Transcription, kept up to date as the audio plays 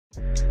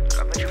Love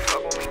that you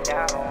fuck with me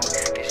now,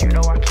 'cause you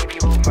know I keep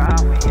you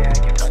around, yeah,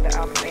 you know that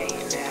I'm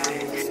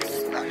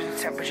amazing. Knock the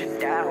temperature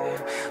down.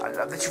 I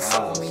love that you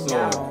fuck with me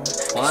now,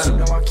 'cause you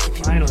know I keep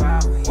you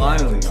around.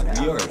 Finally,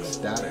 we are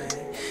ecstatic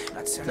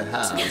to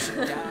have.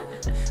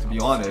 To be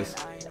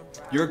honest,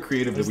 you're a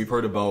creative that we've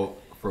heard about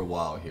for a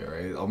while here,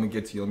 right? I'm gonna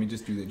get to you. Let me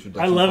just do the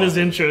introduction. I love his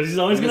intros. He's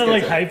always gonna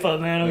like hype up,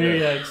 man. Okay,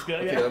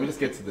 Yeah. let me just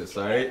get to this,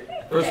 all right?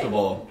 First of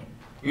all,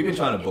 we've been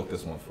trying to book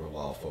this one for a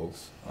while,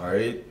 folks. All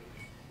right.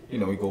 You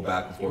know, we go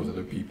back and forth with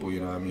other people. You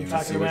know what I mean?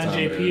 Talking around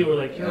JP, we're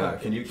like, yo, yeah.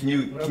 Can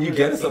you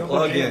get us a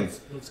plug-in?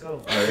 Let's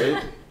go. All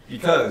right.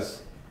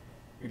 Because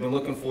we've been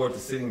looking forward to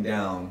sitting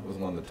down with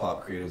one of the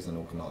top creatives in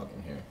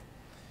Okanagan here.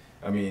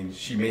 I mean,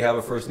 she may have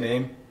a first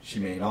name, she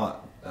may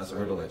not. That's for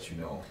her to let you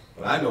know.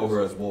 But I know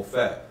her as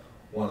Wolfette,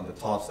 one of the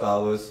top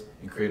stylists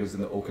and creatives in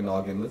the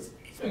Okanagan. Let's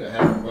make a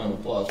round of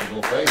applause for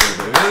Wolfette here,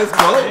 baby. Let's go.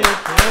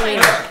 Oh my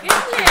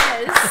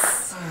goodness.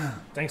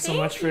 Thanks so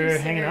much for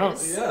hanging out.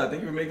 Yeah,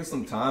 thank you for making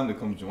some time to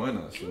come join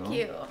us. Thank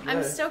you.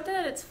 I'm stoked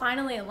that it's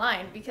finally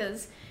aligned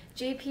because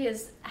JP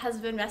has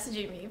been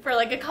messaging me for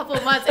like a couple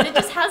of months and it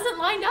just hasn't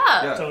lined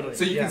up. Yeah. Totally.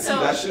 So you can see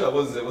that shit. It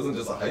wasn't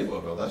just a hype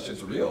logo. That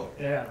shit's real.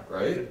 Yeah.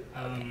 Right?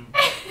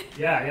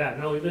 Yeah.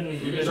 No, we've been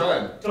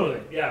trying.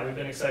 Totally. Yeah, we've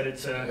been excited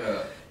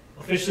to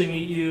officially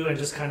meet you and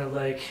just kind of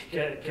like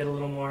get a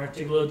little more,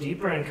 dig a little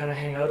deeper and kind of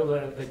hang out a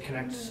little, like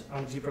connect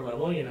on a deeper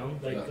level, you know,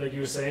 like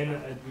you were saying,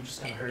 we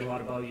just kind of heard a lot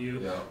about you.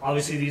 Yeah.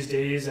 Obviously these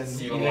days, and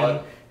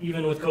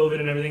even with COVID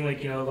and everything,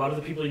 like, you know, a lot of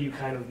the people you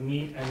kind of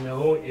meet and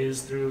know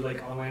is through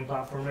like online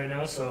platform right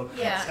now. So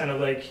it's kind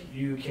of like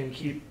you can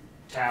keep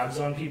tabs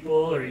on people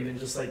or even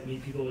just like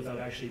meet people without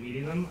actually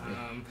meeting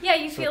them.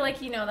 You feel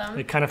like you know them.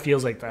 It kind of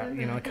feels like that,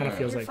 you know, it kind of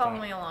feels like that. You're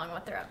following along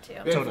what they're up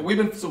to. Totally. We've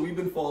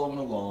been following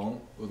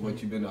along with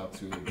what you've been up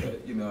to a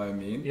bit, you know what I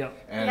mean? Yeah.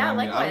 And I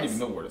mean, I don't even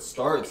know where to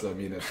start, so I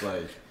mean, it's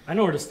like... I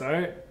know where to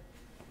start.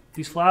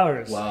 These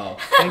flowers. Wow.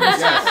 Thank you.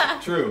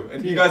 Yes, true.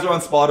 And you guys are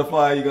on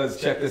Spotify, you guys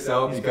check this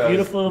out. Because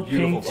beautiful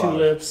pink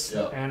flowers. tulips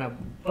and a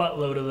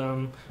buttload of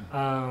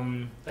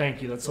them.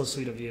 Thank you. That's so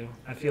sweet of you.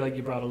 I feel like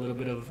you brought a little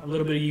bit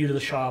of you to the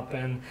shop,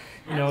 and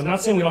you know,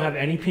 not saying we don't have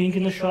any pink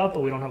in the shop, but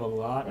we don't have a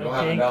lot of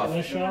pink in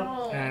the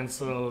shop, and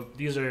so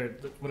these are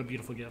what a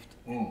beautiful gift.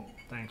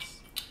 Thanks.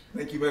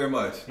 Thank you very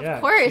much. Yeah,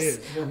 of course.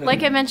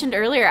 Like I mentioned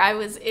earlier, I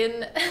was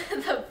in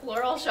the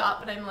floral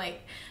shop and I'm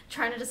like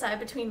trying to decide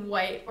between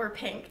white or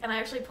pink, and I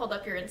actually pulled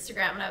up your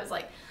Instagram and I was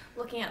like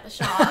looking at the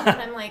shop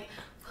and I'm like,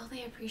 will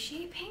they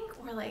appreciate pink,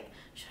 or like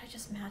should I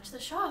just match the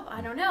shop?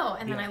 I don't know.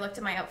 And then I looked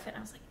at my outfit and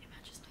I was like, it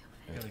matches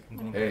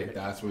my outfit. Hey,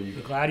 that's where you...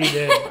 We're glad you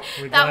did.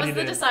 That was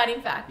the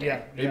deciding factor.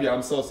 Yeah. Maybe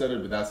I'm self-centered,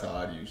 but that's how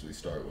I'd usually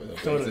start with it.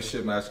 Totally. It's a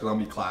shit match because I'll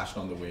be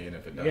clashing on the way in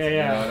if it doesn't. Yeah. You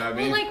know what I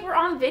mean? Well, like we're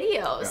on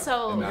video,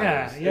 so it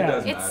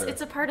does matter.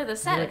 It's a part of the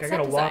set. Like, I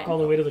gotta walk all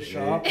the way to the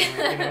shop.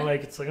 And, you know,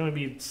 like it's like gonna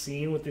be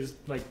seen with this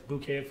like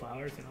bouquet of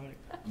flowers. You know, like,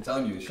 I'm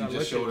telling you, she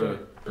just showed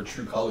her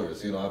true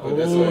colors. You know, I put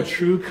this way.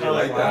 True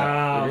color. Like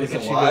wow. The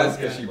reason why is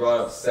because she brought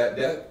up set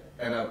depth.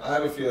 And I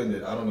have a feeling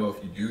that, I don't know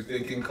if you do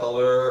think in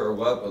color or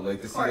what, but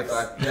like to see the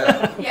fact,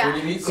 when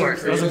you meet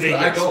certain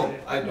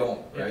creatives, I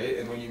don't, right?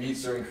 And when you meet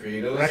certain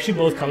creatives... We're actually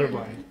both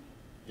colorblind.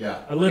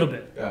 Yeah. A little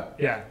bit.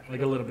 Yeah,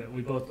 like a little bit.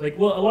 We both, like,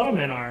 well, a lot of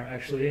men are,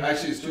 actually.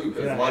 Actually, it's true,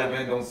 because a lot of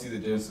men don't see the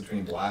difference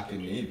between black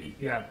and navy.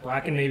 Yeah,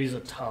 black and navy is a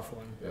tough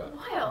one. Yeah.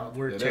 Wild.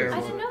 We're terrible.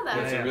 I didn't know that.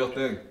 It's a real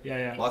thing.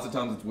 Yeah. Lots of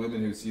times it's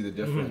women who see the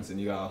difference,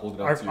 and you gotta hold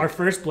it up to you. Our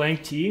first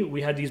blank tee,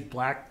 we had these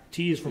black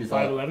tees from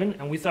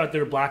 511, and we thought they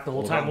were black the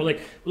whole time. We're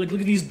like, look at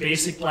these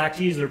basic black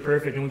tees, they're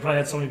perfect. And we probably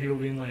had so many people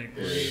being like,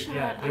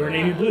 they were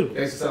navy blue.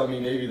 Thanks for telling me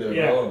navy,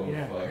 they're wrong.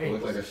 It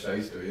looked like a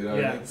shyster, you know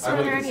what I mean? So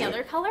are there any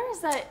other colors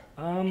that...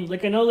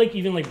 like I know, like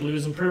even like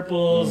blues and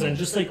purples, and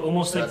just like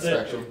almost like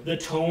the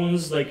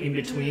tones, like in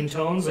between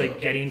tones, like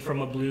getting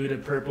from a blue to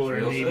purple or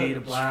navy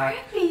to black,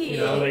 you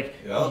know, like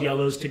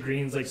yellows to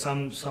greens. Like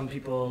some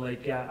people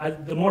like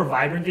the more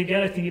vibrant they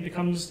get, I think it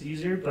becomes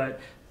easier. But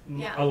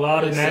a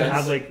lot of men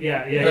have like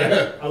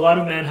a lot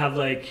of men have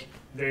like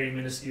very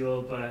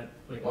minuscule, but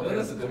like. Well,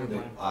 that's the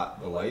difference.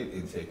 The light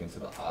intake into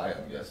the eye,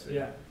 I'm guessing.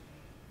 Yeah.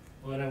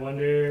 Well, and I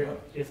wonder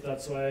if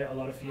that's why a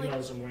lot of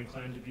females are more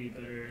inclined to be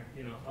better,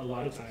 you know, a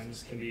lot of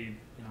times can be, you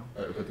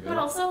know. But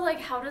also, like,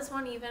 how does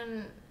one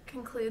even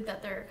conclude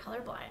that they're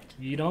colorblind?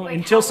 You don't, like,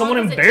 until someone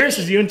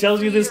embarrasses you and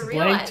tells you this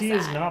blank tee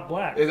is not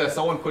black. Is that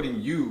someone putting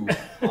you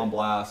on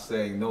blast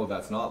saying, no,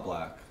 that's not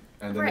black?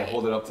 And then they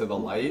hold it up to the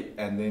light,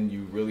 and then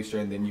you really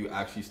start, and then you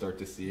actually start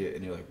to see it,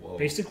 and you're like, whoa.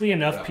 Basically,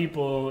 enough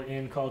people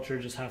in culture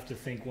just have to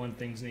think one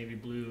thing's navy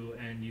blue,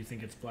 and you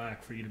think it's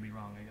black for you to be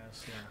wrong, I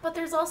guess. Yeah. But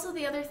there's also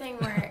the other thing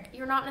where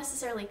you're not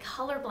necessarily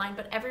colorblind,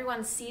 but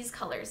everyone sees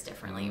colors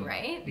differently,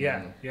 right?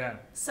 Yeah.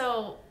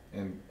 So...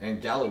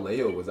 And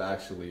Galileo was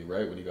actually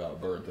right when he got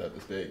burnt at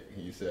the stake.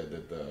 He said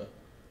that the...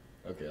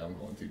 Okay, I'm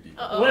going too deep.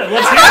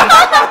 Let's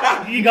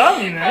hear it. You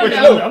got me,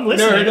 man. I'm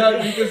listening.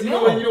 No, because you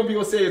know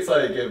people say it's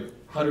like if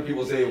 100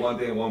 people say one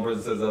thing and one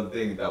person says the other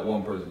thing, that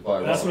one person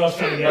probably That's what I was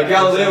trying to get. But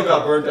Galileo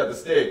got burnt at the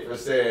stake for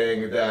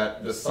saying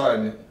that the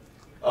sun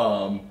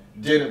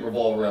didn't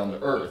revolve around the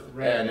earth,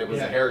 Right, and it was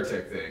yeah. a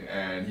heretic thing,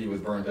 and he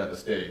was burnt at the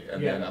stake,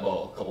 and Yeah. then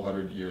about a couple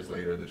hundred years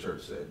later, the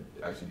church said,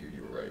 actually, dude,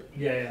 you were right.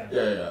 Yeah.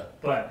 Yeah.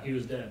 But he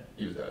was dead.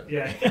 He was dead.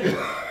 Yeah.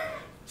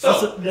 So,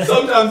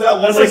 sometimes that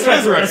was That's like like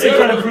resurrection.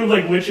 trying to prove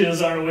like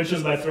witches aren't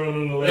witches by throwing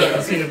them in the lake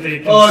and seeing if they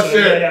can Oh, swim.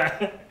 shit.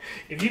 Yeah.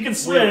 If you can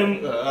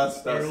swim,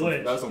 That's you're a some,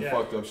 witch. that's some Yeah.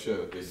 fucked up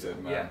shit they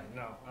said, man. Yeah,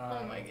 no.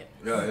 Oh my goodness.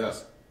 Yeah.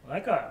 Well,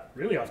 that got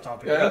really off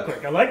topic Yeah. real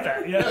quick. I like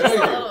that. Yeah. Just a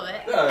little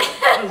bit. Yeah.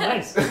 That was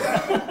nice.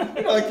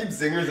 You know, I keep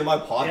zingers in my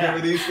pocket Yeah.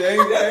 with these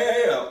things.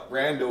 Yeah.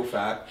 Rando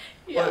fact.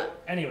 Yeah.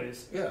 But,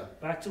 Anyways, yeah.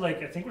 back to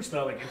like, I think we're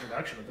still like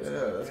introduction at this Yeah,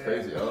 point. that's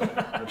crazy,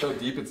 huh? That's how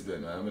deep it's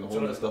been, man. I've been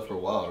holding that stuff for a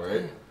while,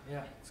 right?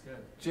 Yeah, it's good.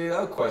 Jay,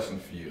 I have a question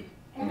for you.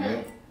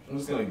 Okay? I'm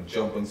just going to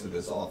jump into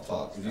this off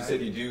top, because you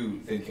said you do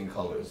think in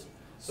colors.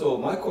 So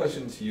my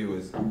question to you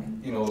is,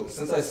 you know,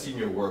 since I've seen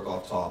your work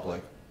off top,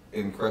 like,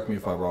 and correct me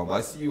if I'm wrong, but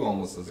I see you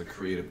almost as a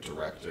creative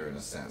director in a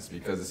sense,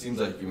 because it seems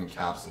like you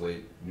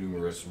encapsulate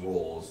numerous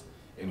roles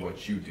in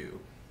what you do.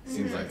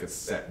 Seems like it's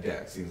set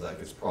deck, seems like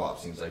it's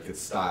props, seems like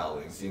it's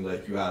styling, seems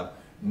like you have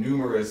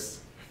numerous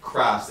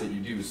crafts that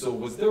you do. So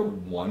was there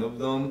one of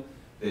them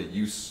that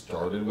you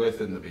started with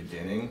in the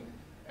beginning,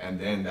 and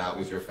then that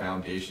was your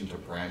foundation to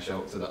branch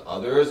out to the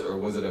others, or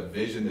was it a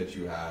vision that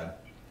you had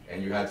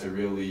and you had to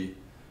really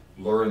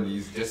learn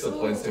these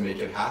disciplines to make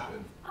it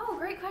happen? Oh,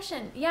 great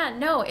question. Yeah,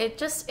 no,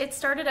 it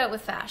started out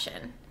with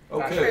fashion.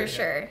 Okay. For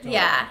sure. Totally.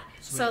 Yeah.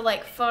 Sweet. So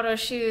like photo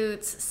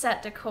shoots,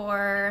 set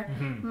decor,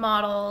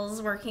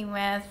 models, working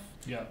with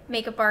Yeah.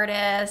 makeup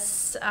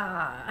artists,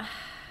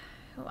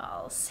 who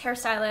else?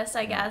 Hairstylists,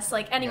 I guess.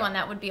 Like anyone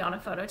that would be on a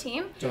photo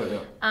team.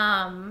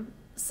 Yeah.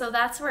 So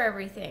that's where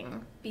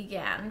everything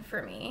began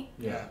for me.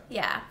 Yeah.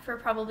 Yeah, for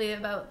probably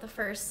about the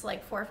first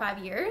like 4 or 5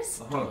 years.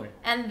 Totally.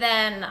 And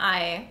then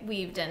I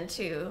weaved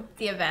into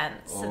the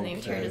events and the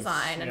interior Okay.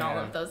 design and all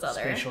of those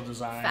other spatial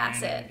design.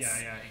 facets.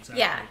 Yeah, exactly.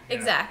 Yeah,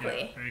 exactly.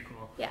 Yeah, very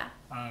cool. Yeah.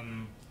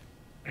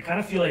 I kind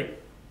of feel like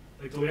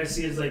the way I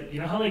see it is like, you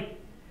know how like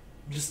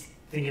just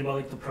thinking about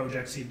like the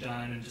projects you've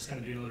done and just kind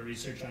of doing a little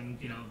research on,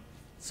 you know,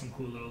 some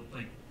cool little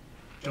like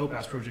dope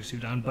ass projects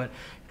you've done, but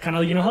kind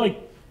of, you know how like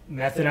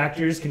method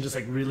actors can just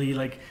like really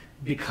like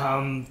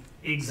become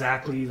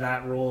exactly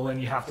that role and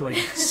you have to like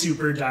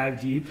super dive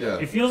deep. Yeah.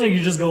 It feels like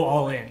you just go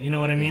all in, you know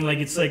what I mean? Like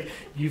it's like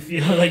you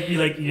feel like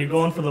you're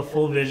going for the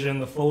full vision,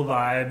 the full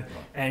vibe,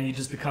 and you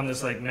just become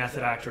this like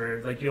method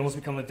actor. Like you almost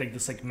become like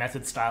this like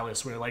method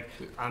stylist where like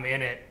I'm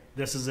in it,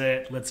 this is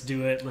it, let's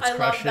do it, let's I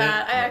crush love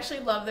that. it. I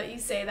actually love that you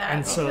say that.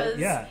 And so, because,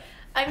 yeah.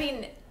 I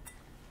mean,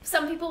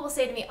 some people will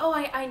say to me, "Oh,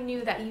 I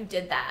knew that you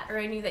did that," or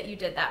 "I knew that you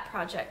did that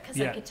project because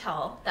Yeah. I could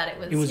tell that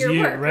it It was your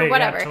you, work right? or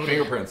whatever." Yeah, totally.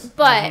 Fingerprints.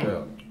 But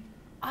Yeah.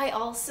 I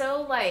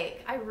also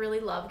I really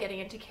love getting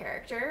into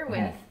character with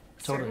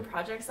certain Totally.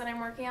 projects that I'm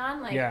working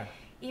on. Like Yeah.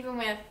 even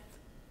with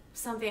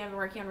something I've been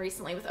working on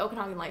recently with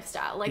Okanagan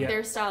Lifestyle. Like Yeah.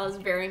 their style is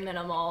very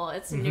minimal.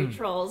 It's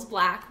neutrals,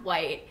 black,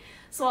 white.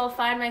 So I'll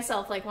find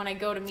myself like when I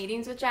go to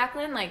meetings with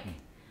Jacqueline, like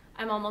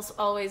I'm almost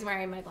always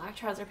wearing my black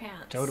trouser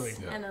pants. Totally.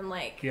 Yeah. And then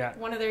like Yeah.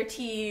 one of their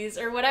tees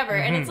or whatever.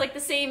 And it's like the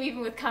same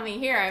even with coming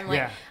here. I'm like,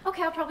 Yeah.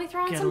 okay, I'll probably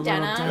throw on Get a some little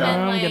denim denim,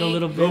 and like get a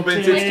little Little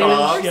vintage. vintage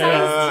top. oversized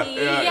Yeah. tee.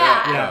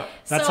 Yeah. Yeah.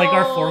 That's like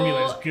our So-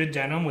 formula is good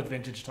denim with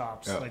vintage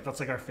tops. Yeah. Like that's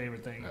like our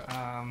favorite thing.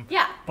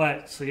 Yeah.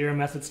 But so you're a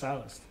method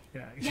stylist.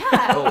 Yeah. Yeah.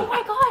 Oh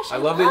my gosh. I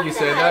love that you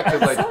say that,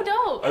 'cause, like, so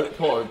dope.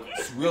 Paul,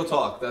 real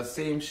talk, that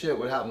same shit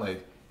would happen, like,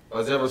 if I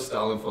was ever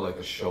styling for, like,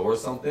 a show or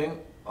something,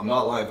 I'm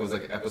not lying, if it was,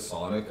 like,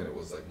 episodic and it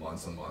was, like,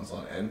 months and months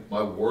on end,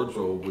 my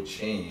wardrobe would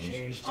change.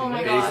 Changed Oh my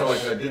too. Based on,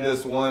 gosh. like, I did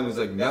this one, it was,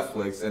 like,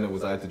 Netflix, and it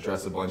was, I had to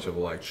dress a bunch of,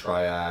 like,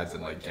 triads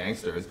and, like,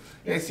 gangsters.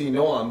 Next thing you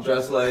know, I'm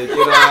dressed like, you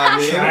know what I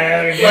mean?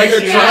 Triad and Like a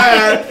gangster.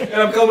 triad,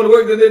 and I'm coming to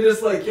work, and they're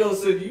just like, yo,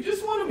 so you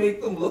just want to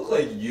make them look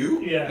like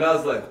you? Yeah. And I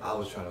was like, I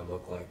was trying to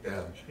look like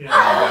them. Yeah. And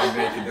I was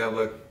making them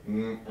look,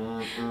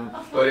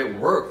 But it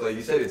worked. Like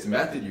you said, it's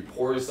method. You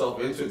pour yourself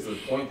into it to the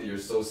point that you're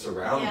so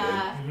surrounded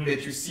Yeah.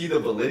 that you see the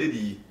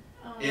validity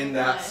Oh in my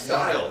that gosh.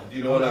 style. Do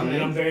you know what I And I'm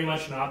mean? very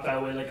much not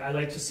that way. Like I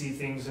like to see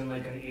things in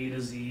like an A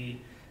to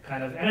Z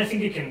kind of, and I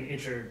think it can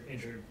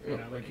you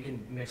know, like you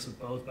can mix with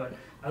both. But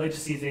I like to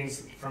see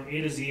things from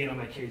A to Z, and I'm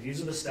like, hey,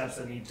 these are the steps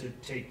that need to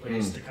take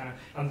place to kind of.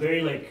 I'm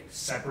very like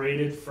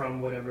separated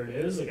from whatever it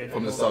is. Like I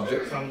From the don't-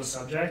 subject? From the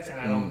subject, and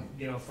I don't,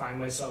 you know, find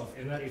myself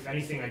in that. If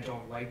anything, I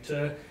don't like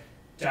to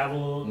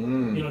dabble,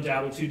 you know,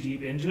 dabble too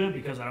deep into it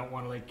because I don't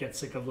want to like get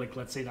sick of like,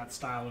 let's say that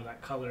style or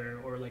that color,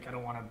 or like I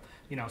don't want to,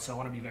 you know, so I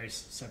want to be very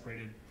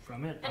separated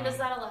from it. And does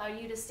that allow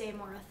you to stay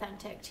more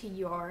authentic to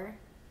your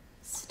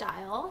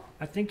style?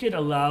 I think it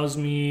allows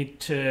me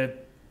to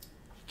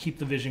keep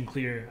the vision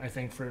clear. I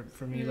think for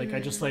me, like I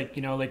just like,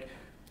 you know, like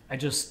I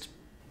just,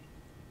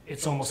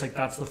 it's almost like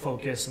that's the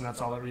focus and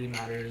that's all that really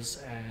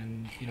matters.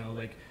 And you know,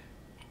 like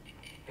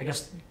I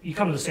guess you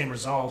come to the same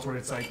result where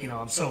it's like, you know,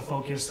 I'm so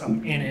focused,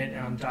 I'm in it, and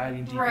I'm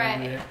diving deep Right.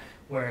 into it.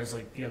 Whereas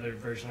like the other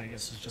version, I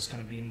guess, is just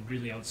kind of being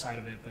really outside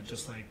of it, but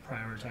just like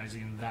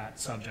prioritizing that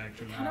subject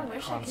or kinda that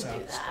wish I could do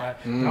concept. that.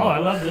 But no, I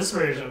love this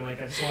version.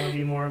 Like I just want to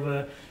be more of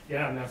a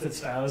method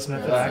stylist,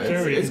 method actor.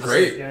 where you It's can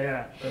great. Just,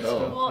 that's No.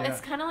 dope. Well, yeah.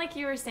 it's kind of like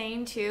you were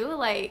saying too,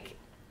 like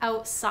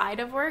outside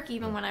of work,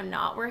 even when I'm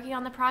not working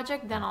on the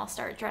project, then I'll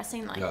start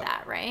dressing like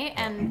that, right?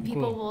 And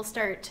people will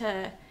start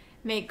to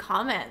make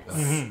comments.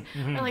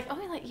 Or like,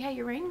 oh, like, yeah,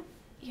 you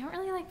haven't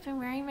really like been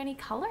wearing many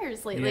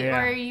colors lately,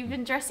 or you've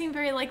been dressing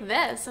very like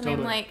this, and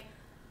I'm like,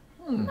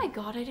 oh my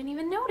god, I didn't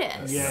even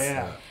notice.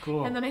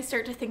 Cool. And then I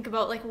start to think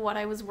about like what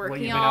I was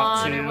working you've been up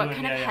on, to, or what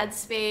kind of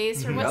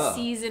headspace, or what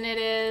season it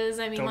is.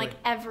 I mean, like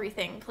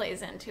everything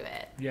plays into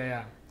it.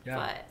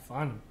 But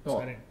fun,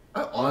 exciting.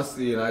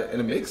 Honestly,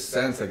 and it makes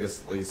sense, I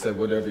guess, like you said,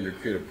 whatever your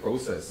creative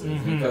process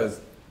is,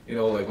 because, you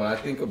know, like when I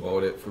think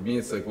about it, for me,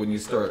 it's like when you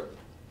start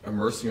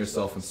immersing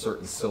yourself in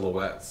certain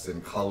silhouettes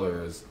and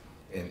colors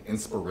and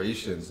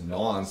inspirations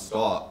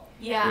non-stop,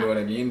 you know what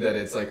I mean, that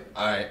it's like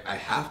I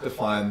have to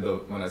find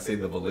when I say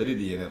the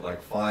validity in it,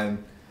 like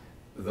find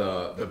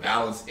the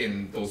balance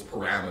in those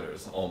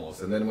parameters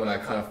almost. And then when I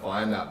kind of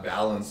find that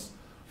balance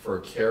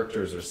for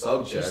characters or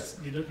subjects,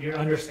 you're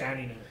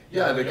understanding it.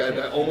 Like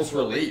I almost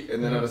relate,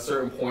 and then at a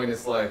certain point,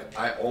 it's like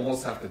I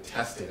almost have to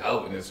test it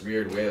out in this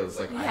weird way. It's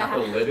like I have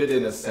to live it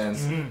in a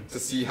sense to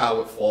see how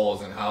it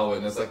falls and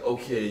it's like,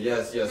 okay,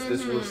 yes,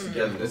 this works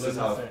together. This is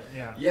how,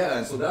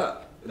 and so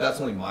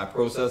that's only my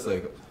process.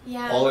 Like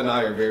Paul and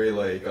I are very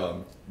like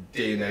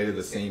day and night of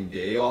the same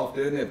day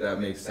often, if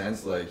that makes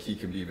sense. Like he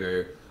can be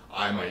very,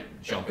 I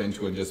might jump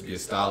into it and just be a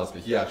stylist,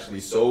 but he actually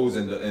sews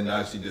and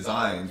actually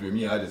designs. With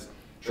me, I just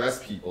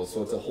dress people,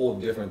 so it's a whole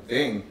different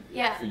thing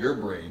for your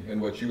brain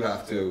and what you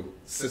have to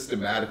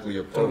systematically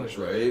approach,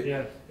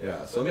 right?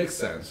 So it makes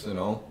sense, you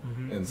know,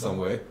 in some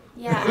way.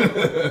 No,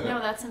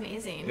 that's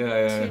amazing.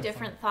 Two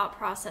different thought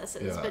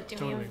processes, but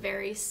doing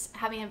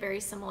having a very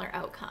similar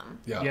outcome.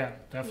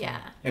 Definitely.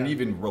 And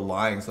even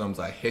relying, sometimes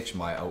I hitch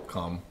my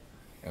outcome,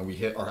 and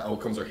our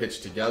outcomes are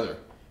hitched together.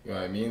 You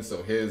know what I mean?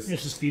 So it's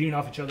just feeding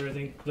off each other. I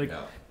think like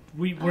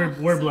we're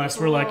blessed.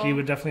 Cool. We're lucky.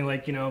 We're definitely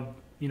like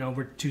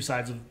we're two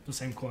sides of the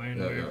same coin.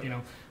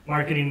 Where,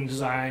 marketing and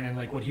design and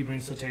like what he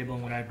brings to the table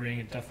and what I bring,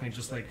 it definitely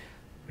just like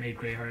made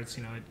Grey Hearts.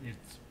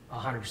 It's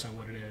 100%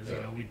 what it is.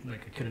 I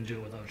couldn't do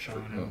it without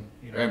Sean.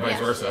 And vice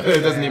versa.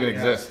 It doesn't even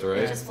exist, right?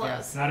 It just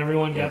flows. Not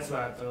everyone gets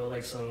that though.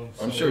 Like so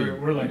I'm sure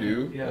we're like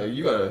you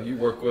do. You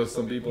work with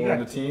some people on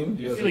the team.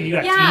 I feel like you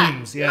got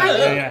teams.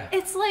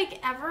 It's like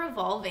ever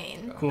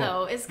evolving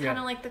though. Is kind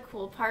of like the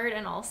cool part,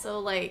 and also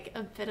like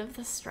a bit of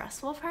the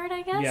stressful part,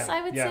 I guess.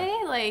 I would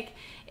say like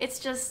it's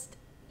just.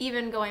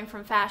 Even going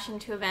from fashion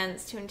to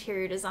events to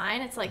interior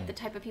design, it's like the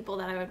type of people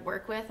that I would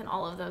work with in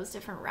all of those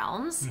different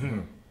realms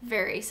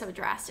vary so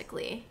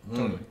drastically.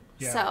 Totally.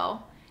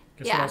 So,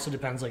 it also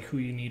depends like who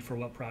you need for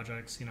what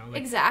projects, like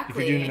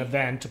exactly. If you're doing an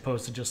event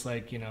opposed to just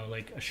like,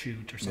 like a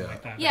shoot or something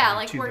like that.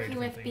 Like working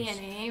with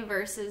BNA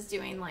versus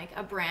doing like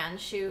a brand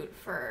shoot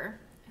for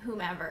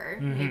whomever,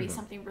 maybe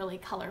something really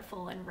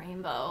colorful and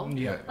rainbow.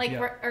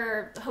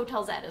 Or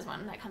Hotel Z is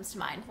one that comes to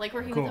mind. Like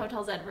working with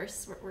Hotel Z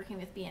versus working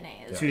with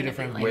BNA is two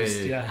different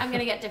ways. I'm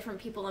gonna get different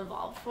people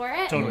involved for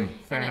it. Totally,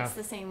 fair and enough. It's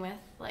the same with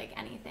like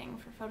anything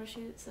for photo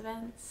shoots,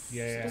 events. So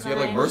you have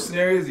like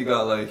mercenaries. You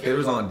got like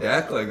hitters on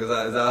deck. Like is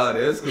that how it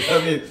is?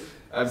 Because I mean,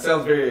 it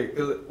sounds very.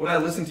 Cause when I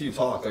listen to you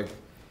talk, like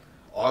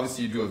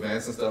obviously you do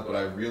events and stuff, but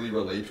I really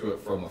relate to it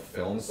from a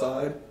film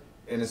side.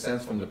 In a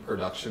sense, from the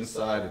production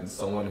side, and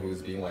someone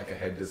who's being like a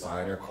head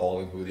designer,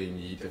 calling who they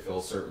need to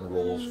fill certain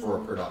roles for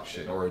a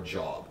production or a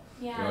job.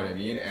 You know what I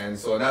mean? And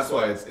that's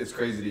why it's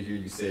crazy to hear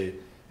you say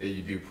that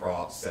you do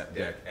props, set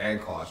deck,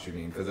 and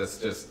costuming, because it's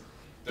just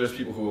there's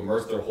people who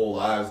immerse their whole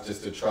lives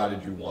just to try to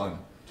do one.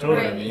 Totally.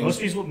 You know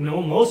what I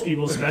mean? Most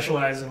people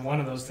specialize in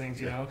one of those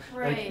things. Right.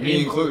 Like,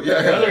 me included.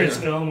 Whether it's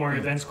film or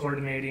events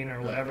coordinating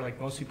or whatever.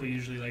 Like most people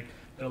usually like.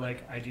 They're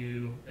like, I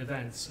do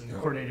events and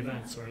coordinate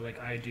events, or like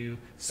I do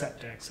set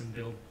decks and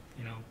build,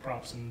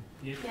 props, and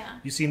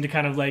you seem to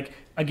kind of like,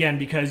 again,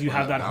 because you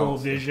have that whole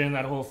vision,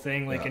 that whole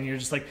thing, like, and you're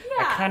just like,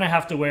 I kind of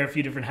have to wear a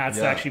few different hats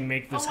to actually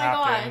make this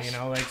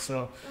happen, like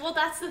so. Well,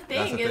 that's the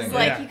thing is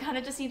like you kind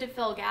of just need to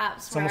fill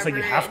gaps. It's almost like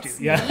you have to,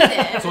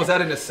 needed. So is that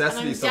a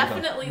necessity? And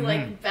I'm definitely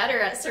like better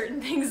at certain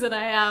things than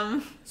I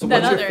am so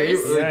than what's others. Your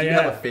favorite? Do you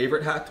have a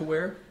favorite hat to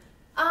wear?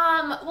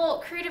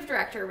 Well, creative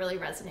director really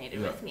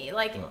resonated with me.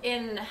 Like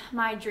in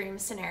my dream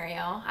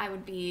scenario, I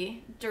would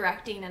be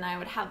directing and I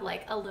would have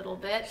like a little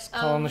bit just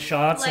calling the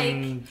shots like,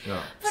 and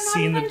but not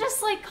even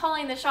just like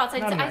calling the shots.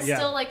 I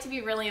still like to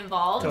be really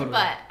involved,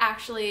 but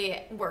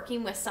actually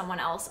working with someone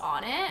else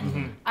on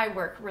it, I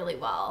work really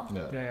well.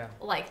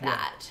 Like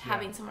that,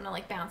 having someone to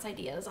like bounce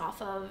ideas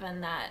off of,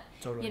 and that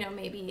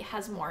maybe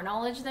has more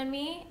knowledge than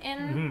me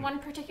in one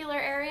particular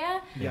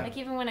area. Like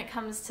even when it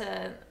comes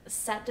to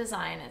set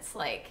design, it's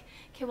like,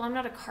 okay, well, I'm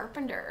not a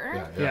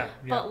carpenter,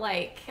 but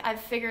like I've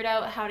figured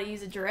out how to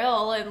use a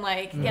drill and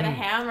like get a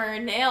hammer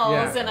and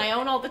nails, and I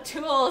own all the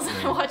tools, and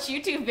I watch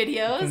YouTube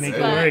videos. Make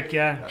it work,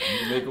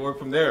 You make it work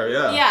from there,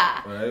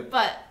 right?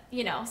 But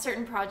you know,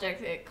 certain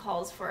project, it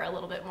calls for a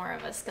little bit more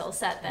of a skill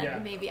set than Yeah.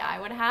 maybe I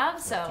would have.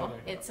 So totally.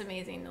 it's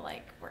amazing to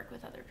like work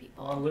with other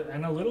people.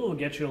 And a little will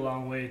get you a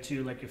long way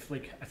too. Like if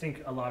like I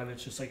think a lot of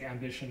it's just like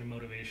ambition and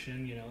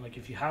motivation. You know, like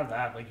if you have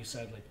that, like you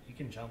said, like you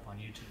can jump on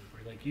YouTube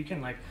or like you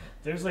can like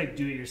there's like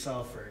do it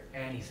yourself for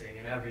anything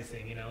and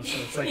everything. You know, so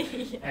it's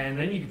like Yeah. and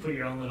then you can put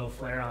your own little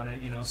flair on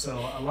it. You know, so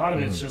a lot of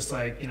it's just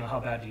like, you know, how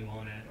bad do you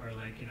want it, or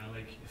like, you know,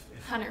 like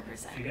if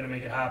 100%. you're gonna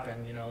make it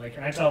happen, you know, like,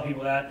 and I tell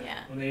people that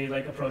Yeah. when they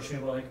like approach me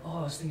about like, oh,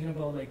 I was thinking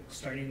about like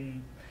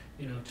starting,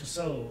 you know, to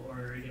sew,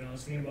 or you know, I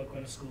was thinking about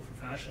going to school for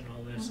fashion,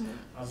 all this.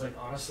 I was like,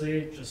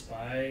 honestly, just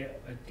buy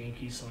a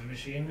dinky sewing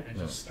machine and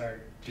just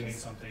start doing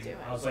something. do it.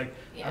 I was like,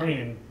 Yeah. I don't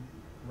even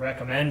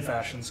recommend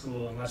fashion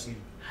school unless you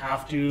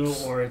have to,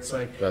 or it's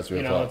like, That's you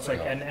real know, talk, it's like,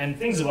 yeah. and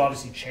things have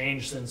obviously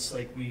changed since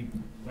like we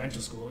went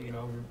to school, you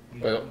know.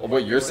 But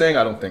what you're saying,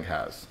 I don't think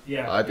has.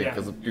 Yeah, I think, yeah.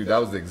 because, dude, that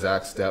was the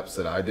exact steps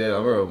that I did. I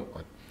remember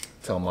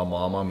telling my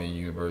mom I'm in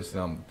university,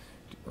 I'm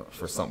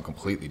for something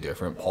completely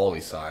different,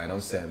 poli-sci, and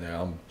I'm sitting there,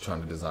 I'm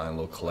trying to design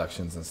little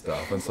collections and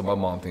stuff. And so my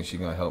mom thinks she's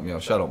going to help me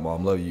out. Shut up,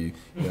 Mom, love you.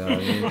 You know what I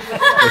mean?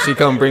 And she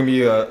come bring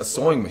me a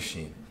sewing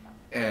machine.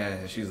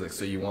 And she's like,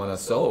 so you want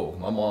to sew?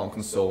 My mom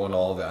can sew and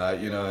all that,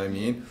 you know what I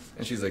mean?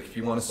 And she's like, if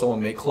you want to sew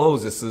and make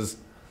clothes, this is...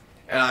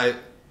 And I,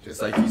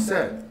 just like you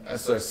said, I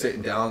started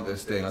sitting down with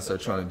this thing. I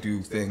started trying to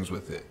do things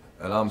with it.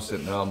 And I'm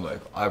sitting there, I'm like,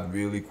 I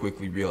really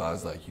quickly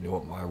realized, like, you know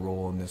what my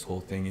role in this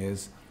whole thing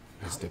is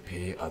to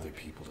pay other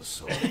people to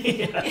sew.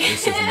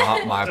 This is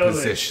not my Totally.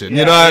 position. Yeah,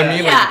 You know what yeah. I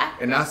mean? Yeah.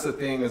 Like, and that's the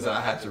thing is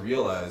I had to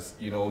realize,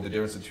 you know, the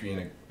difference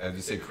between, as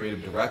you say,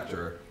 creative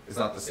director is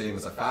not the same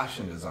as a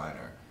fashion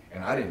designer.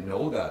 And I didn't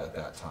know that at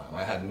that time.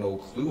 I had no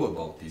clue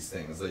about these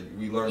things. Like,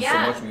 we learn so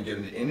Yeah. much when we get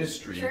into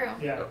industry. True.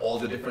 Yeah. That all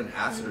the different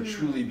hats that are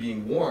truly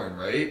being worn,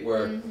 right?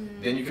 Where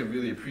then you can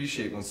really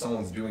appreciate when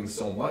someone's doing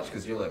so much,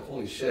 because you're like,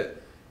 holy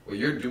shit, what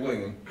you're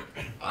doing,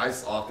 I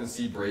often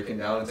see breaking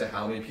down into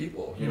how many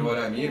people. You know what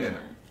I mean? And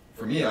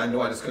for me, I know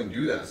I just couldn't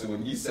do that. So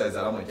when he says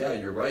that, I'm like, yeah,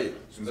 you're right.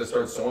 As soon as I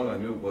started sewing, I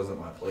knew it wasn't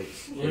my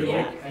place. You know?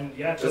 Like, and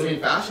yeah, Doesn't mean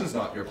fashion's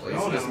not your place.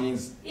 No, It just no.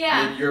 means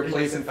Yeah. maybe your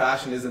place in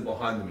fashion isn't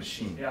behind the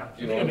machine. Yeah, I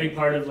You think a know? big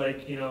part of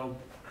like, you know,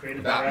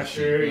 creative That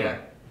director, machine, yeah,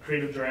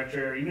 creative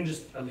director, even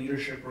just a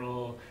leadership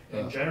role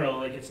in general,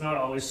 like it's not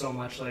always so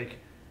much like,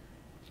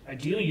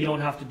 ideally you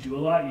don't have to do a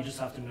lot, you just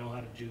have to know how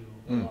to do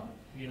a lot.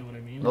 You know what I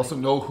mean? And also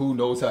know who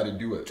knows how to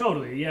do it.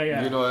 Totally, yeah,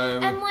 yeah. You know what I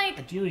mean? And like,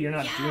 Ideally you're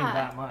not doing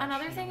that much.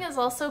 another you thing know? is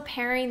also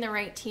pairing the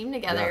right team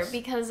together, Yes.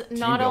 because Team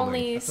not building.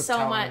 only That's a so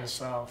talent in much,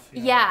 itself,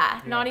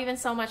 not even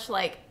so much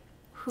like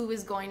who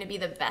is going to be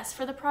the best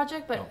for the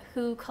project, but No.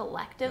 who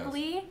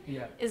collectively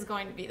Yeah, is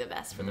going to be the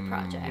best for the Mm.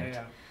 project. yeah,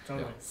 yeah,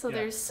 totally. So yeah.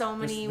 there's so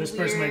many This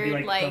weird person might be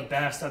like, the like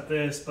best at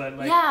this, but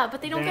like yeah,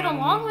 but they don't get then-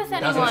 along with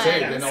That's anyone, what I'm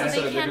saying. Yeah. Then all so of a they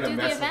sudden they're can't gonna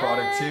do the mess the event.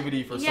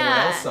 productivity for someone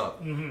Yeah. else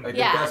up. Mhm. Like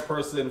Yeah. the best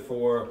person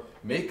for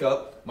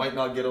makeup might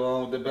not get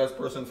along with the best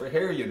person for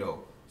hair, you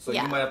know. So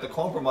Yeah. you might have to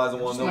compromise on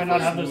one. just of might those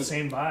not have the smooth-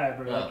 same vibe,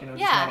 or like, you know, just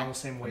Yeah. not on the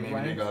same Maybe they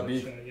wavelength. got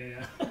beef.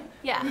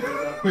 Yeah,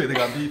 Yeah, Wait, they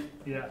got beef.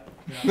 yeah,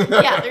 yeah.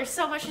 yeah. There's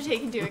so much to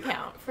take into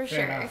account for Fair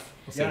sure. enough.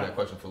 We'll save Yeah. that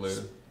question for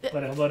later. But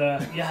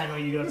yeah, I know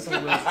you got some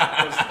of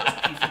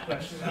those beefy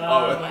questions.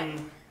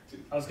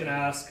 I was gonna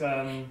ask,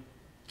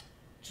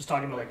 just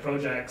talking about like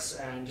projects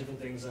and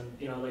different things, and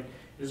you know, like,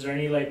 is there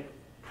any like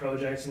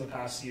projects in the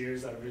past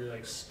years that really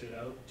like stood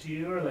out to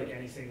you, or like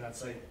anything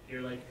that's like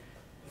you're like,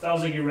 if that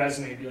was like your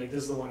resume, it'd be like,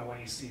 this is the one I want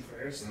you to see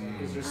first.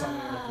 Like, is there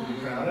something you're like, really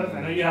proud of?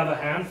 I know you have a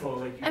handful.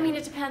 Like, I mean,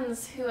 it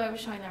depends who I was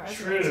showing that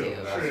resume True.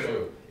 to. That's True.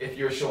 true. If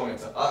you're showing it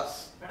to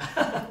us,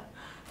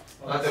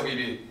 not that we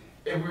be.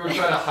 If we were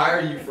trying to hire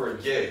you for a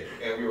gig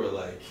and we were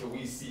like, can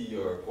we see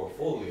your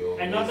portfolio?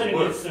 and not that it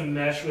Work. needs to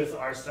mesh with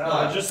our style,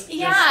 No. but just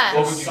Yeah.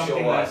 What would you something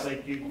show that's us?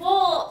 like you.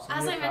 Well, So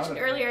as you're I proud mentioned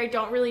of it. earlier, I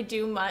don't really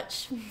do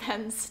much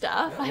men's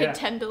stuff. Yeah. I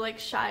tend to like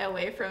shy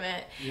away from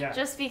it. Yeah.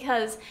 Just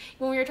because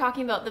when we were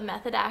talking about the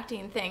method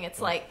acting thing,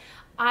 it's like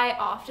I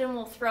often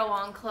will throw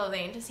on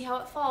clothing to see how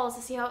it falls,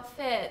 to see how it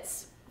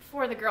fits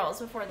for the girls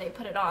before they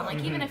put it on. Like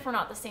even if we're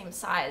not the same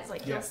size,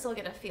 like Yeah. you'll still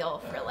get a feel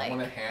for I like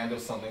want a hand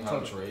of something how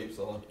it drapes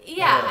on.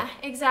 yeah,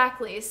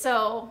 exactly.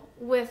 So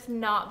with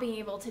not being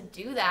able to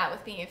do that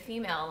with being a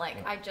female, like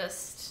I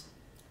just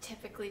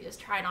typically just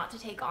try not to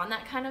take on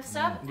that kind of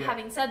stuff. Yeah.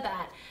 Having said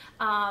that,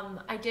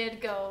 I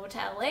did go to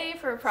LA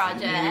for a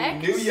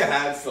project Knew you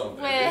had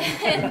something. with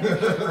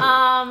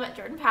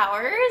Jordan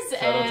Powers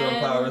Shout out Jordan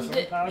Powers.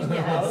 Powers in the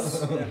yes,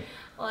 house. Yeah.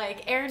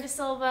 like Aaron De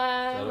Silva,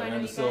 out who I know Aaron you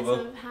De guys Silva.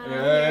 have had,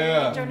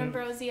 Yeah. Jordan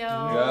Ambrosio,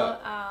 Yeah.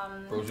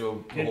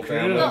 Brojo, the Good whole crew.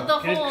 family. the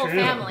Good whole crew.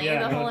 family,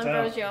 Yeah, the whole no doubt.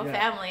 Ambrosio Yeah.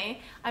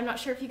 family. I'm not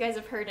sure if you guys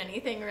have heard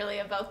anything really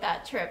about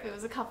that trip. It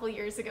was a couple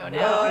years ago now.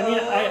 Yeah, I mean,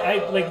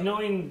 I like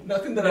knowing.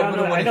 Nothing that No, I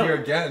wouldn't no, want I to know. hear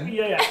again.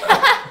 Yeah,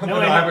 yeah. No, No,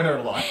 I I haven't know, heard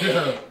a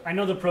lot. I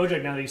know the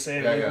project now that you say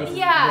it, Yeah, like, yeah. with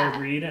Yeah.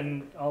 Red Reed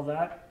and all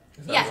that.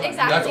 Yeah, That's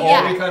exactly. all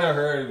Yeah. we kind of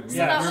heard. So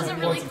that was a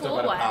really cool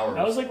one.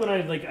 That was like when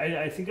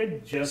I think I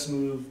just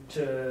moved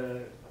to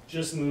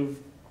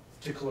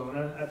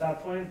Kelowna at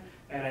that point,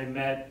 and I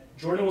met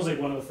Jordan was like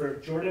one of the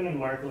first. Jordan and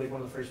Mark were like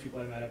one of the first people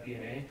I met at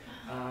BNA.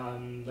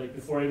 Like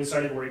before I even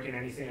started working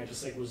anything, I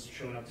just like was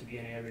showing up to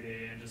BNA every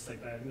day and just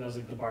like that was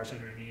like the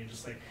bartender in me and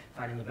just like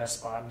finding the best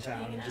spot in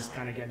town and just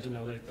kind of getting to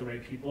know like the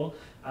right people.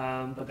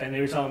 But then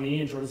they were telling me,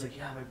 and Jordan's like,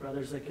 yeah, my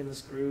brother's like in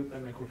this group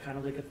and like we're kind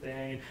of like a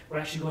thing. We're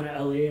actually going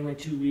to LA in like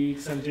 2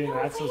 weeks. I'm doing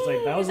that. So it's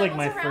like that was like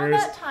my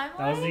first.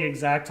 That was the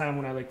exact time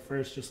when I like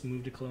first just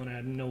moved to Kelowna.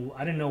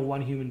 I didn't know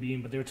one human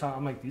being, but they were telling.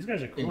 I'm like, these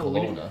guys are cool.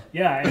 In Kelowna.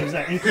 Yeah,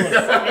 exactly. In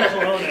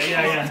Kelowna.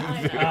 Yeah.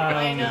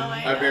 I know.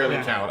 I barely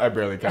count. I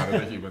barely count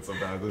as a human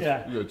sometimes.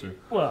 You're true.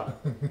 Well,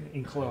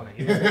 in Kelowna,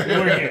 you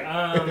were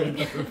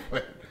here.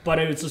 But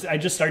it was just, I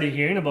just started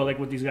hearing about like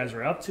what these guys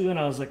were up to, and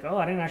I was like, oh,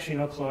 I didn't actually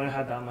know Kelowna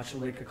had that much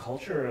of like a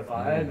culture, a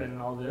vibe, and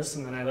all this.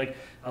 And then I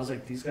was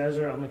like, these guys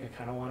are. I'm like, I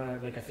kind of want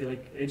to like. I feel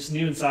like I just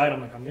knew inside.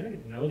 I'm like, I'm gonna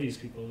know these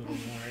people a little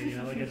more. You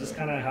know, like I just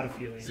kind of had a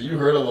feeling. So you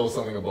heard a little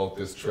something about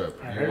this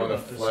trip. You want to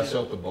flesh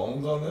out the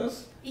bones on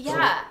this?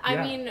 Yeah,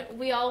 I mean,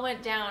 we all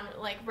went down,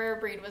 like, Rare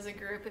Breed was a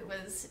group. It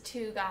was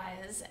 3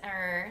 guys,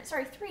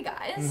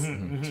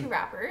 2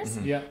 rappers.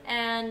 Yeah.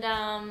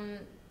 And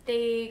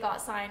they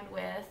got signed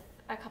with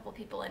a couple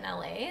people in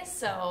LA,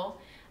 so,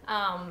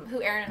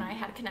 who Aaron and I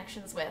had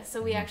connections with.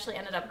 So we actually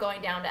ended up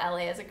going down to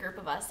LA as a group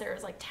of us. There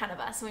was like 10 of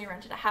us, and we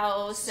rented a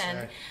house.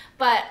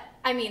 But,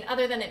 I mean,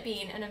 other than it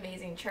being an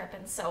amazing trip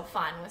and so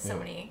fun with so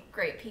many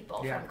great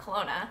people from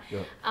Kelowna,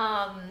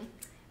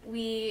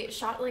 we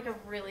shot like a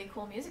really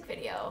cool music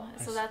video.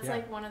 So that's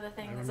like one of the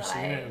things that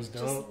I just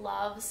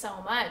love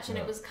so much. And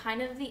it was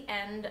kind of the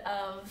end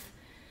of,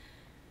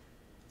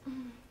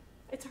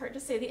 it's hard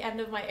to say the end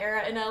of my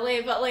era in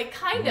LA, but like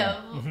kind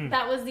of,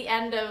 that was the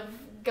end of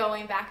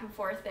going back and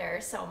forth there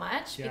so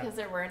much because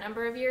there were a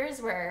number of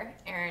years where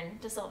Aaron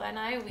DeSilva and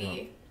I,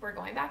 we were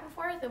going back and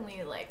forth and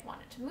we like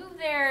wanted to move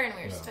there and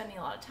we were spending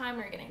a lot of time,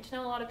 we were getting to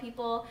know a lot of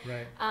people.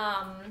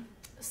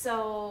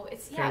 So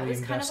it's, it was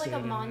kind of like a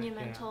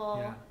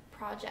monumental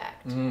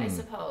project, I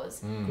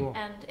suppose. Cool.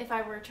 And if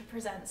I were to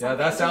present something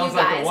that sounds to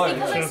you like guys, the one.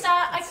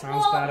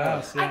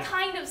 because I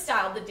kind of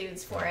styled the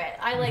dudes for it.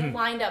 I like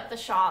lined up the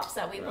shops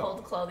that we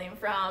pulled clothing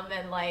from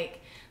and like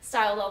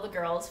styled all the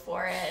girls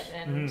for it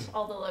and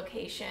all the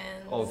locations.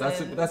 Oh,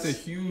 that's a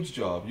huge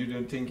job. You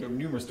didn't take care of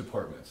numerous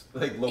departments,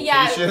 like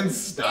locations,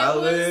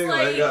 styling.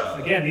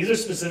 Again, these are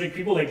specific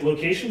people. Like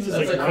locations is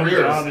that's like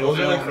careers. Those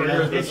are like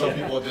careers that some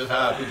people just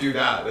have to do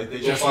that. Like they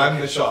just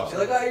find the shops.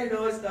 They're like, I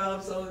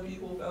styled some of the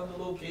people, found the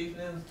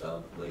locations,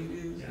 found the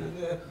ladies.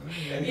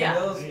 Anything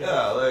else?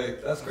 Yeah,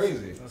 like that's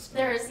crazy.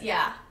 There's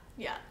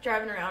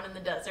driving around in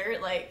the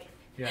desert, like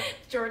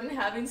Jordan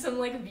having some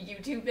like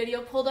YouTube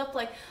video pulled up,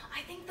 like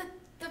I think the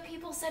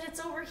people said it's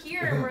over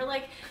here, and we're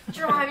like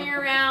driving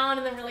around,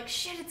 and then we're like,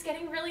 shit, it's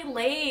getting really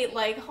late,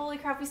 like holy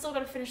crap, we still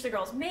gotta finish the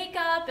girls'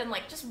 makeup, and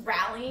like just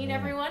rallying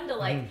everyone to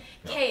like,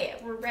 okay,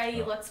 we're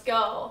ready, let's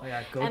go.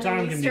 Go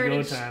time can be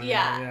go time.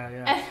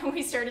 And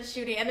we started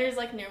shooting, and there's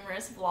like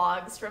numerous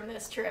vlogs from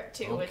this trip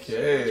too, which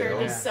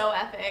are just so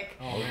epic.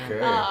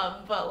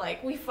 But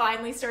like we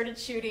finally started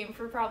shooting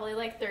for probably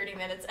like 30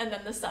 minutes, and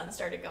then the sun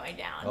started going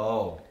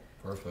down.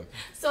 Perfect.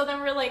 So then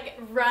we're like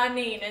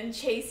running and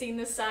chasing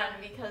the sun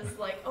because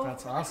like,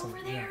 that's awesome.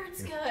 Over there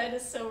it's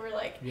good. So we're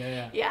like,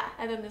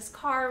 and then this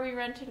car we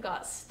rented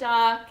got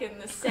stuck in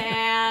the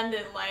sand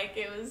and like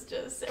it was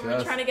just, and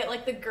we're trying to get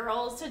like the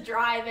girls to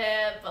drive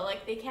it, but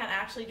like they can't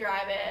actually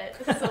drive it.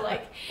 So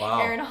like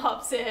Aaron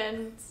hops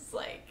in. It's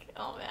like,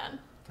 oh man.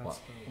 Wow.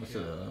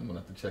 I'm gonna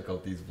have to check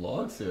out these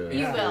vlogs here.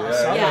 You will.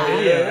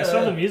 I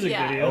saw the music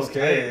videos.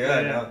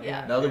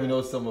 Now that we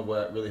know some of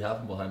what really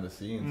happened behind the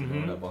scenes, you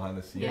know, that behind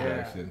the scenes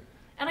action.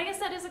 And I guess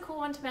that is a cool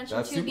one to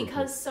mention too,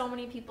 because so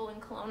many people in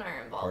Kelowna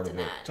are involved in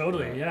that.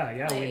 Totally,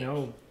 we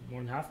know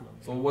more than half of them.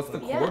 So what's the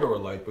corridor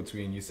like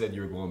between? You said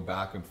you were going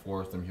back and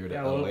forth from here to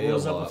LA. What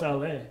was up with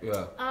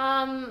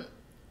LA?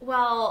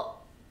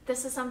 Well,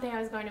 this is something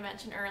I was going to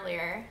mention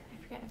earlier.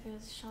 If it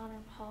was Sean or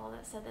Paul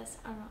that said this,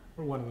 I don't know.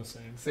 We're one and the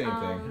same. Same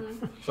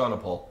thing. Sean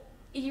and Paul.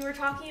 You were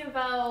talking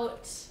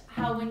about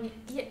how when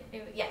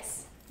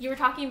you were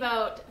talking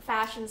about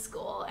fashion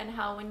school and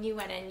how when you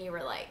went in you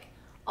were like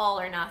all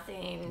or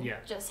nothing,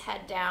 just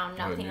head down,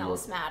 nothing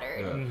else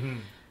mattered.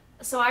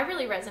 So I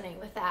really resonate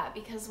with that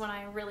because when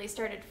I really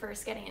started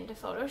first getting into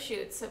photo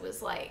shoots, it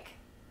was like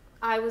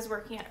I was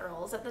working at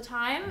Earl's at the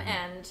time,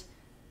 and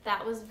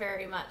that was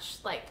very much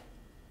like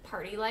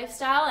party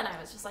lifestyle, and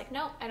I was just like,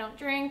 nope, I don't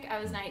drink. I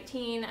was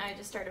 19. I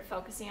just started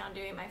focusing on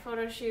doing my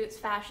photo shoots,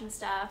 fashion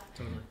stuff.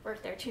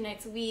 Worked there 2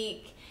 nights a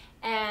week,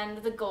 and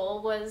the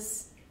goal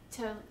was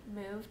to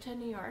move to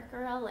New York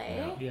or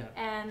LA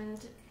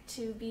and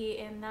to be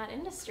in that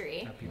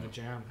industry. That'd be the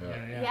jam.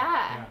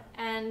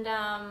 And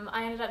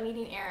I ended up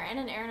meeting Aaron,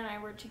 and Aaron and I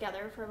were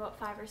together for about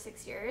 5 or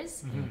 6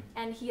 years,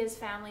 and he has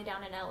family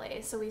down in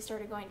LA, so we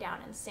started going down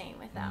and staying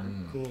with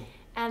them. Cool.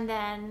 And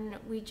then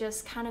we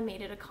just kind of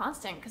made it a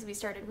constant because we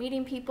started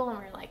meeting people, and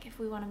we were like, if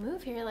we want to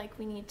move here, like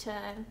we need to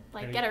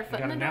like get our foot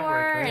in the door,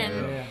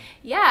 and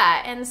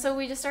and so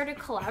we just started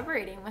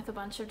collaborating with a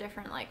bunch of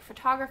different like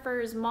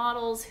photographers,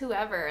 models,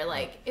 whoever.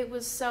 Like it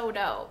was so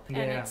dope,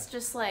 and it's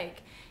just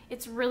like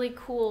it's really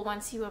cool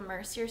once you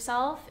immerse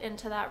yourself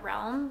into that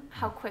realm,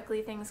 how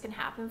quickly things can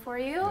happen for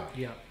you.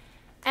 Yeah.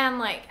 And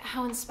like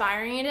how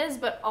inspiring it is,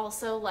 but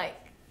also like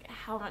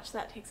how much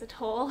that takes a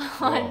toll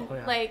on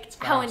like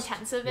how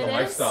intensive it is.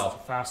 Lifestyle.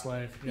 Fast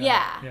life.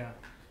 Yeah.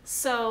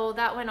 So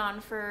that went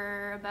on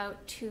for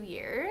about 2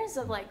 years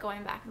of like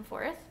going back and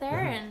forth there.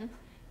 And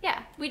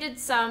yeah, we did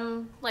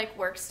some like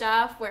work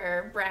stuff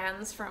where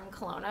brands from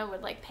Kelowna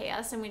would like pay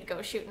us and we'd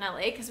go shoot in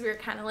LA because we were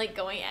kind of like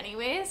going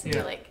anyways. We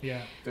were like,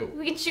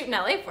 we can shoot in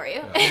LA for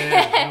you.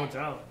 No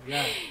doubt.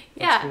 Yeah. That's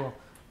Yeah. cool.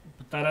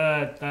 But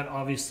that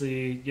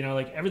obviously, you know,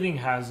 like everything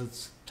has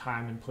its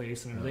time and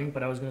place and everything,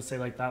 but I was going to say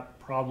like that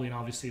probably and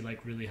obviously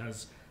like really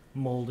has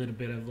molded a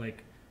bit of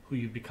like who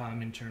you've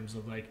become in terms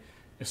of like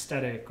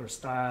aesthetic or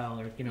style,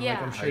 or you know,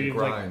 like I'm sure you've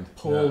like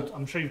pulled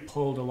I'm sure you've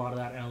pulled a lot of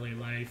that LA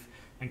life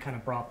and kind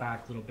of brought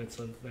back little bits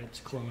of it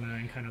to Kelowna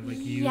and kind of like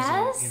use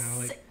it, you know,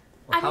 like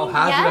how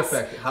has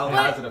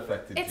it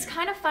affected you? It's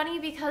kind of funny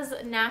because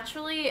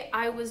naturally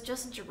I was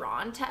just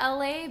drawn to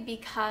LA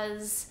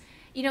because,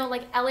 you know,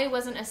 like LA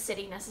wasn't a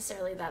city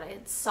necessarily that I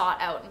had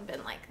sought out and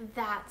been like,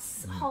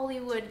 that's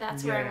Hollywood,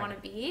 that's where I want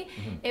to be.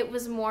 It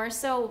was more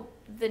so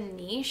the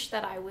niche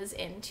that I was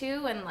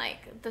into and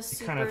like the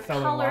super kind of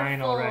fell colorful,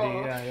 in line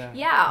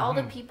already. all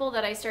the people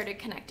that I started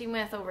connecting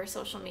with over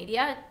social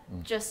media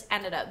just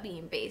ended up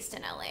being based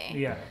in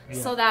LA.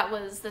 So that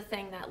was the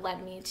thing that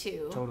led me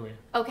to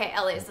okay,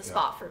 LA is the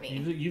spot for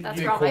me. That's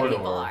where all my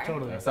people are.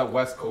 It's that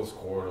West Coast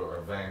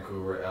corridor,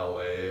 Vancouver,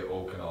 LA,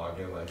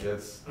 Okanagan, like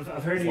it's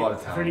I've heard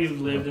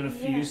you've lived in a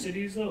few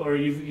cities though, or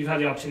you've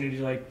had the opportunity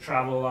to like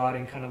travel a lot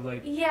and kind of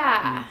like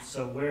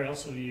so where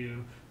else have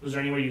you, was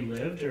there anywhere you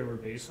lived or were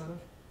based out of?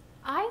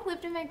 I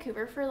lived in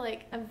Vancouver for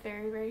like a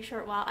very, very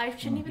short while. I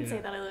shouldn't even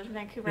say that I lived in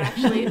Vancouver,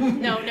 actually.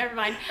 No, never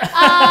mind. It's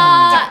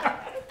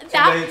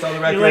on the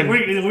record. You're like,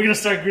 we're going to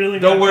start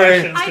grilling. Don't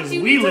worry. I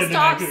do need to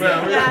stop saying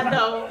that,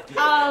 though.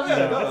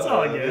 That's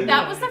all good.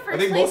 That was the first place I moved. I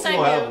think most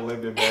people have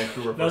lived in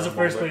Vancouver. That was the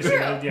first place you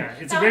lived,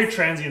 It's a very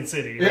transient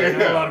city. I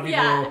know a lot of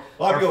people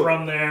are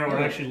from there or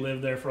actually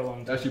live there for a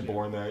long time. Actually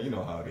born there. You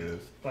know how it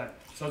is. But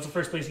so that's the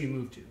first place you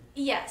moved to?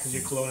 Yes. Because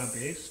you're Kelowna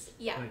based?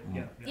 Yeah. Like,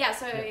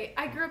 so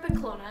I grew up in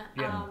Kelowna.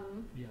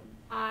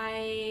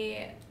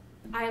 I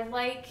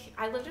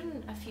lived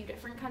in a few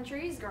different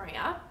countries growing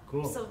up.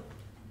 Cool. So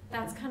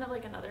that's kind of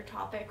like another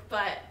topic,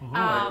 but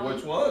like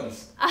which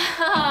ones?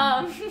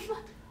 I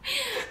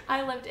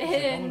lived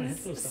in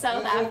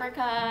South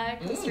Africa,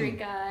 Costa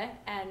Rica,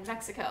 and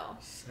Mexico.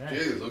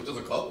 Jeez, look, just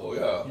a couple,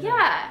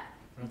 Yeah.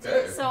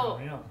 Okay. So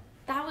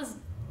that was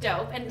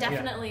dope and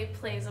definitely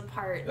plays a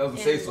part in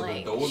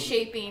like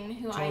shaping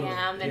who I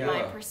am and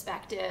my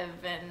perspective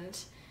and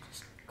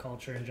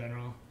culture in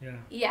general.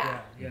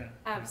 Yeah,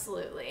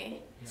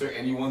 absolutely. Is there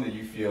anyone that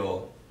you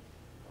feel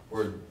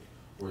where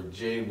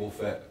Jay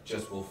Wolfette,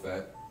 just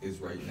Wolfette, is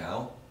right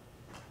now?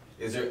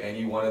 Is there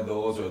any one of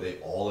those, or are they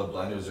all a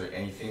blend? Or is there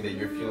anything that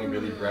you're feeling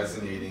really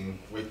resonating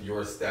with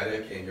your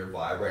aesthetic and your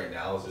vibe right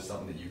now? Is there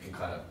something that you can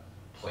kind of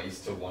place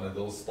to one of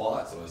those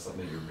spots, or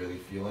something that you're really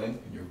feeling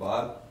in your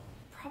vibe?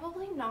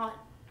 Probably not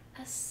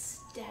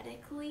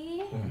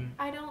aesthetically,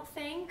 I don't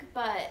think,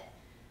 but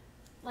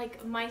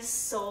like my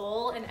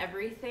soul and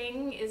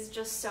everything is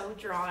just so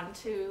drawn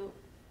to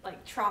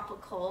like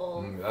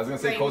tropical. I was gonna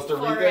say Costa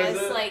Rica. Is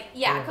it? Like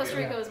Costa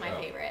Rica was my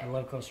favorite. I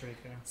love Costa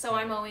Rica. So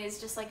I'm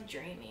always just like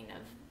dreaming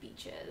of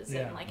beaches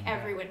and like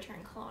every winter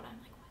in Kelowna. I'm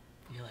like, what?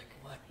 You're like,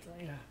 what?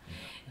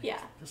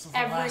 This is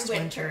every last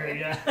winter.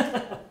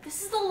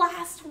 This is the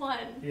last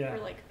one for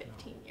like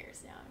 15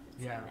 years now.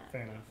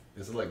 Fair enough.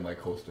 This is like my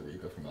Costa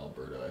Rica from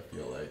Alberta, I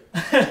feel like.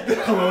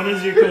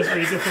 Kelowna's your Costa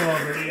Rica from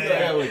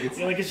Alberta,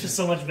 like it's just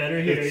so much better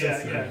here,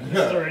 It's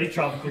already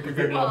tropical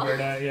compared to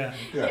Alberta,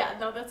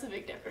 no, that's a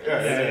big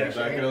difference.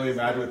 I can only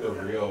imagine what the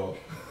real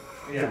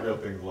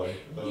thing's like.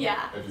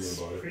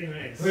 Pretty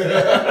nice.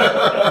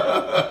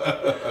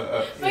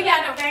 But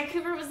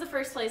Vancouver was the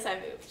first place I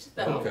moved,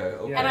 though.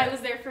 Okay. And I was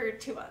there for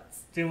 2 months.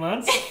 2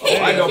 months?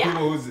 I know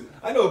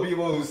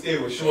people who stayed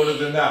with shorter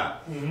than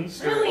that.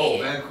 Really?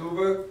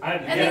 Vancouver?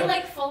 And they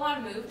like full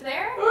on moved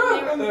there?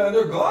 And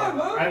they're gone,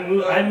 man. I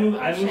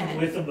moved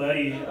with a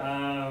buddy,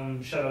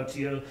 shout out to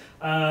you,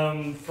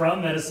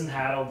 from Medicine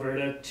Hat,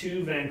 Alberta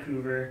to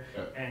Vancouver,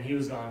 and he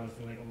was gone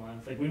within like a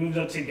month. Like we moved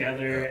up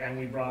together and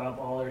we brought up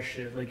all our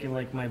shit, like in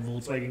like my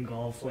Volkswagen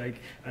Golf,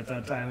 like at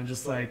that time, and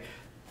just like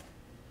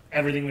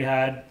everything we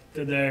had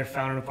there,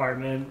 found an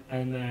apartment,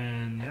 and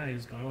then he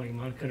was gone like a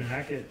month, couldn't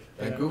hack it.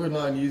 Vancouver's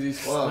not an easy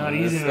spot. Not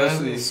easy,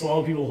 especially, man.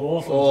 Swallow people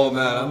whole. Oh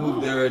man, I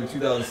moved there in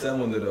 2007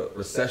 when the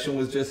recession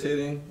was just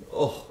hitting.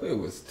 Oh, it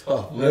was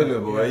tough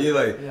living, boy. You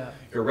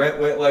your rent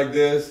went like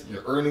this,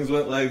 your earnings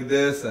went like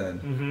this,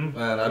 and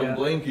man, I don't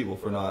blame people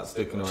for not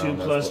sticking around.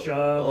 2+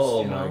 jobs.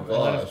 Oh my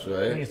gosh,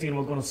 right? You're thinking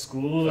about going to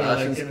school or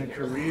like getting a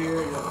career.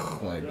 Oh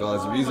my God,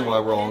 it's the reason why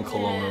we're all in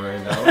Kelowna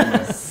right now.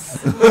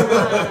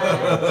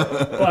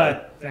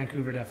 But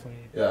Vancouver definitely.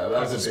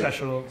 That's a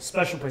special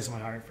place in my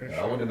heart for sure.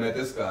 I wouldn't have met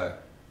this guy.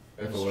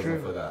 if it That's wasn't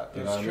true. for that.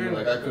 You That's know what I mean? true.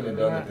 Like I couldn't have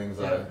done Yeah. the things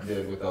Yeah. I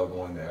did without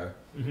going there.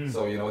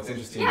 So you know, it's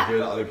interesting Yeah. to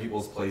hear other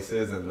people's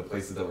places and the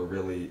places that were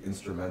really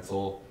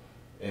instrumental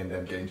in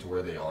them getting to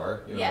where they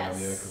are. You know what I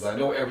mean? Yes. Because I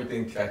know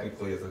everything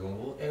technically is like,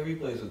 well, every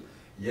place was.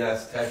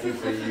 Yes,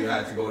 technically you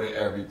had to go to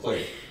every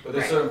place, but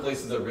there's Right. certain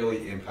places that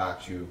really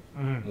impact you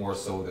more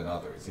so than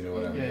others. You know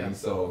what I mean? Yeah.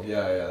 So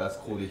yeah, that's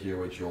cool to hear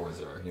what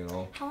yours are. You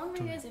know. How long were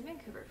you guys in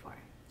Vancouver for?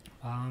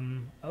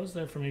 I was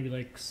there for maybe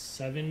like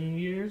 7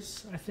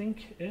 years, I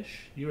think,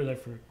 ish. You were there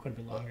for quite a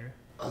bit longer.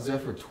 I was there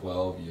for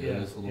 12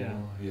 years.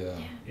 Yeah.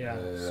 Yeah.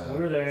 So we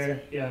were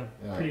there, Yeah.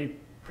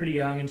 pretty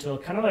young until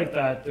kind of like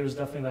that. There was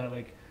definitely that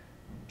like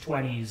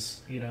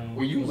 20s, you know.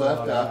 Well, you was a lot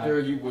left of that.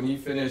 after when he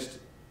finished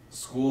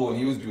school and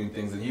he was doing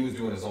things and he was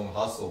doing his own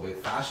hustle, but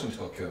fashion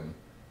took him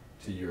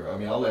to Europe. I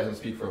mean, I'll let him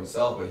speak for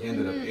himself, but he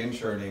ended up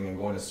interning and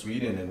going to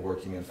Sweden and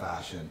working in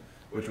fashion,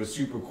 which was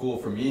super cool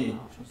for me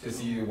to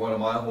see one of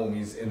my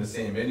homies in the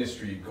same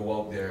industry go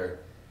out there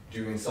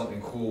doing something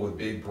cool with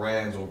big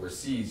brands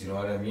overseas, you know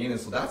what I mean? And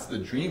so that's the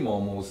dream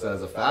almost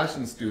as a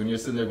fashion student. You're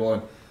sitting there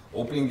going,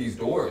 opening these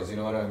doors, you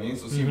know what I mean?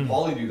 So seeing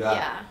Paulie do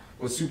that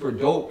was super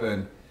dope.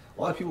 And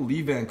a lot of people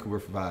leave Vancouver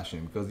for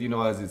fashion because, you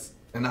know,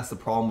 and that's the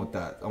problem with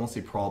that. I won't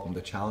say problem,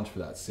 the challenge for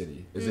that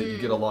city is that you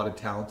get a lot of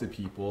talented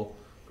people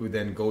who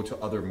then go to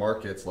other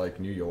markets like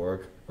New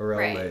York or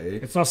Right. LA.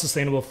 It's not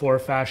sustainable for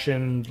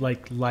fashion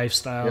like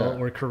lifestyle Yeah.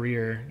 or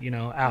career, you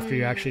know, after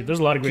you actually, there's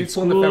a lot of great Keeps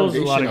on the schools,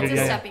 a lot of foundation good, It's a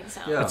Yeah. stepping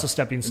stone. Yeah. It's a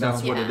stepping And stone.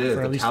 that's what it Yeah. is. For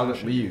at The least talent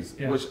fashion. leaves,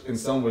 Yeah. which in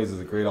some ways is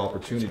a great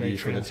opportunity great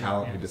for the transient,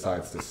 talent yeah. who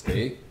decides to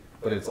stay.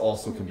 But it's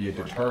also can be a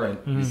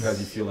deterrent because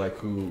you feel like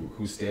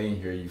who's staying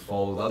here, you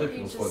follow other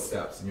people's just-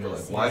 footsteps, and you're like,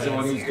 it's why is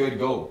everyone who's easier. good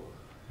go?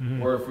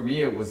 Where for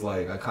me it was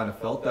like I kind of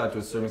felt that to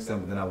a certain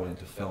extent, but then I went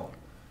into film,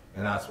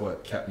 and that's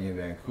what kept me in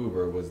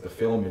Vancouver was the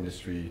film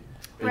industry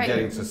and Right.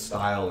 getting to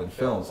style and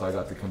film. So I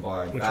got to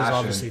combine Which was fashion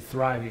obviously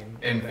thriving.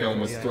 and film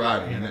was Yeah.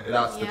 thriving, and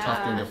that's the tough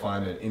thing Yeah. to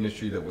find an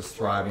industry that was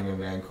thriving in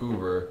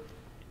Vancouver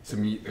to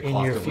meet the In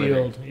cost your of living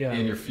field, yeah.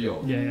 in your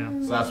field. Yeah,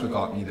 yeah. So that's what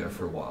got me there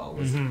for a while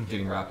was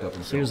getting wrapped up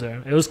in So he was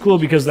film. there. It was cool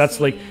because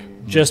that's like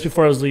just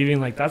before I was leaving,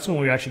 like that's when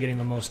we were actually getting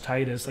the most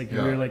tightest. Like we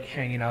Yeah. were like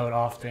hanging out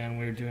often.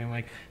 We were doing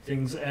like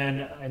things,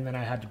 and then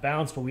I had to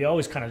bounce, but we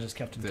always kind of just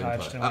kept in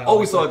touch. And we I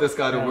always like, thought this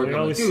guy to yeah, work. we'd I'm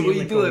like, always dude, see, what are you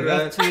like, doing, what we're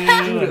man? up to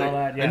and all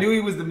that, yeah. I knew he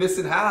was the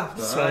missing half.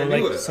 Though. So I knew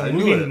like, it. so I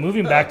knew it.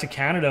 moving back to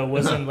Canada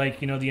wasn't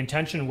like, you know, the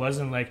intention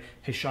wasn't like,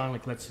 hey Sean,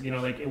 like let's, you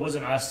know, like it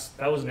wasn't us.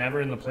 That was never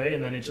in the play.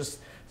 And then it just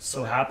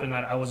so happened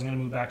that I wasn't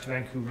gonna move back to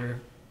Vancouver,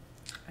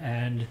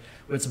 and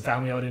we had some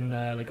family out in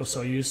like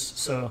Osoyoos,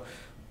 so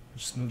I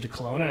just moved to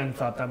Kelowna and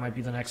thought that might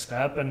be the next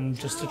step, and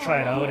just to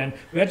try it out. And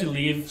we had to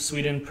leave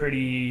Sweden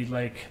pretty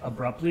like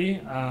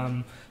abruptly.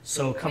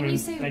 So coming, When you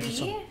say thank we, you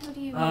so- who do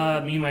you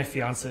mean? me and my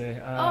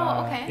fiance.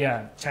 Oh, okay.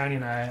 Yeah, Tanya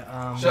and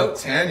I. Shout out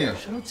Tanya.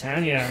 Shout out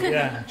Tanya.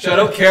 Yeah. Shout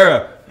out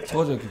Kara. I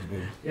told you I could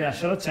be. Yeah,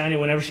 shout out Tanya.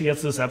 Whenever she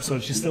gets to this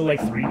episode, she's still like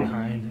 3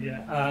 behind.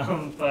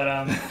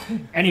 Yeah.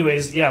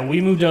 Anyways, yeah,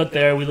 we moved out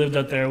there. We lived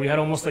out there. We had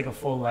almost like a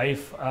full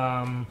life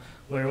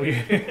where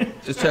we.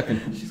 Just checking.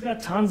 She's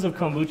got tons of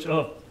kombucha.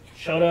 Oh,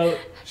 shout out.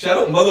 Shout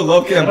out Mother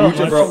Love Kombucha,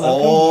 Mother bro.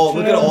 Love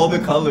Look Kombucha. at all the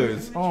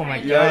colors. Oh my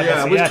god.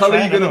 Yeah. Which color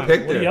try are you gonna another one. pick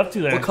What there? are you up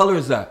to there? What color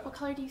is that? What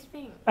color do you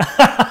think?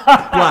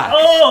 Black.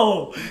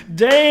 Oh,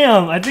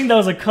 damn! I think that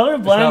was a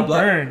colorblind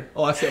burn.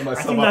 Oh, I set I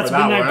myself think up that's for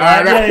that midnight one.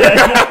 black.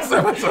 Yeah. I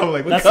set myself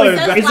like, what That's color like-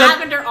 is It that? says Is that-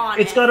 lavender on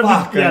It's it. gotta be.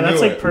 Fuck, I Yeah, that's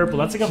knew like it. purple.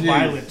 That's like a Jeez.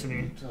 violet to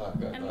me. Fuck, I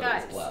thought it was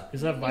guys, black.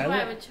 Is that Here's why I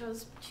violet? would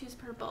choose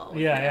purple.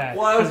 Yeah, yeah.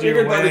 Well, I was 'Cause you're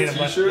figured by the wearing a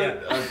bunch-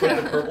 t-shirt, yeah. I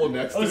put the purple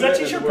next Oh, to it. is that and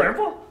t-shirt it went-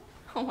 purple?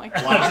 Oh my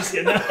I'm god. just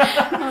kidding.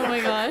 Oh my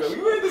gosh.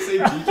 We were in the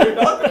same t-shirt,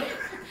 dog.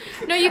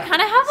 No, you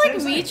kind of have like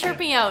Same, me same.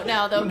 tripping out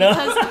now though No.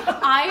 because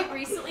I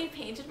recently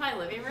painted my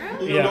living room.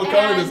 You Yeah. know what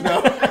color it is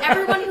now.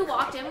 Everyone who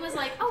walked in was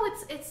like, "Oh,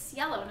 it's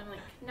yellow," and I'm like,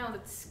 "No,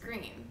 it's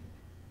green."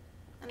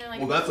 And they're like,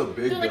 Well, that's a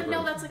big "They're like, difference.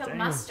 no, that's like a Damn.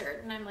 mustard,"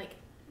 and I'm like,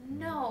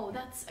 "No,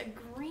 that's a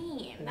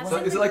green. That's So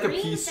like is the it like a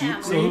green pea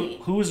soup? So family."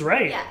 who was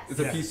right? Yes. It's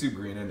a Yeah. pea soup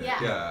green, isn't it?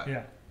 Yeah.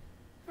 Yeah.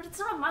 But it's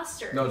not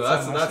mustard. No, It's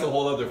that's not a mustard.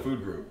 whole other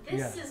food group.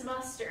 This Yeah. is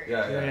mustard.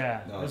 Yeah. Yeah.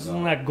 No, This no.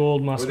 isn't that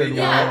gold Were mustard. they,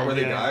 Yeah. world, were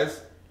they yeah.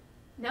 guys?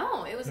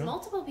 No, it was No?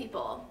 multiple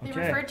people. They Okay.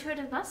 referred to it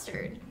as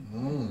mustard. They're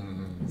Now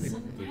digging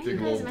you a guys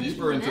little mentioned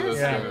deeper into this.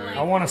 Yeah. thing.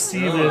 I want to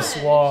see Yeah. this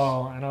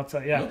wall, and I'll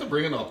tell you. You Yeah. have to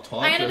bring it up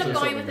top. I ended or up going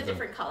something with a then.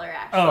 different color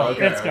actually. Oh,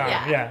 Okay, it's gone.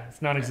 okay. Yeah.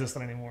 It's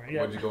non-existent anymore.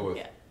 Yeah. What'd you go with?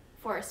 Yeah.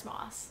 Forest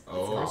moss. It's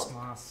Oh. called. First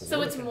moss.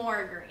 So it's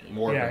more green.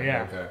 More Yeah, green,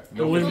 yeah. Okay.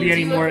 There wouldn't be People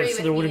any do more. agree So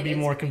with there me, wouldn't it be is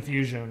more green.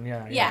 confusion.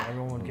 Yeah. Yeah.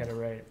 Everyone would get it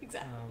right.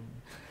 Exactly.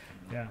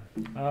 Yeah.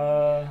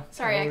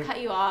 Sorry, I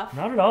cut you off.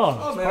 Not at all.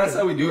 Oh man, that's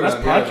how we do it. That's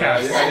on here,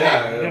 podcast. man.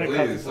 Yeah, You gotta cut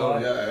please. the So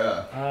vlog.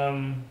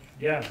 yeah.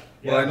 Yeah.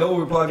 Well, I know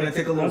we're probably gonna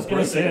take a I little was gonna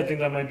break. say I think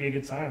that might be a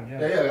good time.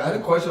 Yeah. Yeah. I had a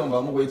question, but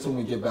I'm gonna wait till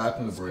we get back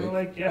from the break. So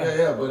like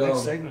But next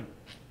segment.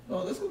 no,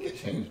 let's go get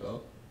changed,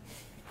 bro.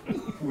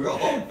 We're all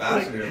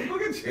fashion here. Let's go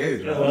get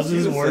changed, Yeah, bro. loves See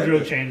his the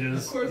wardrobe segment.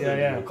 changes. Of course, Yeah,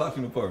 yeah. We're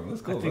clocking apart.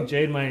 Let's go. I think bro.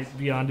 Jade might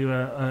be onto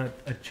a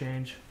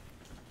change.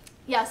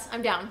 Yes,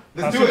 I'm down.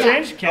 Let's do Costume it.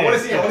 change? Okay. I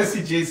want to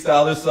see Jade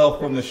style herself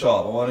from the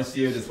shop. I want to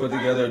see her just put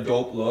together a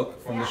dope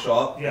look from the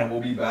shop, Yeah. and we'll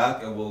be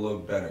back and we'll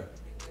look better.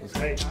 Let's go.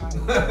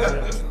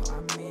 Right.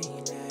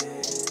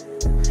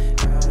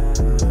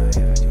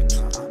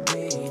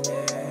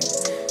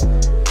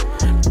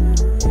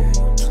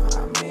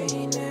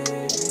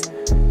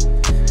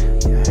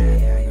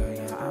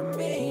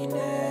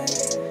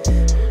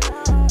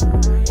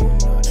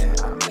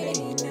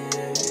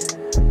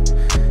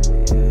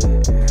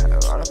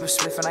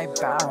 Spliff and I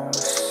bounce.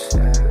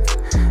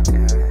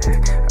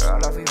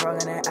 Roll off, we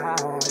rolling it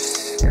out.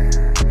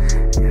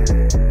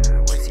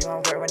 With you,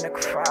 I'm wearing the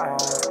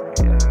crowd.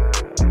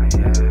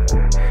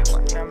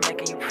 One day I'm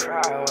making you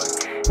proud.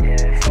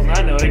 On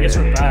that note, I guess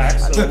we're back.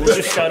 So we'll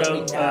just shout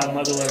out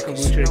Mother Love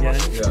Kombucha again.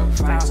 Yeah.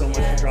 Thanks so much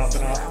for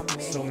dropping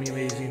off so many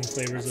amazing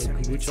flavors of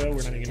kombucha.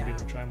 We're not even going to be able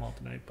to try them all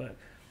tonight, but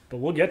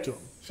we'll get to them.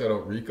 Shout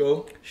out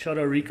Rico. Shout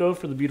out Rico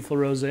for the beautiful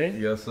rosé.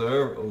 Yes,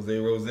 sir.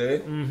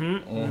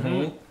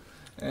 Rosé.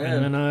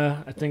 And then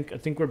I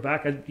think we're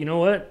back. You know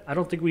what? I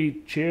don't think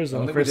we cheers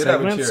on the first we did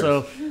have a segment. cheers.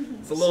 So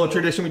It's a little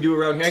tradition we do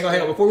around here.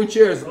 Hang on. Before we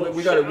cheers,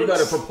 we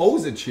gotta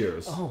propose a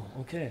cheers. oh,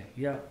 okay,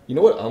 yeah. You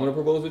know what? I'm gonna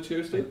propose a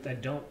cheers to I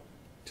don't.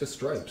 to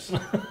stripes.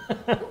 Cheers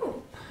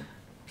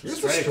to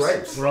Stripes.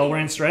 stripes. We're all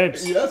wearing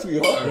stripes. Yes, we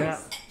are. Yeah.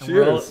 And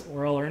Cheers.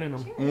 we're all earning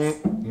them. And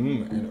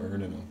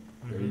earning them.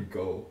 There you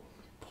go.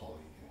 Polly.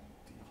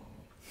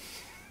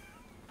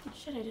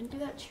 Shit, I didn't do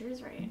that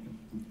cheers right.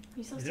 Are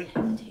you supposed You to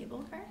did? hit the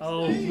table first?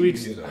 Oh, You we.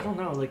 do that. I don't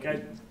know. Like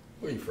Where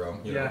are you from?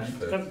 You know, yeah. you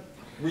pick. It's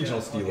Regional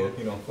yeah, stilo. okay.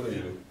 You know, what do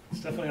you do?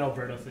 definitely an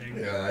Alberta thing.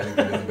 Yeah, I think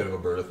it is a bit of a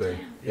Berta thing.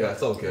 Yeah,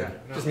 it's okay. Yeah,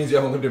 no. Just means you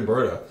haven't lived in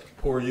Berta.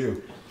 Poor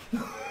you.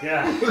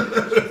 Yeah.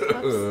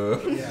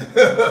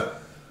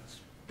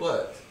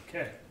 But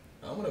Okay.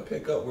 I'm gonna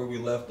pick up where we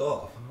left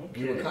off.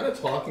 We were Okay. kind of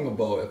talking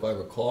about, if I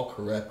recall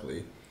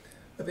correctly,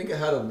 I think it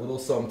had a little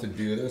something to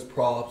do. There's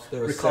props.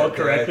 There's Recall set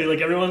correctly, deck.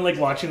 like everyone like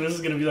watching this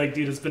is gonna be like,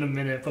 dude, it's been a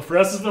minute. But for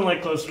us, it's been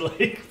like close to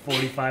like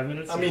 45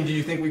 minutes. I mean, do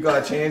you think we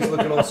got changed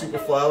looking all super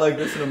fly like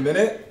this in a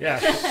minute? yeah.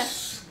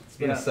 It's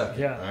been a second.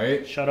 Yeah. All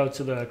right. Shout out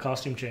to the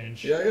costume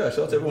change. Yeah. Shout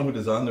out to everyone who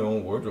designed their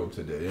own wardrobe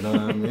today. You know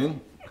what I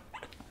mean?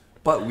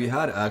 But we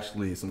had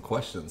actually some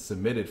questions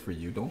submitted for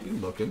you. Don't be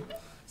looking.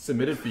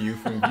 Submitted for you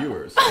from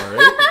viewers. All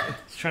right.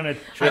 Just trying I'm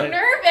to.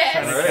 nervous.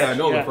 All right. I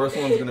know Yeah. the first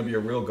one's gonna be a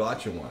real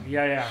gotcha one.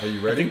 Yeah. Are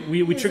you I ready? think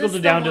we Is trickled this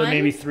it down the to one?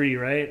 maybe 3,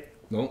 right?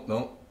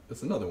 No.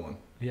 It's another one.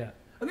 Yeah.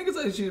 I think it's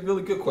actually a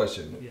really good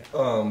question.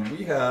 Yeah.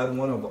 We had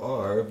one of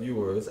our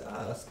viewers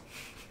ask,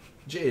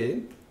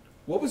 Jade,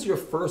 what was your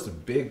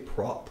first big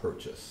prop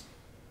purchase?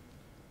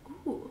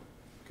 Ooh.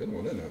 Good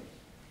one, isn't it?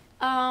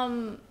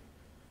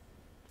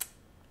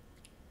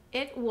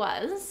 It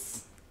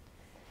was.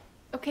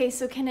 Okay,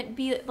 so can it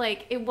be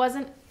like it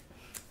wasn't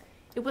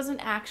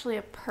actually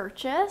a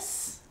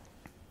purchase,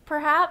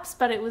 perhaps,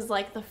 but it was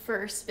like the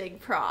first big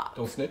prop.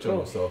 Don't snitch on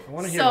yourself. I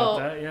want to hear So- about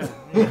that. Yeah.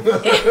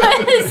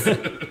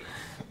 It was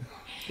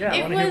Yeah,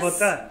 I want to hear about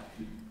that.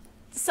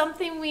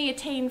 something we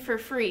attained for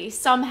free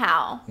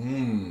somehow.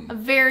 A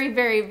very,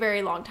 very,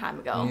 very long time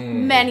ago.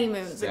 Mm. Many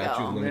moons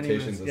Statute of ago.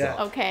 limitations is Yeah. up.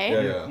 Okay.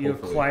 Yeah, You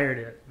hopefully. acquired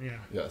it. Yeah.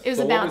 Yes. It was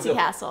So a what bouncy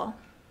castle.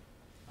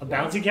 A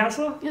bouncy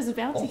castle? It was a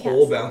bouncy A castle.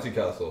 whole bouncy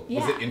castle.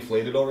 Yeah. Was it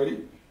inflated already?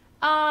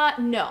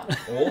 No.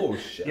 Oh,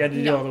 shit. Yeah, did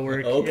you do all the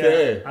work?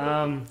 Okay.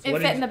 Yeah. So It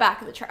what fit did in the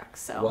back of the truck,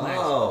 so.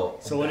 Wow.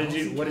 So what did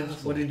you do with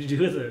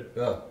it?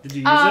 Yeah. Did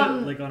you use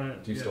it like on a?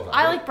 Do you still have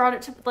I it? like brought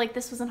it to like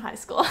this was in high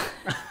school.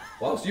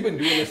 Wow, so you've been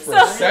doing this for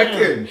So- a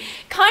second.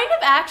 kind of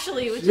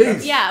actually, which Jeez.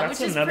 is yeah, That's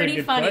which is another pretty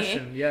good funny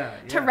question. Yeah.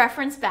 to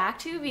reference back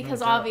to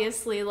because No doubt.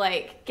 obviously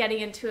like getting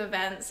into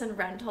events and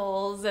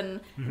rentals and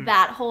Mm-hmm.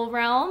 that whole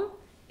realm,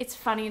 it's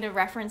funny to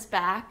reference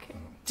back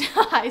to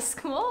high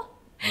school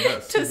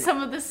Yes. to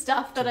some of the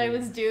stuff that I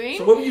was doing.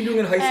 So what were you doing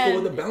in high school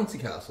And- with the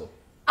bouncy castle?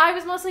 I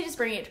was mostly just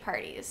bringing it to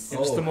parties.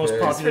 Just the most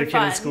Okay. popular For kid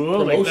in fun.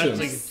 school. Like that's Promotions.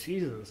 like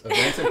Jesus.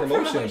 Events and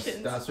promotions.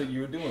 Promotions. That's what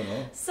you were doing,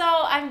 huh? So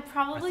I'm I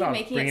probably thought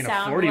making bringing it a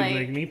sound 40 would like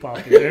make me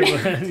popular,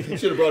 You but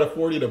should have brought a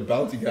 40 to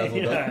bouncy castle.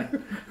 yeah.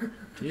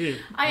 Dude,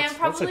 I am that's a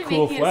probably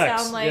cool making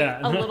flex. it sound like Yeah.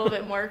 a little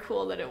bit more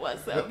cool than it was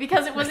though,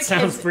 because it was It a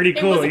sounds kid's, pretty It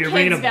cool. was a You're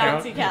bringing kid's a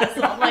bouncy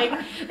castle. Like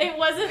it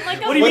wasn't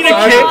like a. What do you What mean a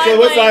size? kid? So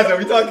what like- size are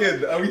we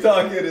talking? Are we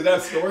talking? Is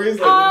that stories?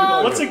 Like,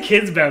 what What's a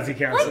kid's bouncy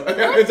castle?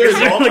 Is there Is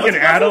there like an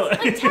adult?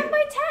 Like 10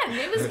 by 10.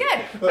 It was good.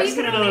 I But was you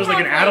gonna could know there was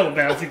only like an have, adult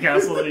bouncy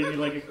castle that you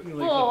like.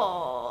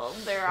 Oh,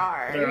 there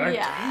are. There are?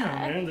 Yeah.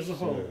 Damn, man, there's a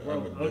whole. Shit, Well,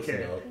 I've been missing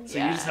okay, out. so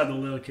Yeah. you just had the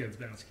little kids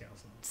bouncy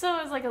castle. So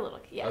it was like a little,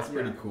 yeah. That's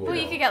pretty cool. But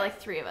you could get like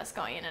 3 of us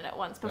going in it at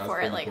once before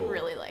pretty it like cool.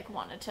 really like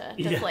wanted to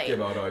Yeah. deflate.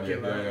 Give out on you.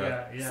 Give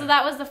out, yeah. So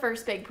that was the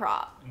first big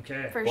prop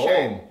Okay. for Boom.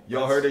 sure.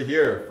 Y'all heard it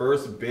here.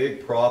 First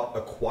big prop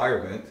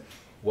acquirement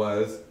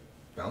was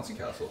bouncy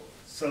castle.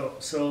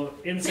 So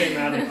in saying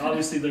that,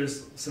 obviously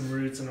there's some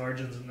roots and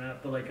origins in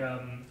that, but like,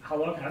 how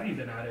long have you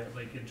been at it?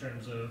 Like in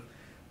terms of,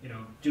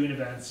 doing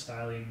events,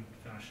 styling,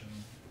 fashion,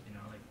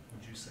 like,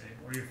 would you say,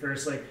 or your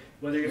first like,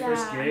 whether your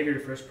first Yeah. gig or your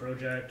first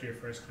project, or your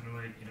first kind of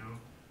like,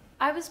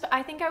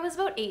 I think I was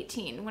about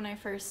 18 when I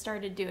first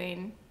started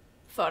doing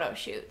photo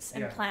shoots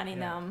and planning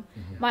them.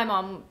 Mm-hmm. My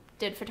mom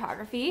did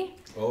photography.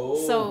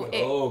 Oh, so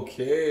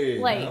okay.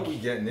 like, now we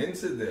getting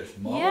into this.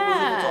 Mama was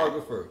yeah. a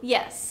photographer.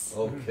 Yes.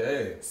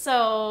 Okay.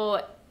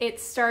 So it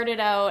started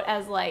out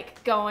as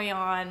like going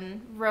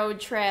on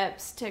road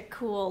trips to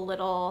cool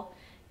little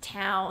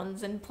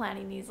towns and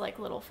planning these like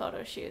little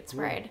photo shoots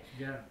where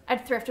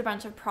I'd thrift a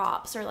bunch of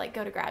props or like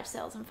go to garage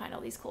sales and find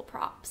all these cool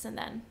props, and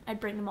then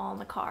I'd bring them all in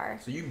the car.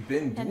 So you've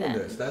been doing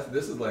this.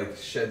 This is like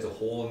sheds a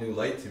whole new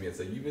light to me. It's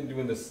like you've been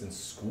doing this since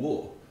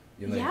school.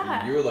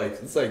 You're like,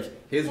 it's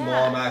like his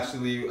mom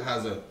actually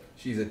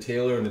she's a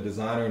tailor and a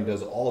designer and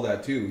does all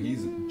that too.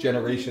 He's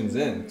generations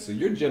in. So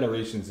you're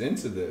generations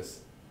into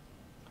this.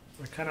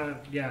 Kind of,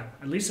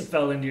 at least it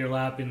fell into your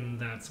lap in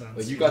that sense.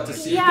 Like you got to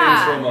see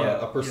things from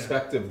a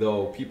perspective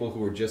though, people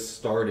who are just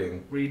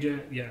starting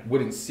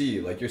wouldn't see.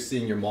 Like you're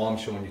seeing your mom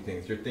showing you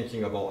things. You're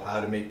thinking about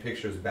how to make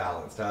pictures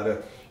balanced, how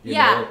to, you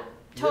know.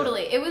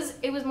 Totally. It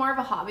was more of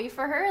a hobby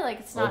for her. Like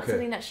it's not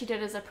something that she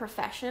did as a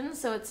profession,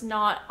 so it's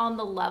not on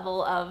the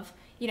level of,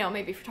 you know,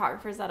 maybe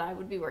photographers that I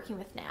would be working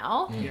with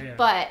now.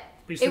 But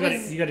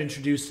you got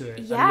introduced to it at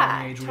a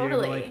young age.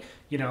 Totally. Like,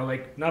 you know,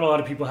 like not a lot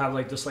of people have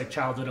like this like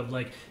childhood of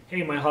like,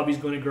 hey, my hobby's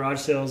going to garage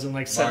sales and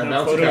like setting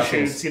up photo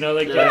shoots. You know,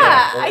 like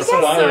I guess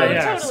so.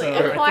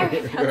 Totally.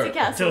 Acquiring bouncy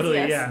castles. Totally,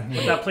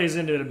 But that plays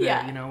into it a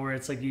bit. You know, where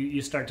it's like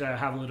you start to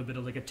have a little bit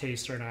of like a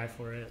taste or an eye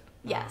for it.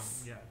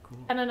 Yes. Cool.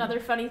 And another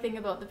funny thing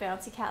about the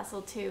bouncy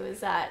castle too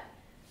is that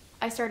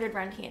I started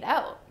renting it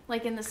out,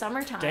 like in the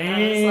summertime.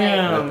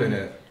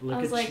 Damn. I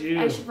was like,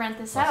 I should rent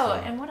this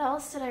out. And what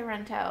else did I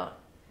rent out?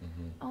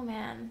 Oh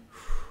man,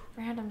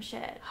 random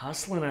shit.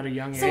 Hustling at a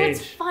young age. So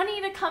it's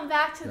funny to come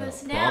back to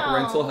this now. Prop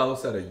rental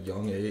house at a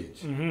young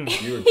age.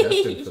 You were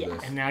destined for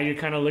this. And now you're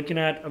kind of looking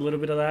at a little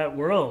bit of that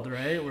world,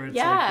 right? Where it's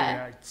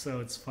like, so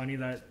it's funny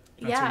that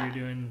that's what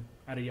you're doing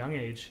at a young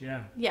age.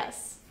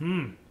 Yes.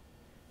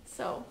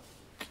 So.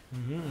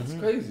 That's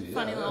crazy.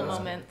 Funny little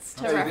moments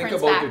to reference back to. You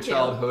think about your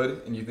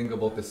childhood and you think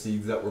about the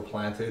seeds that were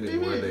planted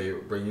and where they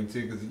bring you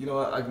to. Because, you know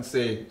what, I can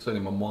say,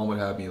 certainly my mom would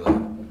have me like,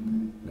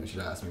 you know, she'd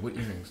ask me, what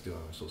earrings do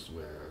I supposed to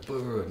wear?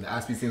 And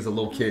ask me things as a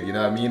little kid, you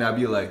know what I mean? I'd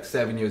be like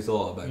 7 years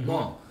old. I'd be like,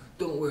 Mom,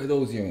 don't wear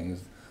those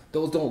earrings.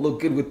 Those don't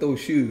look good with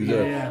those shoes.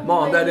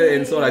 Mom, that is.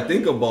 And so when I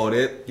think about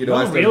it, you know,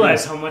 I don't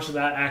realize how much of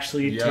that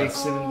actually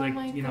takes and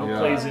like, you know,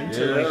 plays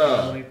into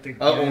like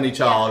the only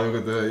child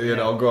with the, you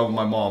know, grow up with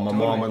my mom. My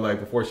mom would like,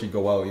 before she'd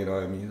go out, you know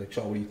what I mean? Like,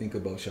 Sean, what do you think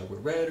about? Should I wear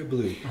red or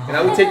blue? And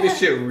I would take this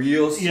shit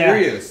real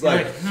serious.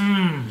 Like,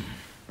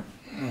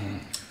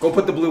 go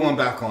put the blue one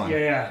back on.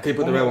 Okay,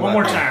 put the red one back on. One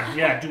more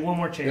time. Do one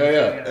more change.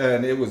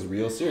 And it was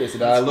real serious.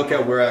 And I look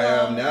at where I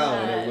am now,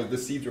 and the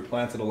seeds were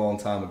planted a long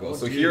time ago.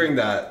 So hearing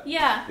that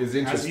is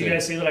interesting. As you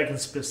guys say that I can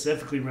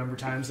specifically remember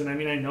times, and I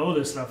mean, I know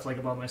this stuff like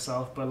about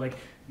myself, but like,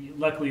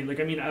 luckily, like,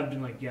 I mean, I've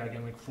been like,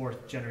 again, like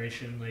 4th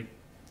generation, like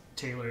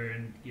tailor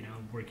and, you know,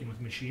 working with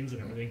machines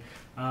and everything.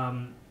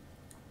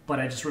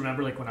 But I just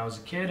remember like when I was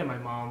a kid and my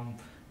mom,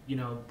 you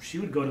know, she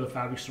would go to the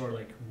fabric store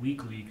like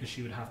weekly because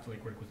she would have to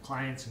like work with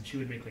clients, and she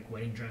would make like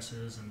wedding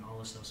dresses and all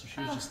this stuff. So she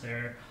was just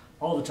there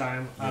all the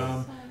time.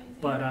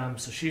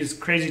 So she's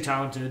crazy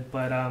talented.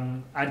 But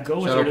I'd go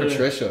with her to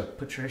Patricia.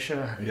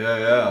 Patricia. In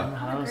the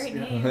house. Great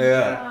name.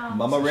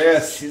 Mama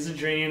Reyes. She's a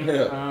dream.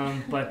 So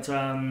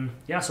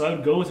I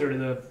would go with her to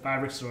the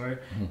fabric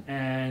store,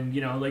 and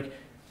you know, like,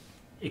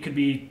 it could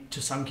be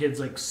to some kids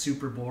like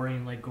super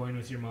boring, like going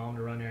with your mom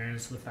to run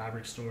errands to the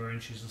fabric store,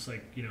 and she's just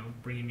like, you know,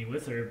 bringing me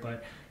with her.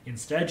 But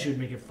instead, she would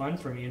make it fun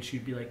for me, and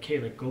she'd be like, "Okay,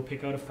 like go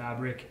pick out a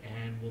fabric,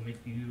 and we'll make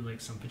you like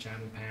some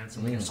pajama pants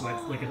and like a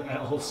sweat, like a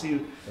whole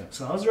suit."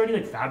 So I was already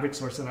like fabric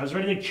sourcing, and I was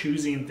already like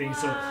choosing things.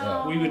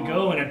 So we would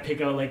go and I'd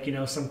pick out like, you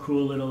know, some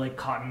cool little like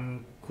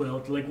cotton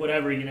quilt, like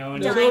whatever, you know,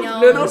 and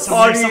little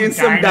party and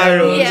some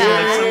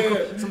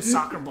dinos, some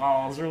soccer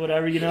balls or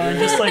whatever, you know, and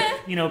just like,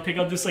 you know, pick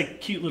out this like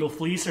cute little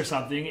fleece or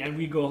something, and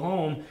we go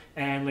home,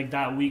 and like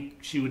that week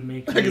she would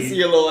make. I can see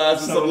your little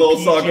ass with some little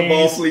soccer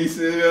ball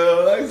fleeces.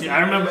 I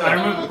remember. I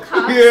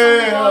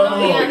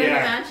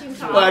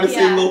had to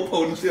see a little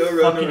ponytail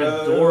running around.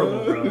 Fucking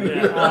adorable,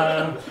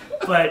 bro.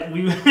 But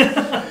we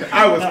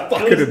I was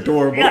fucking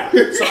adorable.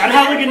 So I'd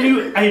have like a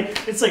new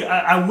it's like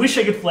I wish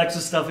I could flex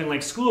this stuff in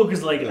like school,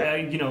 because like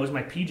you know, it was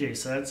my PJ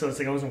set, so it's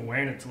like I wasn't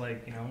wearing it to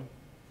like, you know,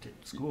 to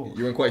school.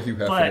 You weren't quite Hugh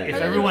Hefner. But if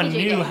everyone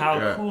knew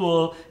how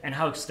cool and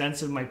how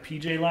extensive my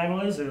PJ line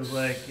was, it was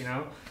like, you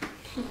know,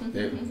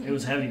 it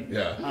was heavy.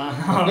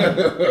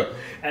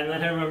 And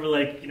then I remember,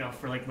 like, you know,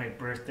 for like my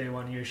birthday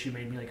one year, she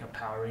made me like a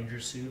Power Ranger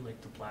suit, like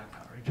the black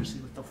Power Ranger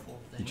suit with the full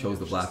thing. He chose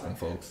the black one,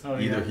 folks.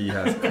 Either he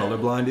has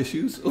colorblind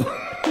issues, or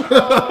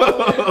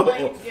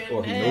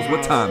he knows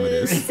what time it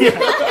is.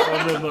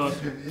 One of both.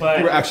 But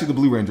you were actually the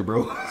Blue Ranger,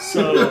 bro.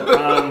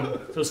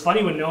 So it's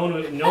funny when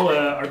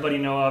Noah, our buddy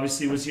Noah,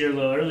 obviously was here a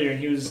little earlier, and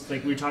he was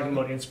like, we were talking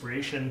about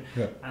inspiration.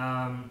 So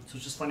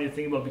it's just funny to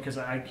think about, because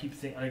I keep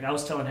thinking, like, I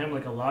was telling him,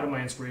 like, a lot of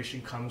my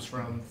inspiration comes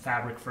from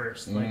fabric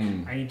first. Like,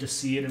 I need to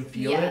see it and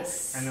feel it,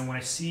 and then when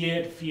I see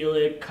it, feel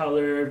it,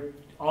 color,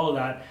 all of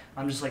that,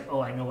 I'm just like,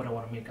 oh, I know what I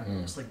want to make out of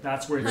this. Like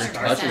that's where it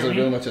starts. Touches are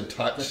very much a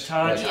touch. The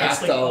touch, like,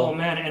 it's like, oh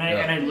man,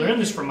 and I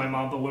learned this from my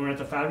mom. But when we were at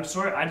the fabric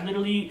store, I'd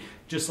literally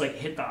just like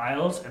hit the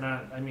aisles, and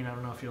I mean, I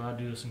don't know if you're allowed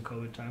to do this in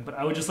COVID time, but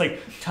I would just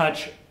like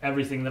touch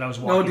everything that I was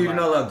walking. No, dude, by.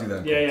 you're not allowed to do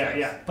that.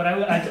 Yeah. But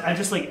I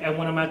just like, and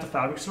when I'm at the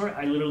fabric store,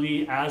 I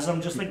literally, as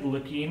I'm just like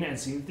looking and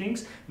seeing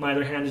things, my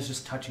other hand is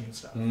just touching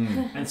stuff,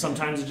 and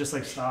sometimes it just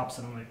like stops,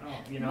 and I'm like,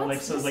 oh, you know,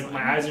 like so like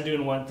my eyes are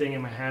doing one thing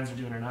and my hands are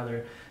doing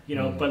another, you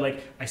know. But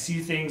like I see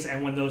things,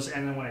 and when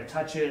then when I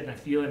touch it and I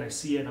feel it and I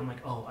see it, and I'm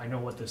like, oh, I know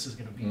what this is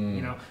gonna be,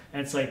 you know.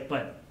 And it's like,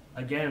 but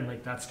again,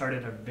 like that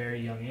started at a very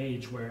young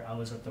age where I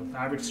was at the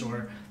fabric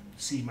store,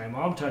 see my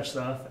mom touch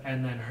stuff,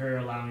 and then her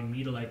allowing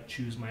me to like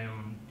choose my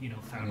own, you know,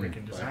 fabric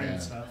and design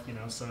and stuff, you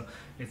know. So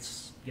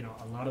it's, you know,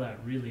 a lot of that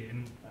really.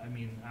 And I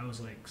mean, I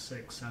was like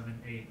 6,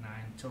 7, 8, 9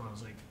 till I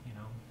was like, you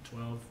know,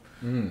 12.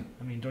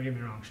 I mean, don't get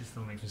me wrong, she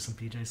still makes me some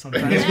PJs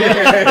sometimes.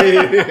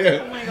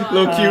 Oh my god.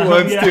 Little cute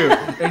ones too,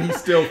 and he's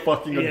still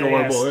fucking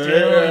adorable.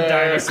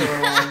 Yeah, still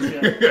dinosaur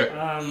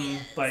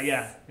ones. But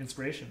yeah,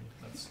 inspiration.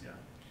 That's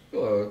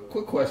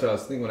Quick question. I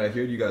was thinking when I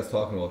heard you guys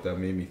talking about that,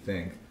 made me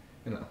think,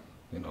 you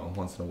know,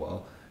 once in a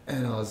while.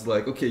 And I was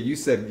like, okay, you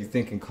said you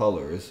think in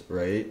colors,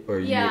 right? Or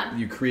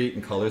you create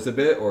in colors a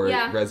bit, or it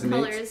resonates?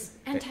 Colors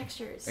and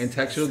textures. And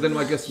textures. Then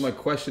I guess my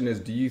question is,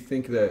 do you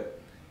think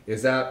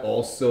is that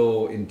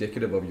also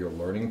indicative of your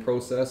learning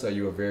process? Are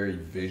you a very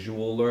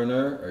visual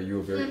learner? Are you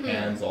a very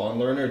hands-on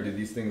learner? Do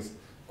these things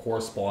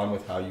correspond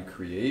with how you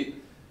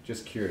create?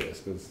 Just curious,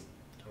 because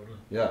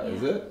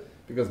is it?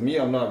 Because me,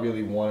 I'm not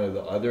really one of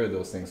the other of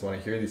those things. So when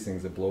I hear these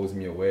things, it blows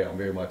me away. I'm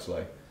very much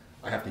like,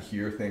 I have to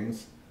hear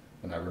things,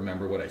 and I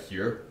remember what I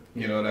hear.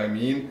 You know what I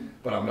mean?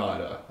 But I'm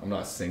not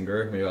a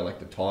singer. Maybe I like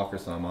to talk or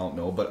something. I don't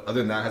know. But other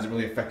than that, it hasn't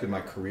really affected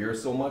my career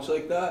so much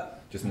like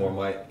that. Just more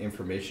my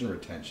information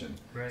retention.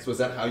 Right. So is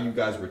that how you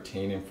guys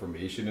retain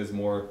information? Is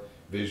more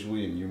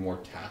visually and you more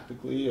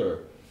tactically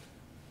or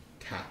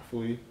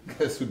tactfully? I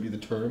guess would be the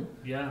term.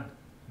 Yeah.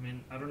 I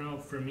mean, I don't know.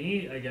 For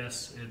me, I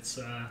guess it's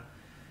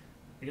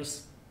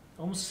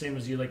almost the same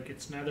as you. Like,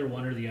 it's neither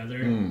one or the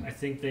other. I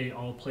think they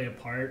all play a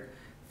part.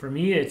 For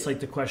me, it's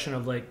like the question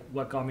of like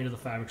what got me to the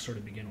fabric store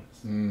to begin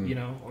with, you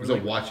know, or is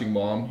like it watching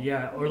mom?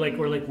 Yeah, or like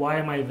why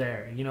am I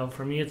there? You know,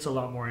 for me, it's a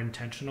lot more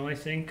intentional. I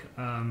think.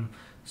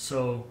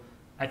 So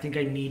I think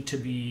I need to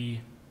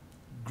be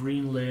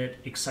greenlit,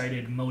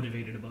 excited,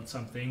 motivated about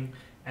something,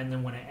 and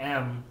then when I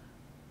am,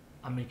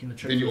 I'm making the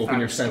trip. Then you to the open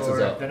your fabric senses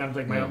store, up. Then I'm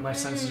like my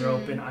senses are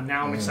open.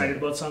 I'm excited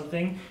about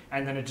something,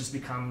 and then it just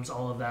becomes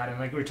all of that. And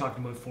like we were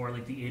talking about before,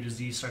 like the A to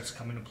Z starts to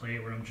come into play,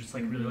 where I'm just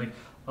like really like,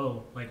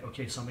 oh, like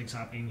okay, something's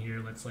happening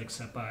here. Let's like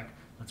step back.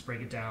 Let's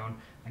break it down.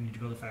 I need to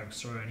go to the fabric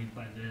store. I need to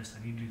buy this.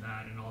 I need to do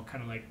that, and all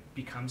kind of like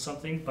become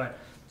something. But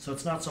so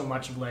it's not so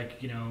much of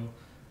like, you know,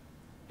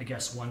 I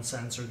guess one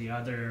sense or the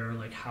other, or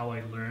like how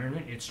I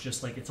learn. It's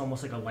just like, it's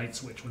almost like a light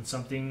switch. When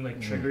something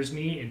like triggers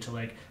me into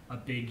like a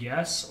big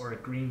yes or a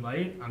green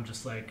light, I'm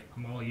just like,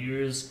 I'm all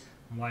ears,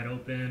 I'm wide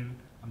open,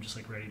 I'm just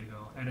like ready to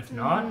go. And if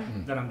not,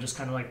 then I'm just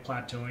kind of like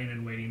plateauing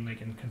and waiting,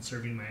 like, and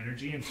conserving my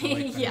energy until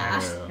like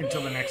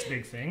until the next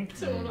big thing.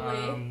 Totally.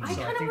 I so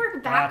kind of think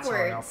work that's how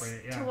I backwards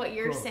operate. to what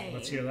you're saying.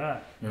 Let's hear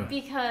that.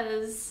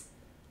 Because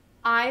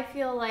I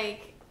feel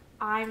like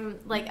I'm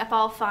like, if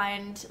I'll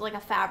find like a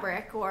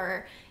fabric,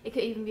 or it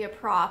could even be a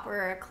prop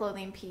or a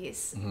clothing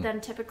piece,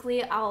 then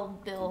typically I'll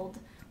build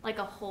like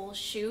a whole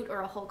shoot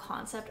or a whole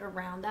concept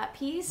around that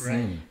piece,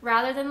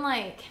 rather than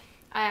like,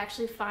 I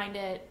actually find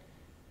it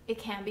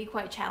can be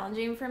quite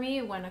challenging for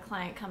me when a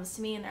client comes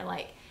to me and they're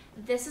like,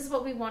 this is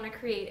what we want to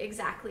create,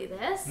 exactly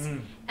this,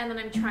 and then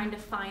I'm trying to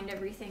find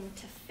everything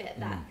to fit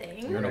that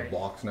thing. You're in a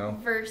box now.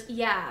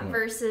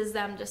 Versus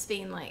them just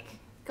being like,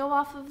 go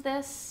off of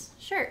this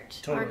shirt,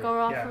 or go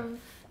off of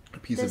a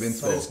piece this. of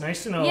info. But it's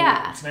nice to know.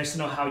 It's nice to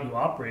know how you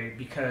operate,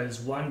 because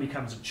one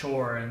becomes a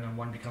chore and then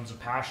one becomes a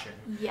passion.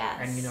 Yes.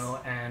 And you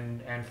know,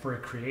 and for a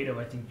creative,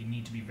 I think you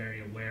need to be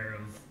very aware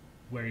of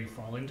where you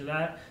fall into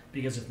that,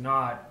 because if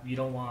not, you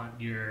don't want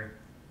your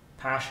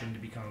passion to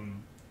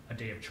become a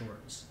day of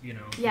chores, you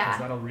know. Yeah, because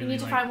that'll really, you need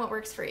to find what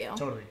works for you.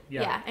 Totally.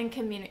 And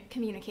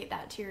communicate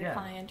that to your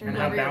client or and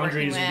whoever have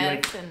boundaries, you're working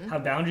with, and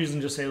have boundaries,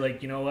 and just say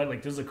like, you know what,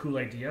 like this is a cool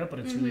idea, but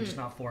it's really just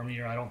not for me,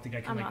 or I don't think I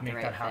can like make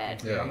that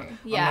happen.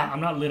 I'm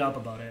not lit up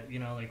about it, you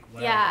know, like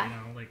whatever, you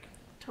know, like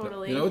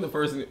totally. You know,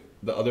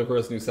 the other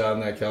person who sat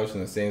on that couch in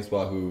the same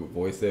spot who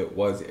voiced it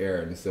was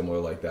Aaron, similar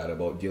like that,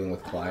 about dealing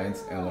with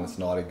clients, and when it's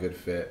not a good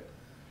fit,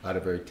 how to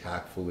very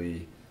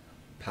tactfully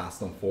pass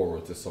them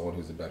forward to someone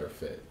who's a better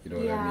fit. You know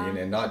what I mean?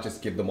 And not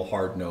just give them a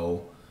hard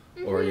no,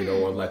 or you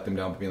know, or let them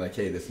down, being like,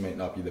 hey, this might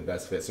not be the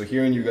best fit. So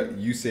hearing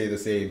you say the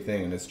same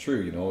thing, and it's true.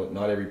 You know,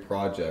 not every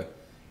project.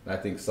 And I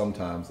think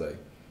sometimes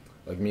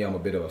like me, I'm a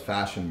bit of a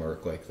fashion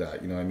merc like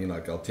that. You know what I mean?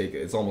 Like I'll take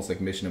it. It's almost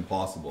like Mission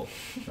Impossible.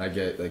 And I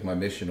get like my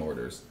mission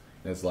orders,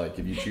 and it's like,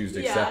 if you choose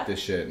to accept this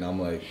shit, and I'm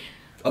like,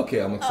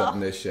 okay, I'm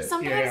accepting this shit.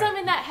 Sometimes I'm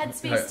in that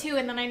headspace too,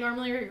 and then I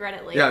normally regret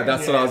it later. Yeah,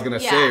 that's what I was gonna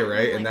say,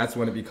 right? And that's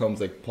when it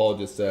becomes, like Paul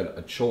just said,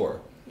 a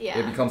chore.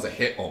 it becomes a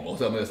hit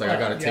almost. I mean, it's like I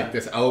got to take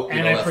this out.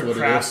 And I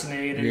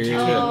procrastinate and it takes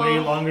me way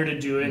longer to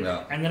do it.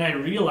 Yeah. And then I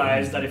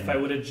realized that if I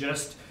would have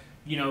just,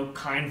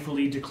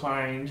 kindfully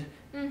declined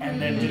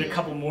and then did a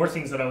couple more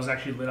things that I was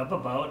actually lit up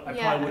about, I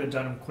probably would have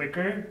done them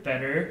quicker,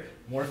 better,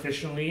 more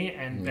efficiently,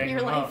 and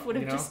your life would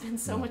have just been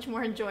so much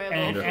more enjoyable.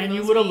 And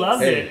you would have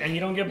loved it, and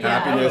you don't get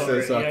happiness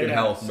is fucking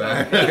health,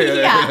 man.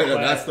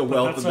 That's the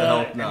wealth of the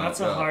health now.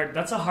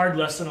 That's a hard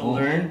lesson to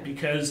learn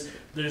because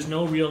there's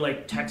no real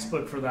like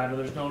textbook for that, or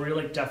there's no real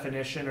like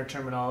definition or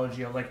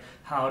terminology of like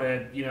how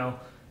to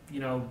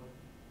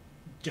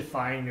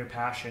define your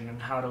passion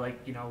and how to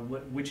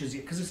which is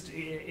because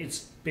it's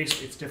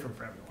basically it's different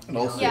for everyone. And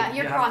also,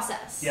 your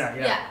process.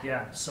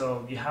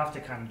 So you have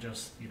to kind of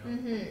just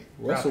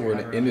We're also in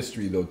an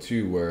industry though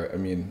too where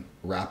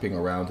wrapping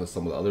around to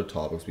some of the other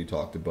topics we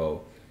talked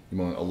about. A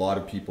lot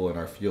of people in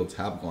our fields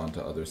have gone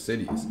to other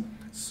cities,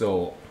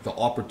 so the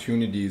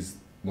opportunities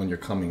when you're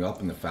coming up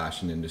in the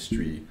fashion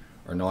industry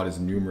are not as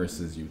numerous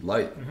as you'd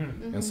like,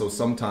 and so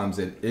sometimes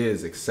it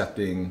is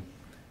accepting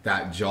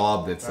that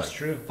job that's like,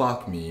 true.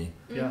 Fuck me.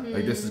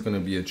 Like this is gonna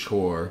be a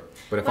chore.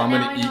 But if but I'm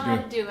gonna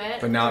eat, do it.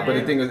 But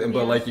the thing is,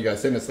 but like you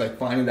guys said, it's like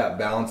finding that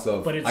balance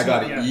of I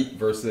gotta eat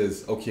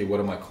versus okay,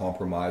 what am I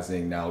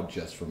compromising now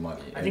just for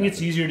money? I think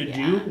it's easier to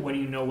do when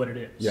you know what it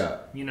is. Yeah.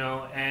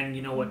 And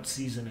you know what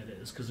season it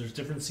is, because there's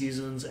different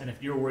seasons, and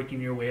if you're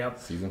working your way up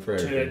season for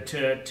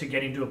to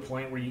getting to a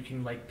point where you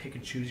can like pick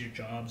and choose your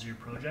jobs or your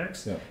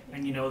projects,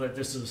 and you know that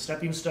this is a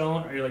stepping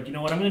stone, or you're like, you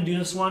know what, I'm gonna do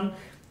this one.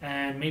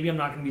 And maybe I'm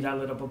not going to be that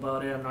lit up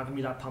about it. I'm not going to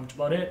be that pumped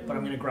about it, but I'm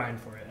going to grind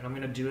for it and I'm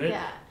going to do it.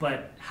 Yeah.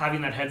 But having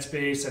that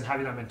headspace and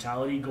having that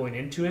mentality going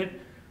into it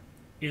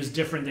is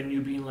different than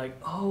you being like,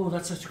 oh,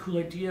 that's such a cool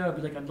idea. I'd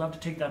be like, I'd love to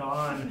take that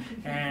on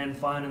and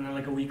fun. And then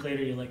like a week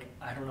later, you're like,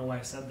 I don't know why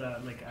I said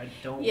that. Like, I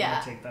don't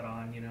want to take that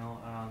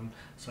on,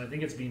 So I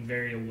think it's being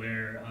very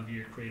aware of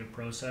your creative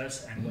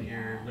process and what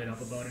you're lit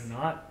up about and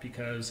not,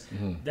 because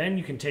then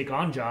you can take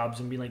on jobs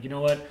and be like, you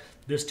know what,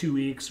 this 2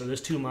 weeks or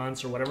this 2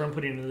 months or whatever I'm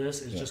putting into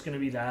this is just going to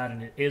be that,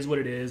 and it is what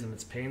it is, and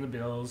it's paying the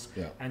bills,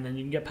 and then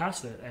you can get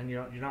past it, and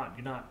you're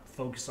not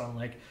focused on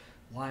like,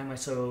 why am I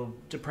so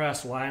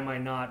depressed? Why am I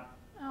not?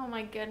 Oh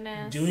my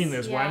goodness! Doing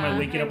this? Why am I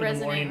waking up in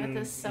the morning? With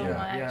this so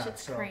much.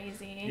 It's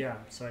crazy. Yeah,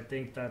 so I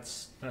think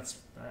that's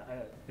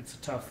it's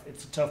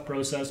a tough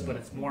process, but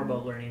it's more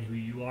about learning who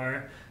you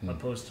are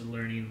opposed to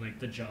learning like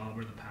the job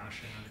or the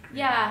passion. Or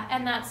the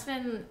and that's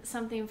been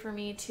something for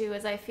me too.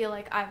 Is I feel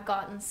like I've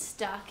gotten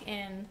stuck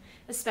in,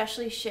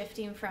 especially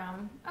shifting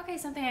from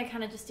something I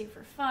kind of just do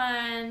for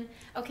fun.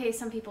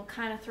 Some people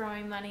kind of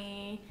throwing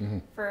money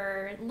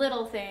for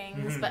little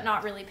things, but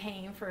not really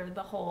paying for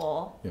the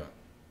whole.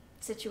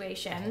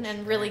 Situation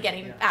and really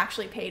getting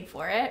actually paid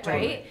for it,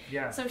 right?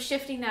 So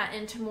shifting that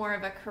into more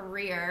of a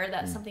career,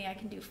 that's something I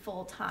can do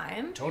full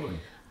time.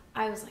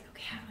 I was like,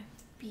 okay, how do I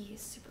be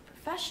super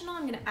professional?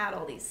 I'm going to add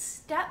all these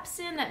steps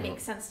in that make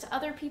sense to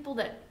other people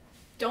that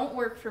don't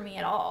work for me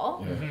at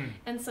all.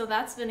 And so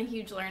that's been a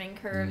huge learning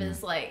curve,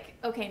 is like,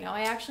 okay, no,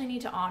 I actually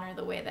need to honor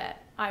the way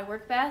that I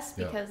work best,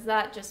 because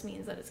that just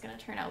means that it's going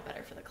to turn out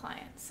better for the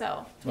client.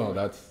 So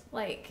that's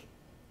like,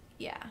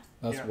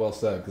 that's well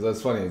said, because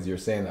that's funny as you're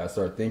saying that I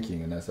start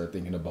thinking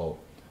about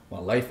my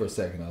life for a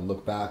second. I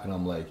look back and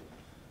I'm like,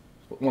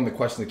 one of the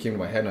questions that came to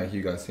my head and I hear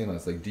you guys saying that,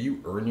 it's like, do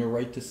you earn your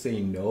right to say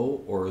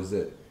no, or is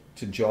it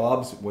to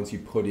jobs once you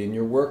put in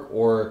your work,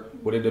 or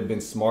would it have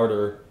been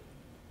smarter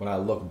when I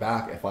look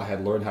back if I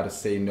had learned how to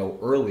say no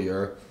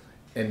earlier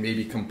and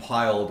maybe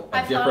compiled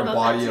a different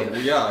body of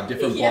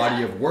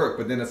body of work?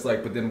 But then it's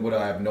like, would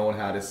I have known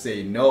how to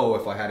say no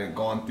if I hadn't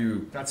gone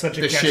through that's such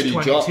a the shitty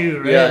catch-22, job?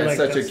 right? Yeah, it's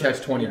such a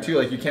catch-22.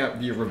 Like, you can't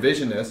be a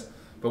revisionist.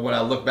 But when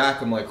I look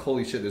back, I'm like,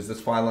 holy shit, there's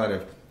this fine line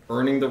of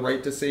earning the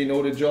right to say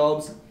no to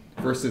jobs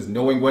versus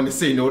knowing when to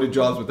say no to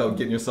jobs without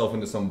getting yourself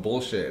into some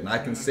bullshit. And I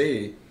can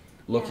say,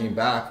 looking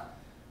back,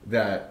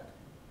 that,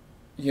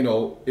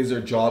 is there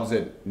jobs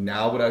that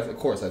now of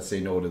course I'd say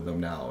no to them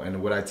now.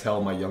 And would I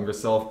tell my younger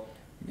self,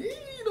 you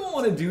don't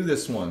want to do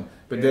this one?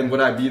 But then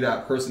would I be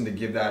that person to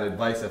give that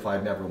advice if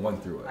I'd never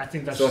went through it? I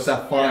think that's so. It's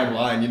that fine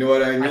line. You know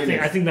what I mean?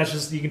 I think that's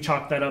just, you can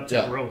chalk that up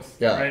to growth.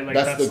 Yeah, right? Like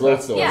that's the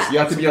growth though. You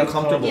have to be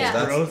uncomfortable.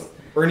 That's growth.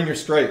 Earning your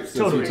stripes.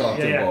 That's what we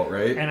talked about,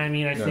 right? And I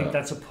mean, I think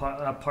that's a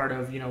part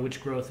of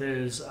which growth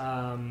is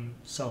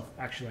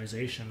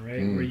self-actualization,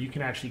 right? Where you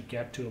can actually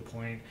get to a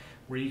point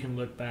where you can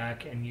look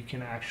back and you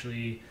can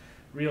actually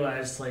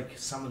realize like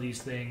some of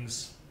these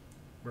things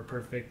were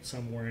perfect,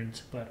 some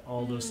weren't, but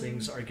all those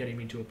things are getting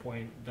me to a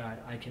point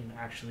that I can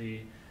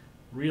actually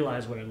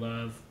realize what I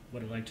love,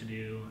 what I like to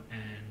do,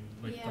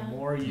 and like the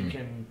more you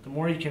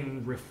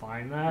can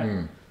refine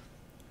that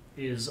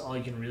is all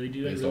you can really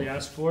do and really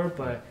ask for.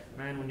 But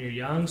man, when you're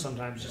young,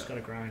 sometimes you just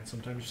gotta grind.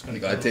 Sometimes you just gotta.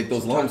 You gotta take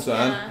those lumps,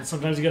 man. And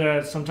sometimes you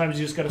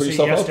just gotta Put say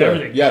yourself yes out to there.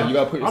 everything. Yeah, you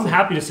gotta put yourself. I'm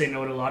happy to say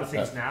no to a lot of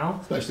things now.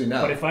 Especially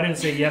now. But if I didn't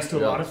say yes to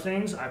a Yeah. lot of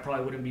things, I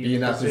probably wouldn't be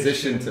in that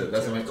position to.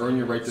 That's when I earn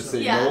your right to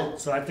say no.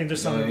 So I think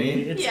there's You know something. what I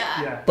mean? It's,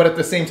 yeah. But at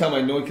the same time,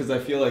 I know because I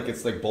feel like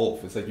it's like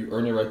both. It's like you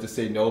earn your right to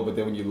say no, but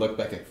then when you look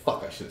back, like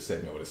fuck, I should have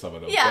said no to some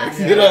of those Yeah.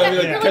 things. You know what I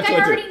mean? You're Like, like, catch I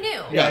one, already too.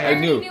 knew. Yeah, I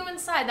knew. knew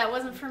inside that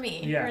wasn't for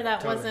me. Yeah, or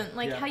that totally. wasn't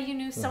like how you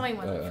knew sewing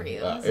wasn't for you.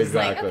 Yeah, It's just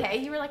like, exactly. okay,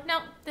 you were like, no,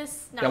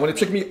 this not Yeah, when for it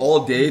took me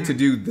all day to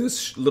do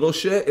this little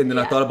shit, and then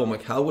I Yeah. thought about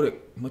like, how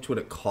much would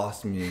it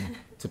cost me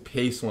to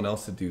pay someone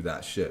else to do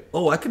that shit?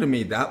 Oh, I could have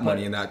made that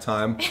money in that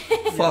time.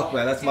 Fuck,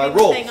 man, that's my Doing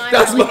the role. thing I'm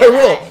That's really my good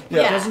role. at.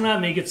 Yeah. Yeah. Doesn't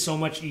that make it so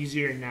much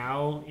easier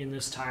now in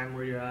this time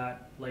where you're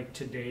at, like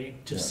today,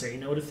 to say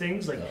no to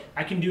things? Like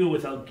I can do it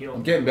without guilt.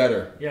 I'm getting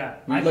better. Yeah,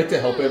 We like to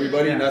help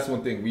everybody, and Yeah. that's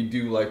one thing we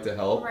do like to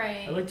help.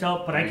 Right. I like to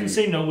help, but I can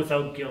say no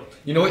without guilt.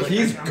 You know what? Like,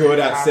 He's I'm good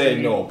at happy-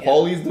 saying no. yeah.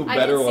 Paulie's the I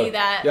better can see one.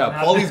 that. Yeah, I'm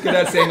happy. Paulie's good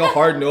at saying a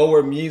hard no,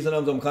 where me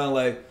sometimes I'm kind of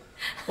like,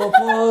 oh,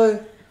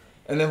 Paulie.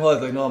 And then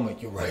Paulie's like, no, I'm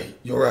like, you're right.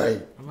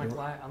 I'm like,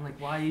 why? I'm like,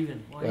 why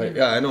even? Why Right. even?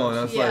 Yeah, I know. And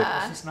I was Yeah.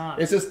 It's just not.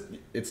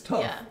 it's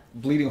tough. Yeah.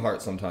 Bleeding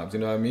heart sometimes, you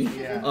know what I mean?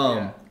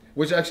 Yeah.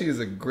 Which actually is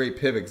a great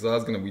pivot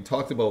because we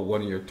talked about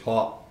one of your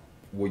top,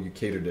 well, you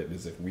catered it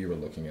as if we were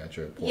looking at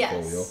your portfolio.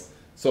 Yes.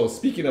 So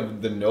speaking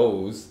of the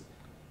no's,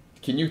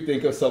 can you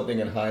think of something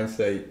in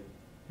hindsight,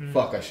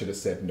 fuck, I should have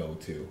said no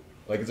to?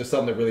 Like, is there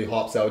something that really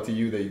hops out to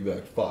you that you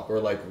like, fuck? Or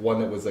like one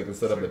that was like,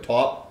 instead of the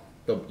top,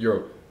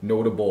 your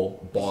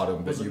notable bottom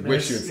that Was a you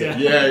wish you miss, had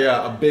said. yeah.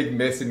 Yeah, a big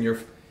miss in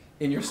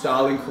your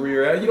styling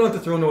career. You don't have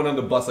to throw no one on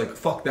the bus like,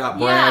 fuck that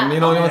brand. Yeah. You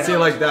know, you don't Yeah. say it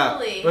like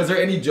Totally. that. But is there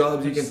any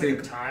jobs you can Just like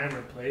think? a time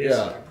or place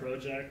Yeah. or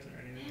project or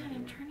anything. Man,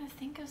 I'm trying to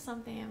think of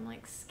something. I'm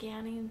like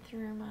scanning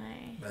through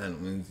my. Man,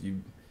 it means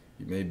you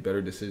made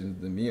better decisions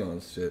than me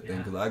on shit then,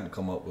 Yeah. because I could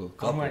come up with a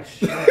couple. I'm like,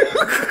 shit.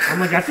 I'm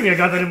like, I think I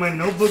got that in my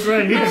notebook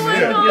right here. Oh my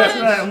man. gosh.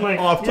 Yes, right. I'm like,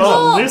 Off here's a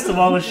top. list of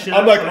all the shit.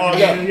 I'm like, I oh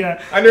fucking yeah.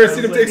 do. I never I seen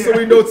was him like, take so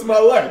many notes in my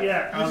life.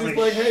 Yeah, I was He's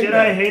like, just hey, shit,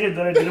 man. I hated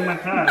that I did in my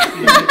past.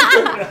 You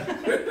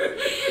know?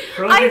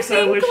 Projects I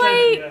think wish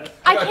like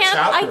I got can't.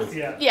 chapters.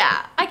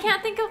 Yeah. I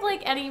can't think of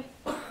like any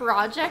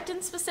project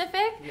in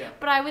specific. Yeah.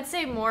 But I would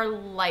say more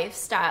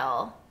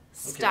lifestyle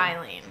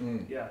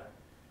styling. Yeah.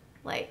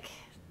 Like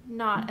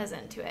not as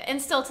into it,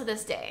 and still to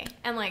this day.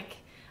 And like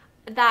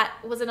that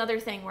was another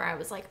thing where I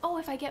was like, oh,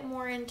 if I get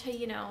more into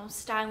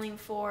styling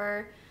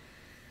for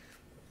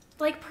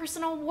like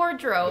personal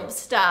wardrobe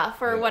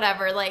stuff or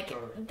whatever, like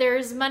Totally.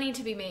 there's money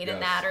to be made in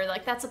Yes. that, or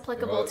like that's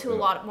applicable to a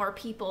lot more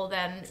people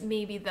than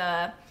maybe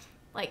the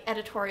like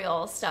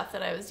editorial stuff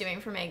that I was doing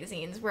for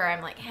magazines, where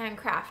I'm like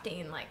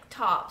handcrafting like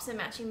tops and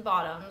matching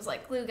bottoms,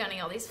 like glue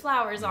gunning all these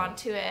flowers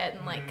onto it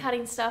and like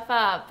cutting stuff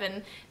up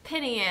and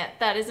pinning it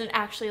that isn't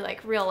actually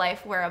like real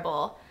life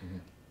wearable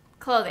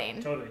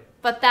clothing. Totally.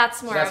 But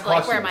that's more that's of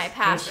like where costumes.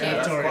 my passion,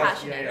 That's editorial.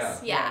 passion Yeah,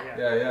 is. yeah.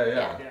 Yeah. Yeah.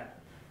 Yeah.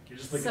 You're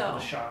just looking So- for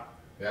the shot.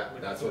 Yeah,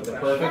 that's what Yeah. the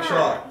perfect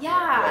shot.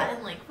 Yeah,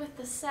 and like with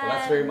the set. Well,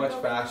 that's very much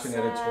building fashion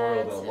sets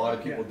editorial that a lot of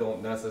and- people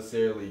don't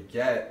necessarily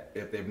get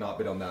if they've not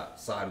been on that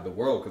side of the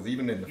world. Because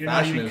even in the You're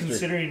not fashion even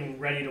industry, considering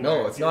ready to wear.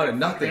 no, it's You're not like a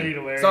nothing. ready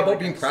to wear. It's not about Like,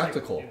 being it's like,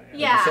 practical. yeah. Like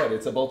Yeah. you said,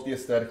 it's about the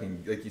aesthetic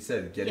and, like you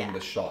said, getting Yeah.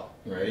 the shot,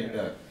 right?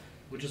 Yeah.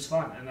 Which is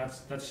fun, and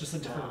that's just a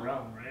different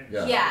realm, right?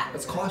 Yeah. Yeah.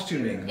 That's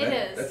costuming. It right?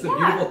 is. That's the Yeah.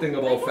 beautiful thing I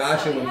about guess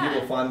fashion so, when yeah.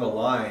 people find the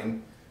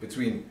line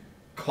between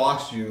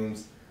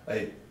costumes,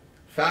 like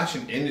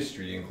fashion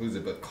industry includes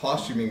it, but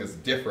costuming is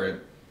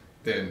different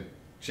than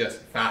just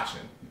fashion.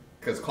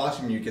 Because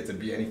costuming, you get to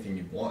be anything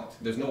you want.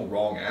 There's no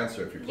wrong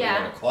answer if you put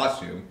Yeah. on a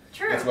costume.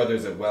 True. It's whether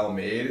is it well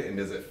made and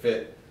does it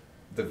fit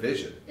the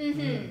vision.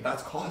 Mm-hmm.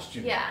 That's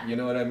costuming. Yeah. You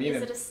know what I mean?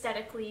 Is it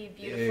aesthetically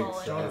beautiful?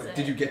 Exactly. And is it...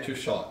 Did you get your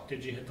shot?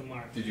 Did you hit the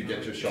mark? Did you know?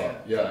 get your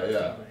shot? Yeah. Totally,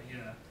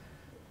 yeah.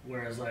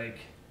 Whereas, like,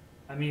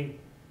 I mean,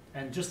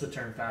 and just the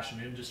term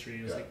fashion industry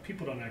is Yeah. like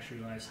people don't actually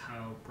realize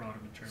how broad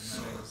of a term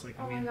that is. Like,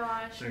 Oh I my mean,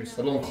 gosh. there's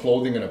Let alone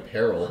clothing and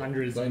apparel.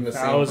 Hundreds It's not and even the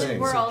same thousands. thing.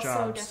 We're all so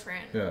jobs.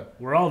 different. Yeah.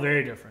 we're all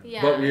very different.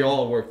 Yeah. But we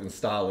all worked in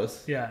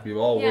stylists. Yeah. We've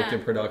all worked Yeah.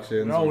 in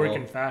productions. We all we've work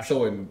in fashion.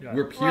 So in, Yeah.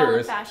 we're We're all in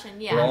peers. fashion,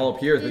 yeah. We're all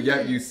peers, but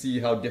yet you see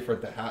how different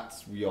the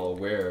hats we all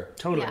wear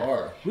Totally. Yeah.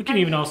 are. We can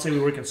even all say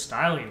we work in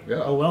styling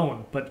Yeah.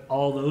 alone, but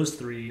all those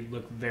three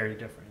look very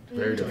different.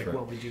 Very to, like, different.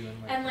 what we do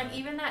in like, And like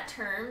even that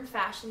term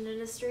fashion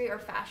industry or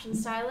fashion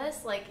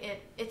stylist, like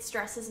it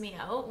stresses me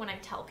out when I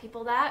tell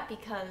people that,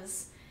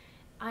 because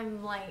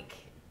I'm like,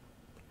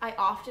 I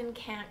often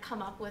can't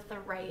come up with the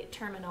right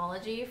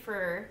terminology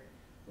for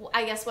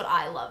I guess what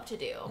I love to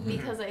do,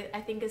 because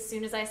I think as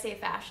soon as I say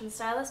fashion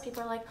stylist,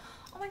 people are like,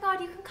 oh my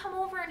god, you can come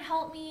over and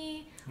help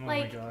me Oh my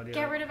like God, yeah.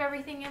 get rid of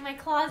everything in my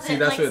closet, See,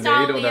 that's like what they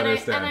style don't me, and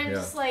understand, I'm yeah.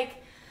 just like,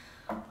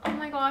 oh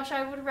my gosh,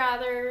 I would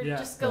rather Yeah.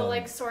 just go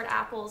like sort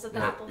apples at the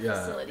Yeah, Apple yeah,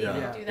 facility yeah,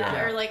 than do that,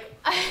 yeah. or like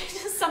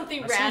just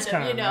something that sounds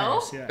random, you kinda know?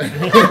 nice,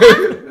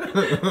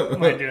 yeah.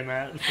 Am I doing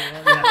that?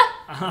 Yeah.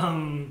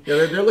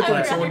 Yeah, they're looking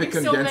I'd for someone to rather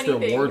do so condense many their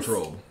things.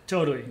 wardrobe.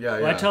 Totally. Yeah,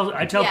 Well, yeah.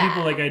 I tell Yeah.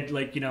 people like I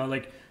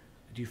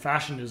do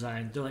fashion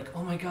design. They're like,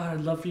 oh my god,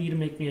 I'd love for you to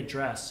make me a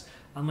dress.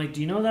 I'm like,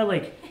 do you know that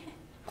like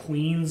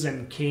queens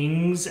and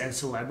kings and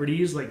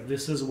celebrities, like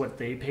this is what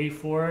they pay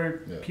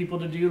for people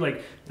to do?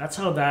 Like that's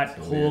how that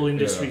whole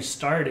industry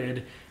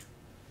started.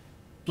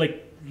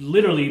 Like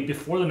literally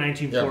before the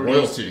 1940s,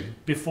 royalty.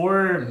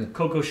 Before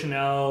Coco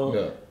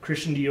Chanel,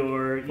 Christian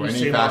Dior, Yves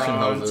Saint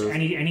Laurent,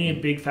 any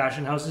big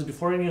fashion houses,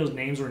 before any of those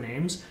names were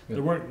names,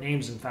 there weren't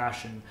names in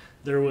fashion.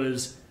 There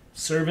was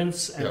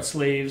servants and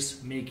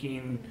slaves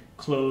making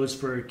clothes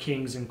for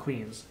kings and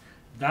queens.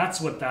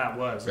 That's what that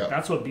was. Like,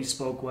 that's what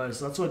bespoke was.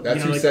 That's what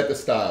who set the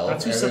style.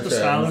 That's who set the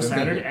style and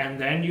standard. And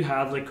then you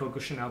have like Coco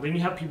Chanel. Then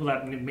you have people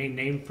that made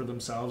name for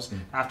themselves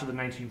after the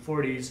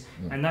 1940s,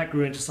 and that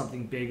grew into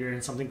something bigger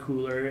and something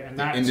cooler. And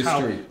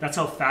that's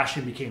how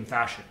fashion became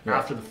fashion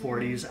after the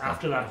 40s,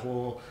 after that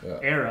whole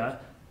era.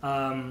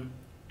 And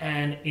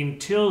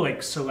until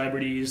like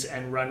celebrities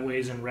and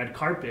runways and red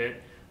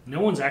carpet, no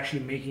one's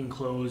actually making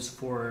clothes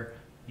for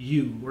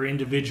you or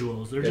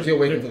individuals. They're just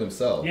waiting for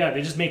themselves. Yeah,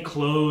 they just make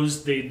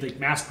clothes. They like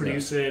mass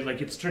produce it.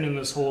 Like it's turning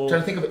this whole. I'm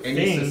trying to think of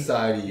any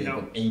society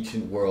in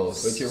ancient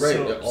worlds, but you're right.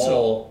 They're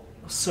all.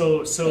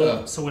 So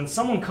when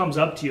someone comes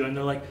up to you and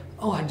they're like,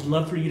 "Oh, I'd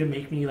love for you to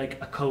make me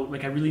like a coat.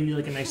 Like I really need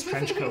like a nice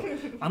trench coat."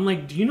 I'm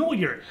like, "Do you know what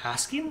you're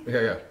asking?"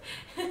 Yeah.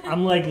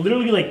 I'm like,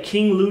 literally like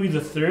King Louis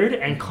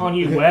III and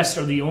Kanye West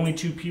are the only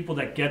two people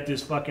that get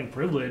this fucking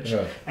privilege,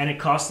 and it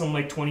costs them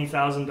like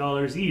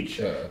 $20,000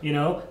 each. You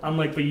know, I'm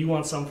like, but you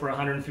want some for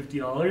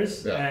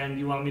 $150, and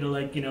you want me to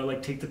like, you know,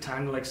 like take the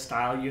time to like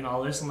style you and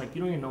all this. I'm like,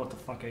 you don't even know what the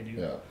fuck I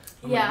do.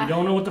 Like, you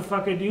don't know what the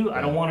fuck I do.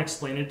 I don't want to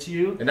explain it to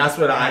you. And that's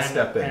when I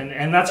step in.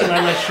 And that's when I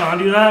let Sean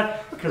do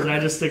that because I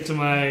just stick to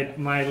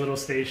my little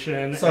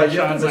station. So you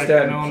have to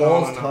understand,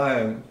 Paul's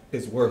time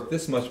is worth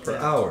this much per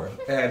hour,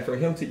 and for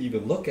him to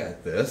even look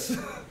at this,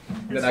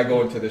 then I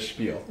go into the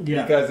spiel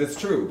because it's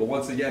true. But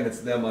once again,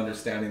 it's them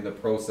understanding the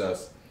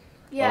process.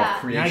 Of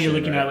creation, now you're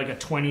looking at like a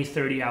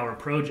 20-30 hour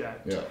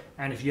project,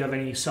 and if you have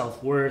any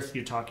self-worth,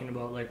 you're talking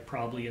about like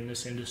probably in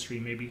this industry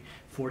maybe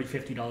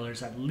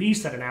 $40-50 at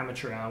least at an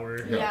amateur hour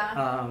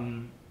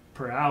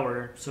per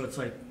hour. So it's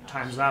like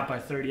times that by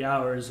 30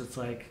 hours, it's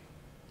like,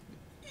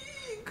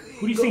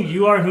 who do you think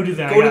you are and who do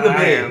that go to the I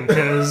bay. am?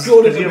 Because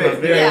go to the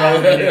bay.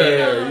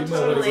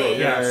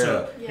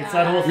 It's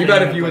that whole thing. We've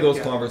had a few of those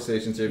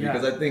conversations here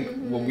because I think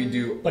when we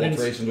do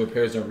alterations,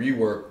 repairs, and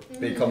rework,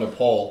 they come to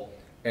Paul.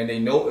 And they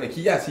know, like,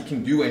 yes, he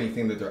can do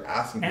anything that they're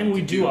asking him to do. And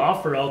we do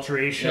offer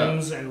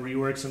alterations and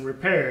reworks and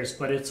repairs,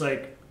 but it's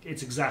like,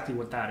 it's exactly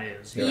what that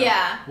is.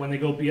 When they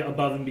go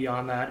above and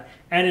beyond that.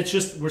 And it's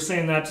just, we're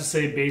saying that to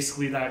say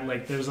basically that,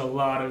 like, there's a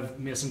lot of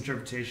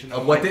misinterpretation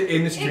of what the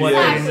industry is. What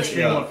the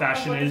industry and what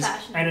fashion is.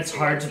 And it's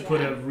hard to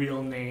put a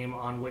real name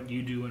on what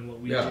you do and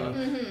what we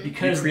do.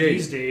 Because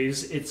these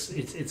days,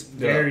 it's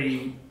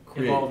very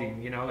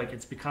evolving, you know, like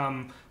it's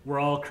become, we're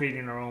all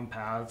creating our own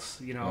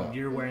paths, you know,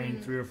 you're wearing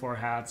 3 or 4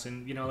 hats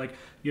and, you know, like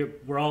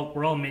we're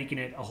all making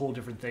it a whole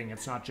different thing.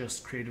 It's not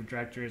just creative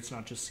director, it's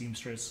not just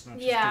seamstress, it's not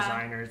just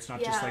designer, it's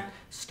not just like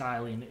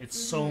styling, it's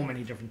so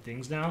many different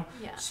things now.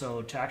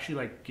 So to actually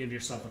like give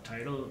yourself a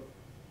title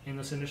in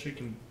this industry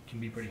can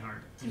be pretty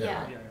hard. It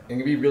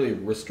can be really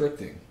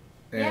restricting.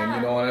 And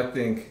you know, and I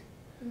think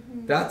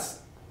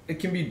it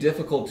can be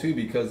difficult too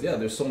because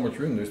there's so much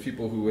room. There's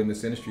people who in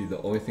this industry,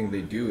 the only thing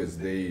they do is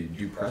they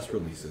do press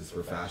releases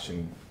for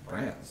fashion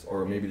brands,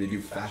 or maybe they do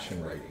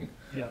fashion writing.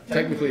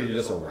 Technically you're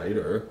just a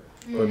writer,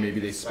 or maybe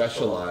they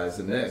specialize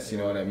in this, you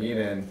know what I mean?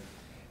 And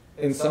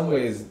in some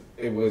ways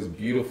it was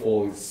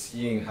beautiful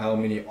seeing how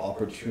many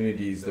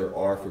opportunities there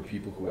are for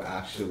people who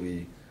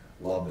actually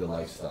love the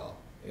lifestyle.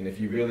 And if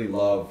you really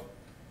love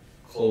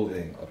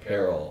clothing,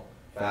 apparel,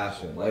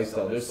 fashion,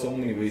 lifestyle, there's so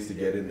many ways to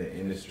get in the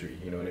industry,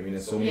 you know what I mean?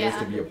 There's so many ways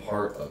to be a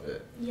part of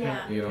it. You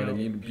know what I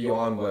mean?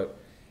 Beyond what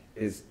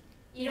is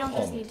you don't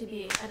just need to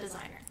be a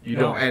designer. You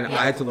don't, and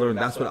I had to learn,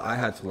 that's what I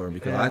had to learn,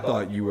 because I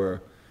thought you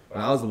were,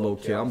 when I was a little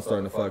kid, I'm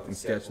starting to fucking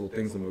sketch little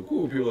things, and I'm like,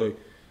 cool, people are like,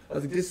 I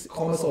was like, this,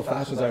 call myself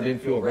fashion designer, I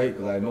didn't feel right,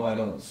 because I know I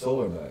don't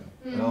sew or nothing.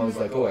 And I was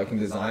like, oh, I can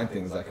design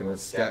things, I can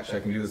sketch, I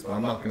can do this, but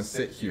I'm not gonna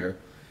sit here.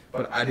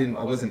 But I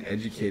wasn't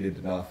educated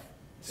enough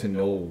to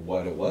know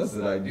what it was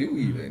that I do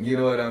even, you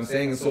know what I'm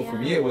saying? And so for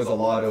me it was a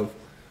lot of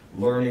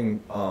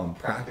learning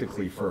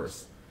practically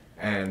first.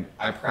 And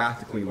I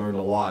practically learned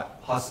a lot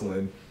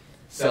hustling,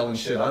 selling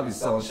shit. I'd be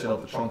selling shit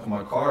out the trunk of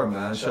my car,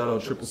 man. Shout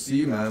out Triple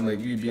C, man. Like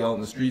we'd be out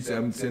in the streets,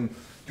 Edmonton,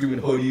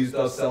 doing hoodies,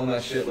 stuff, selling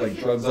that shit like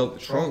drugs out the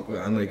trunk,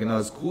 man. Like, and that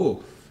was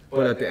cool.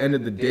 But at the end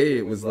of the day,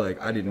 it was like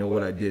I didn't know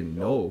what I didn't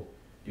know.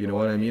 You know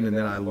what I mean? And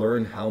then I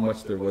learned how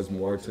much there was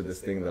more to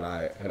this thing that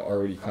I had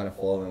already kind of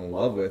fallen in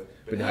love with,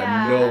 but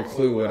had no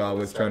clue what I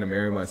was trying to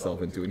marry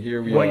myself into. And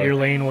here we are. What your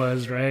lane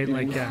was, right?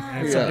 Like,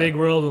 it's a big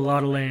world, a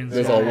lot of lanes.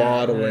 There's a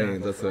lot of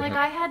lanes. That's like,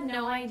 I had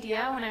no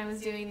idea when I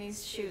was doing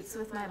these shoots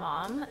with my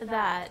mom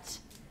that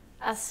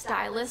a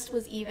stylist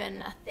was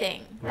even a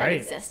thing that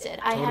existed.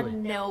 I had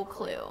no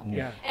clue.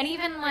 And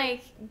even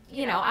like,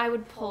 you know, I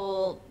would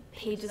pull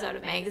pages out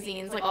of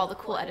magazines, like all the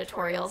cool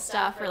editorial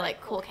stuff or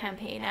like cool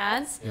campaign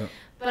ads.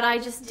 But I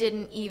just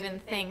didn't even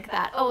think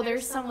that, oh,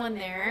 there's someone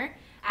there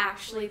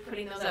actually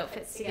putting those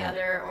outfits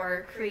together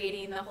or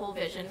creating the whole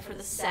vision for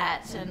the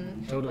set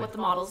and Totally. what the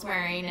model's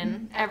wearing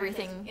and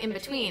everything in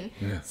between.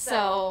 Yeah.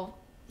 So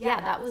yeah,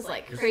 that was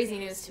like crazy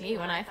news to me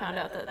when I found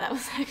out that that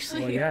was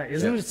actually. Well, yeah,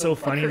 isn't it so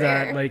funny career.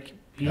 that like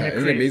being a Isn't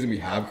it creative, amazing we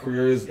have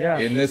careers Yeah.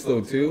 in this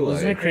though too?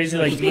 isn't Like, it crazy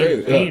like it's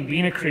great,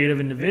 being a creative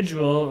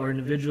individual or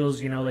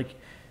individuals, you know, like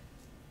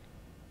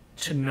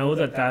to know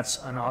that that's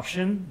an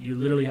option, you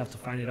literally have to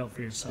find it out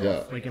for yourself.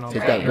 Yeah. Like in all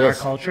Take in that our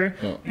risk. culture,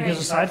 Yeah. because Right.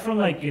 aside from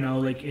like, you know,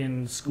 like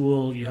in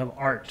school you have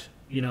art,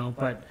 you know,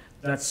 but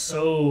that's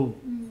so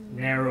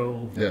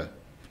narrow Yeah.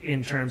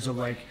 in terms of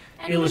like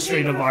And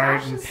illustrative even for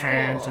art fashion and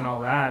pants school. and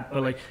all that,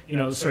 but like, you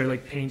know, sort of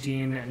like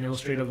painting and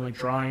illustrative like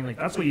drawing, like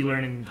that's what you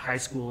learn in high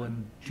school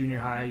and junior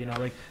high, you know,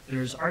 like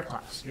there's art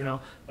class, you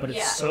know, but it's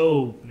Yeah.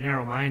 so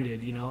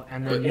narrow-minded, you know,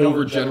 and then But you don't-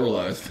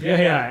 overgeneralized.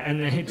 yeah, and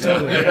then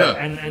totally, yeah.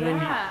 and then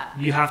Yeah.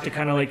 you have to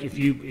kind of like if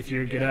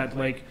you're good at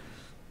like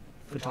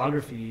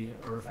photography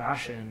or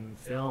fashion,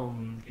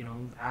 film, you know,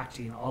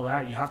 acting, all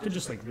that, you have to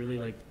just like really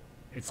like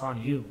it's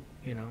on you,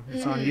 you know,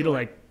 it's on you to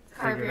like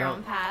Carve figure it your out,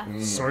 own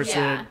path. source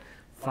Yeah. it,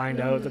 find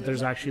out that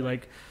there's actually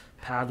like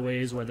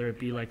pathways, whether it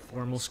be like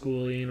formal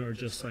schooling or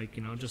just like,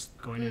 you know, just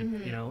going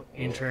to, you know,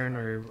 intern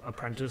or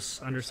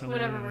apprentice under someone,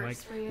 Whatever and, like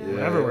works for you. Yeah.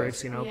 whatever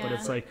works, you know, but Yeah.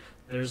 it's like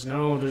there's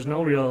no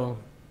real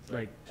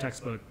like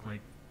textbook like,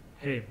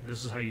 hey,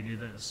 this is how you do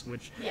this,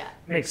 which Yeah.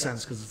 makes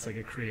sense because it's like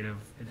a creative,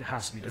 it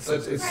has to be It's,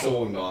 different, it's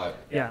so not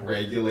Yeah.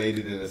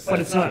 regulated in a sense But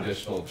it's of not-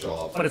 traditional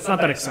jobs. but it's not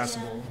that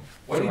accessible.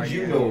 When to, did like,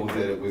 you know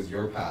that it was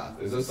your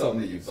path? Is this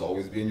something that you've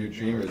always been your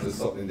dream, or is this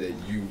something that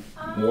you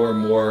more and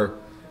more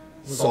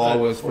saw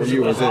was for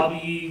you? Was Was it it? the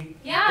hobby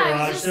Yeah, it was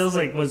garage just- sales?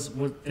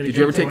 Like, Did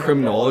you ever take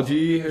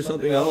criminology or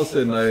something else,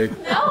 and like,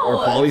 No.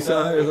 or poli sci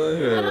or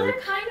something? or, Another like-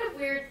 kind of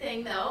weird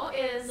thing though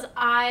is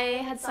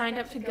I had signed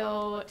up to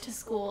go to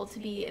school to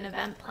be an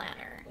event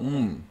planner.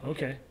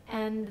 Okay.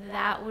 And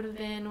that would have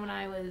been when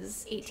I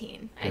was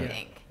 18, I Yeah.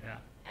 think. Yeah.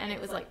 And it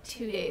was like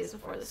 2 days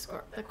before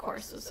the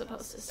course was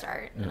supposed to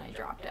start, and I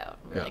dropped out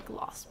and Yeah. like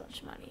lost a bunch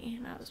of money,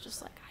 and I was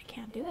just like, I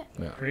can't do it.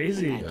 Yeah.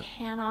 Crazy. I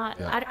cannot.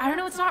 Yeah. I don't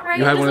know. It's not right.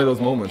 You It had one of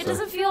doesn't- those moments. It huh?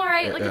 doesn't feel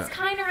right. Yeah, Like yeah. it's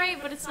kind of right,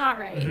 but it's not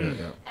right.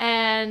 Yeah.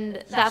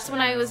 And that's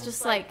when I was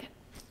just like,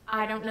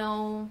 I don't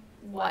know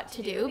what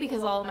to do,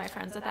 because all of my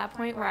friends at that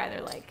point were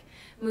either like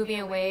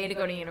moving away to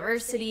go to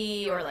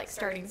university or like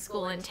starting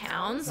school in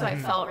town. So I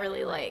felt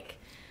really like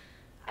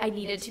I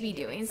needed to be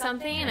doing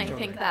something. And I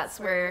think that's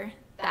where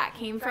that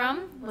came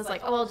from, was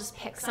like, oh, I'll just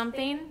pick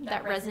something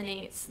that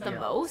resonates the Yeah.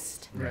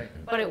 most. Right.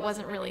 But it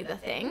wasn't really the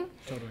thing.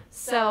 Totally.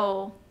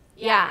 So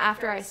yeah,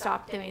 after I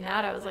stopped doing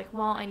that, I was like,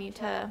 well, I need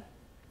to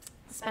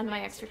spend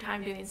my extra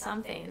time doing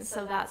something.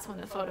 So that's when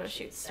the photo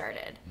shoot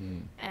started.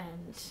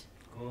 And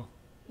Cool.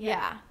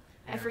 yeah,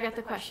 I forget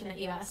the question that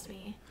you asked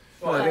me.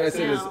 Well, I think I But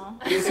said this. no.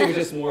 I guess it was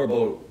just more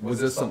about, was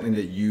this something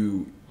that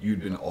you'd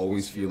been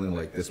always feeling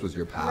like this was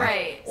your path,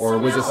 Right. or So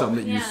was it no, something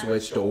that you yeah.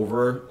 switched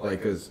over?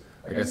 Like, cause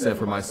like I said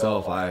for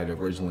myself, I had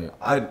originally,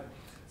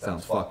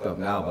 sounds fucked up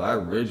now, but I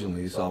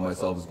originally saw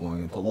myself as going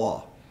into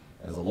law,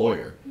 as a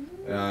lawyer.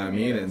 You know what I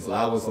mean? And so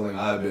that was something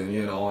I've been,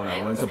 you know, and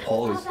I went to I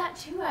poli. thought that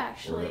too,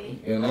 actually.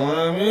 You know what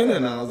I mean?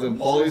 And I was in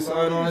poli sci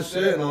and all that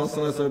shit, and all of a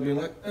sudden I started being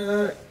like,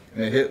 and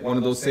it hit one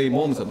of those same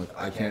moments. I'm like,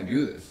 I can't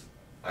do this.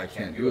 I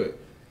can't do it.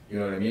 You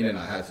know what I mean? And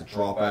I had to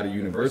drop out of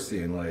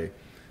university and like,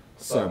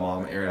 sorry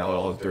mom, airing out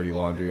all this dirty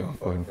laundry on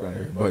fucking front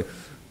here.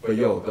 But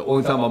yo, the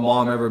only time my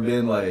mom ever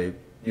been like,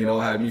 you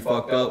know, had me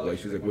fucked up, like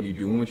she's like, what are you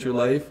doing with your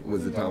life?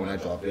 Was the time when I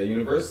dropped out of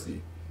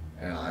university.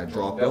 And I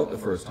dropped out the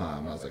first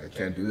time. I was like, I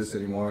can't do this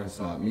anymore. It's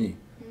not me.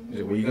 She's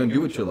like, what are you gonna do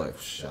with your life?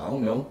 Shh, I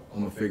don't know. I'm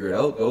gonna figure it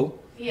out though.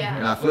 And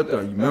Yeah. I flipped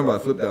out. You remember I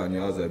flipped out on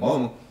you. I was like,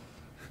 Mama,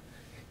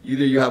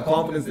 either you have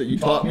confidence that you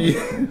taught me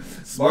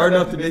smart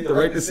enough to make the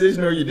right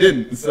decision, or you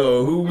didn't.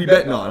 So who we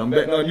betting on? I'm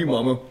betting on you,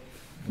 Mama.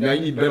 Now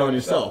you need to bet on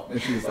yourself. And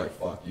she was like,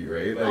 fuck you,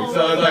 right? Like, Oh so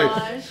I was my like,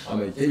 gosh. I'm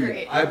like, That's hey,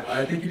 great.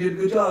 I think you did a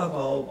good job.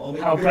 I'll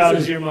make How a good proud is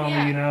decision. your mom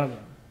Yeah. of you now, though?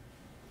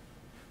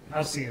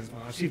 I've seen his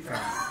mom. She's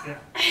proud. Yeah.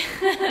 She's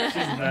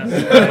the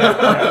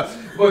best.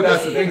 But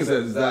that's the thing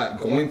is that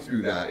going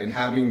through that and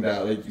having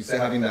that, like you said,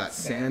 having that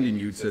sand in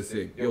you to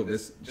say, yo,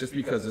 this, just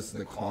because this is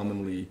a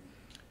commonly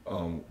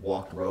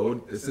walked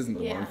road, this isn't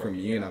the one Yeah. for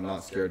me, and I'm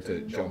not scared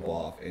to jump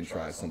off and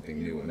try something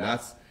new. And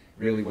that's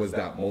really was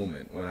that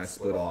moment when I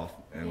split off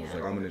and was Yeah.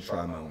 like, I'm gonna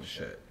try my own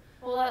shit.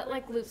 Well, that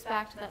like loops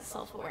back to that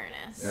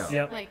self-awareness. Yeah.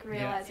 Yep. Like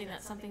realizing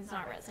that something's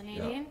not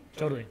resonating.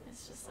 Totally.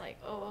 It's just like,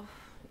 oh,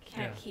 you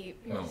can't Yeah.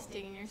 keep, you're No. just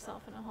digging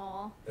yourself in a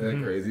hole.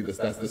 Isn't that crazy?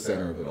 That's the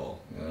center of it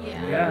all. You know what I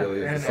Yeah. mean? Yeah. It really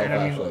is a I mean,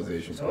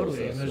 self-actualization totally.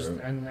 process. And, there's,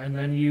 right? and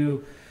then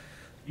you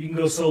can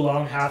go so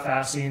long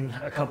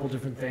half-assing a couple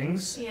different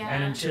things, Yeah.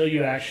 and until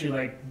you actually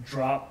like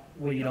drop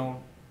what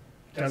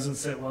doesn't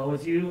sit well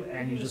with you,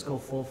 and you just go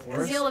full force.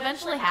 Because you'll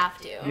eventually have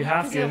to. You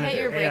have 'Cause to. You'll and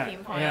hit your yeah,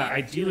 breaking point. Yeah,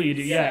 ideally you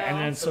do. Yeah, and So-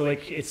 then so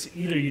like it's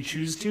either you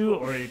choose to,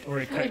 or it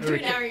You do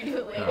it now or you do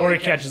it later. or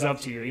it catches up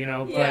to you. You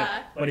know.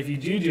 Yeah. But if you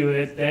do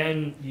it,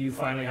 then you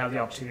finally have the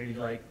opportunity to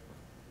like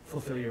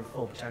fulfill your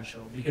full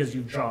potential because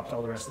you've dropped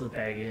all the rest of the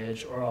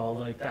baggage or all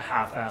like the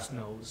half-assed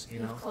no's, you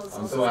know?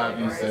 I'm so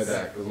happy you said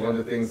that, because one of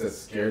the things that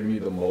scared me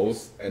the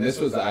most, and this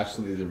was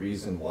actually the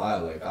reason why,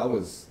 like I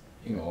was,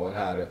 you know, I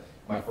had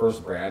my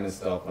first brand and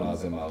stuff when I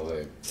was in my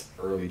like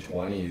early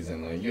 20s,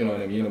 and like, you know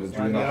what I mean, I was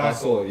doing the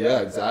hustle. Yeah,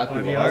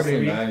 exactly. The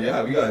hustling, man.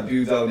 Yeah, we got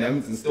dudes out in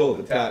Edmonton still,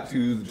 the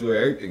tattoos, the jewelry,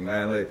 everything,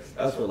 man. Like,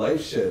 that's for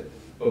life shit.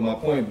 But my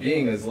point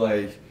being is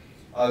like,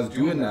 I was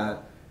doing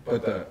that,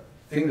 but the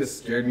thing that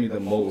scared me the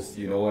most,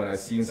 you know, and I've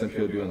seen some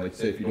people doing, like,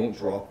 say, if you don't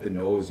drop the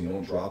nose, you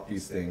don't drop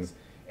these things,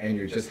 and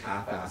you're just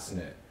half-assing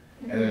it,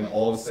 and then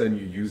all of a sudden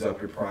you use up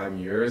your prime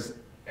years,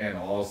 and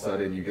all of a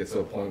sudden you get to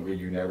a point where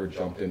you never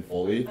jumped in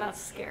fully. That's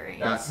scary.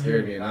 That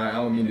scared me, and I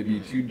don't mean to be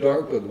too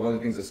dark, but one of the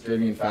things that scared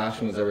me in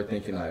fashion was ever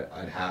thinking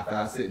I'd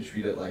half-ass it and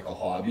treat it like a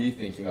hobby,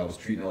 thinking I was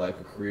treating it like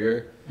a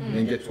career, and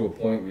then get to a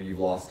point where you've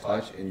lost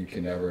touch and you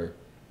can never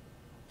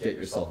get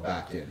yourself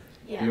back in.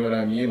 Yeah. You know what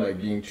I mean? Like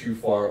being too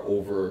far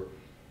over,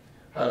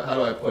 how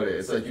do I put it?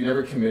 It's like you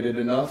never committed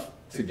enough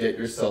to get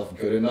yourself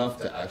good enough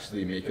to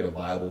actually make it a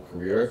viable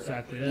career.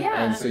 Exactly.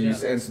 Yeah. And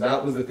so and so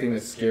that was the thing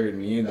that scared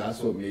me, and that's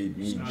what made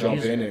me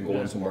jump in and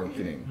go into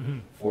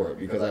marketing for it,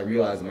 because I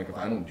realized, I'm like, if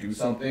I don't do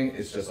something,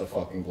 it's just a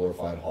fucking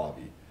glorified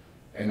hobby.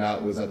 And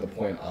that was at the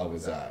point I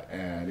was at.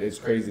 And it's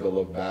crazy to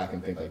look back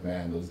and think like,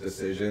 man, those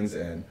decisions,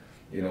 and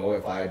you know,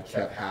 if I had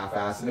kept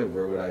half-assing it,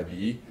 where would I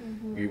be?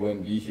 We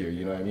wouldn't be here,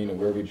 you know what I mean? And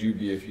where would you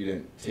be if you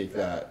didn't take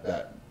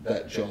that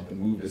jump and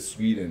move to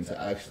Sweden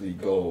to actually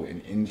go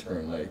and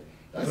intern? Like,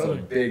 that's a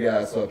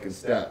big-ass fucking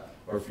step.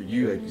 Or for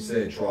you, like you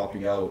said,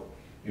 dropping out,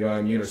 you know what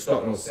I mean? Or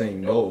starting with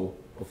saying no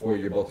before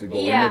you're about to go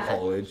into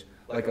college.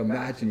 Like,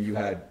 imagine you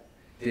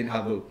didn't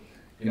have the,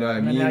 you know what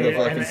I mean, the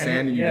fucking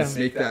sand, and you just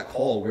make that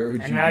call. Where would you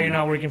be? And now you're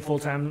not working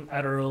full-time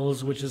at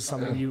Earl's, which is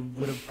something you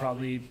would have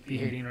probably be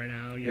hating right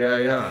now.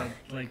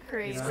 Like,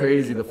 crazy. It's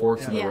crazy, the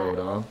forks in the road,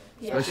 huh?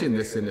 Especially in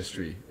this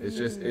industry. It's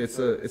just, it's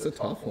a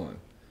tough one.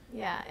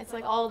 Yeah, it's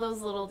like all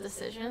those little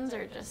decisions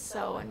are just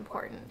so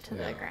important to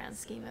the grand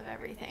scheme of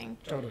everything.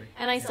 Totally.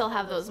 And I still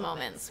have those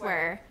moments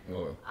where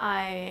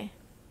I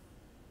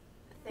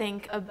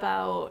think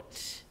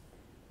about,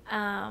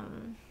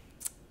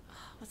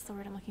 what's the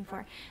word I'm looking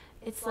for?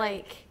 It's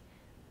like,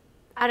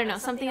 I don't know,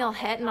 something will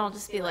hit and I'll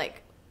just be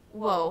like,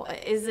 whoa,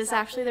 is this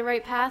actually the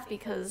right path?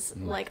 Because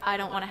like, I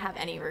don't want to have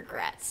any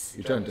regrets.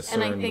 You're trying to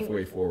discern the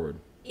way forward.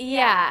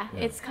 Yeah,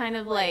 it's kind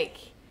of like,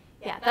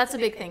 that's a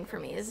big thing for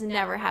me, is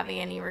never having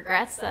any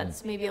regrets.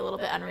 That's maybe a little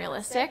bit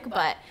unrealistic,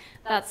 but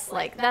that's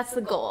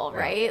the goal,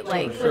 right?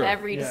 Like with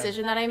every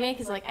decision that I make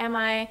is like,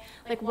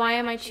 why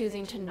am I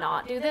choosing to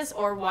not do this,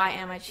 or why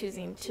am I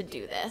choosing to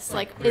do this?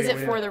 Like, is it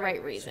for the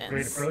right reasons?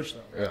 Great approach,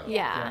 though.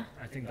 Yeah.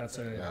 I think that's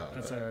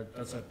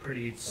a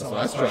pretty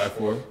solid. That's what I strive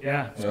for.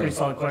 Yeah, it's a pretty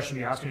solid question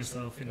to be asking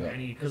yourself in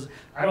any, because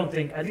I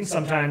think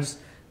sometimes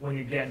when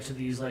you get into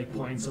these like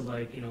points of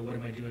like, you know, what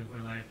am I doing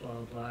with my life, blah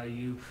blah blah,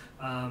 you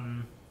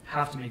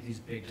have to make these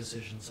big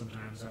decisions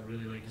sometimes that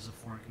really like is a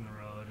fork in the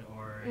road,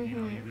 or you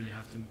know, you really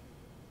have to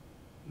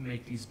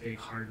make these big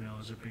hard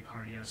no's or big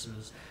hard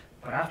yeses.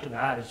 But after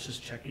that, it's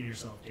just checking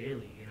yourself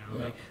daily, you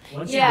know. Like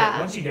once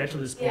you get to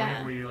this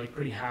point where you're like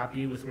pretty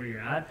happy with where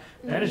you're at,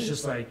 then it's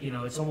just like, you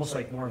know, it's almost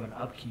like more of an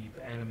upkeep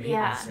and a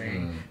maintenance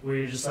thing, where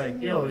you're just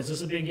like, yo, is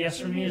this a big yes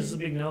for me? Is this a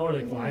big no? Or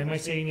like, why am I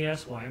saying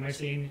yes? Why am I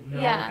saying no?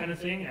 Kind of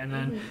thing. And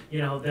then you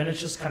know, then it's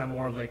just kind of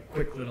more of like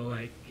quick little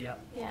like,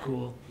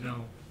 cool,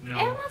 no. And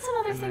that's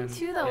another thing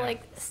too, though,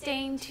 like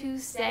staying too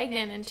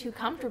stagnant and too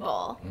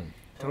comfortable.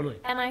 Totally.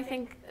 And I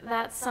think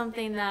that's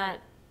something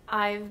that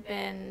I've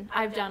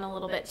done a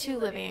little bit too,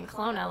 living in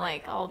Kelowna.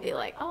 Like, I'll be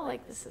like, oh,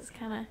 like this is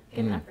kind of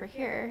good enough for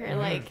here, or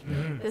like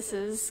this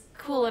is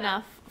cool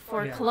enough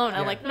for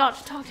Kelowna. Like, not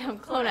to talk down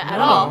Kelowna at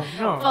all,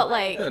 but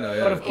like, but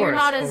of course, you're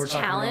not as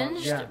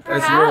challenged.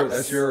 Perhaps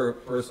that's your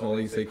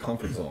personal, you say,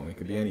 comfort zone. It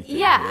could be anything.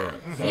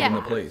 In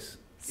the place.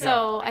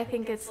 So I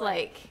think it's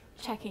like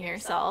checking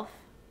yourself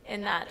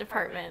in that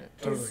department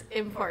is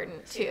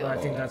important too. Well, I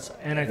think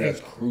that's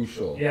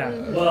crucial. Yeah.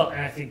 Well,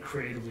 and I think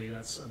creatively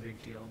that's a big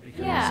deal,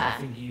 because I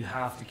think you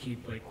have to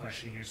keep like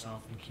questioning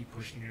yourself and keep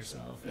pushing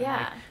yourself,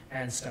 and,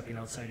 and stepping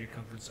outside your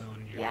comfort zone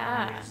and your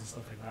boundaries and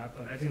stuff like that.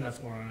 But I think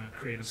that's more on a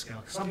creative scale,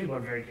 because some people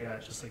are very good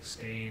at just like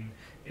staying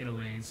in a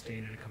lane,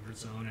 staying in a comfort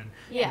zone, and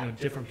you know,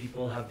 different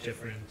people have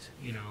different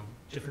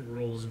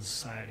roles in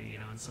society, you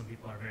know, and some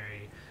people are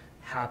very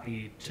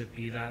happy to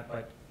be that,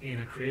 but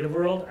in a creative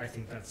world, I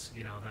think that's,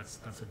 you know, that's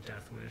a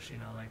death wish, you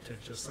know, like to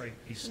just like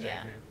be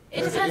stagnant.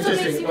 It depends what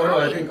makes you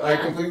happy. I think I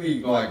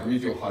completely, I agree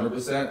with you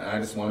 100%, and I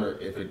just wonder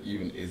if it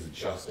even is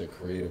just a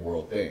creative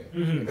world thing.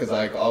 Because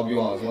like, I'll be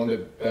honest, one of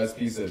the best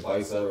pieces of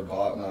advice I ever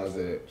got when I was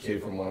a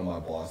kid from one of my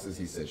bosses,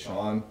 he said,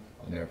 Sean,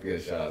 I'll never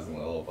forget, I was in a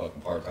little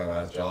fucking part-time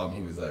ass job, and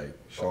he was like,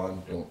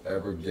 Sean, don't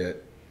ever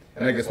get,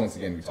 and I guess once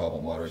again we talk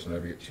about moderation,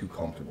 never get too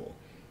comfortable.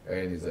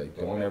 Right? And he's like,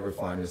 don't ever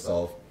find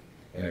yourself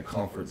in a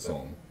comfort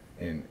zone.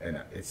 And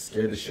it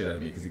scared the shit out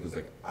of me, because he was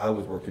like, I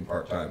was working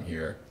part-time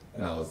here,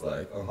 and I was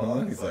like,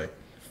 he's like,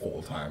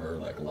 full-timer,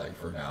 like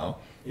lifer now.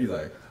 He's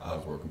like, I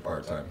was working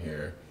part-time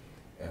here,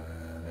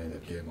 and I ended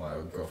up getting my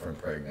girlfriend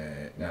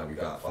pregnant. Now we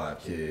got 5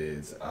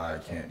 kids. I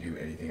can't do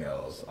anything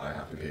else. I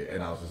have to pay.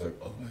 And I was just like,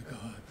 oh my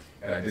God.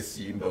 And I just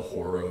seen the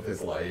horror of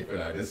his life,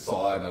 and I just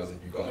saw it, and I was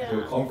like, you got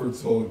to a comfort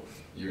zone.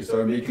 You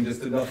started making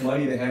just enough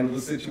money to handle the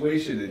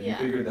situation, and you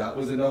figured that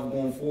was enough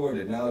going forward,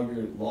 and now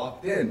you're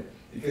locked in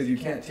because you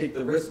can't take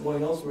the risk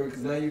going elsewhere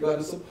because now you got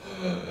to,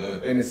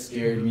 and it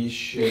scared me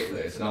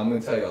shitless. And I'm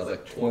gonna tell you, I was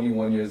like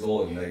 21 years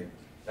old, and like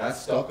that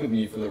stuck with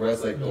me for the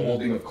rest, like the whole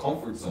thing of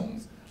comfort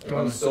zones. Like,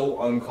 I'm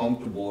so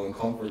uncomfortable in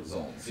comfort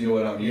zones. You know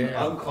what I mean?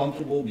 Yeah. I'm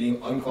comfortable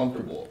being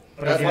uncomfortable.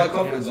 But That's my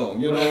comfort zone.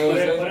 You know what I'm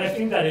saying? But I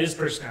think that is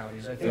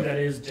personalities. I think that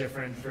is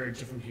different for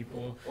different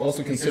people.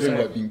 Also considering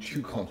what being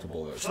too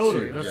comfortable is.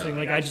 Totally. Too. That's the thing.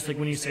 Like, I just, like,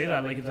 when you say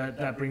that, like,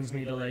 that brings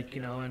me to, like,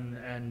 you know,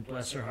 and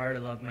bless her heart, I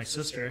love my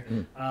sister,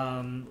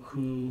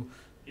 who,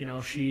 you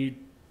know, she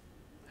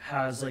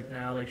has, like,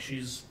 now, like,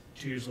 she's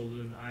 2 years older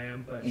than I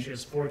am, but she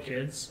has 4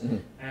 kids,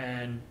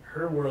 and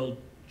her world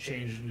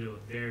changed into a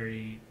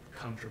very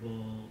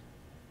comfortable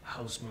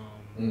house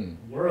mom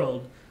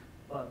world.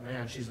 But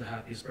man, she's the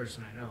happiest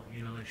person I know.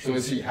 You know, like, so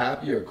is she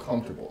happy or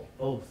comfortable?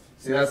 Both.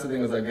 See, that's the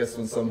thing is, I guess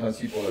when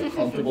sometimes people are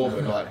comfortable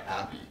but not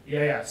happy.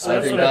 Yeah. So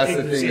I think that's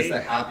the thing, is the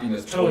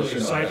happiness portion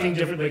of So I think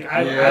that. different. Like,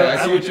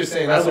 I see what you're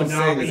saying. That's what I'm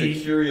saying.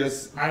 Is a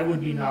curious. I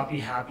would not be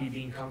happy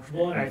being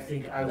comfortable, and I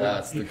think I would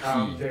That's the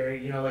become key.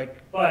 very, you know, like.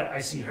 But I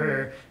see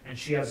her, and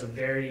she has a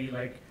very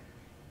like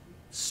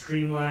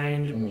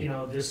streamlined. You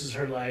know, this is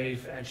her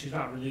life, and she's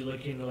not really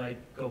looking to like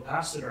go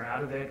past it or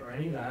out of it or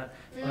any of that.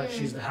 But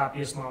she's the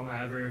happiest mom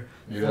ever.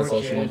 Maybe that's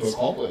all she wanted to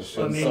accomplish.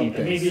 But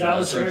maybe that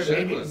was her.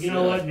 Maybe, you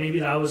know what? Maybe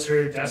that was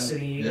her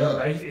destiny in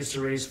life, is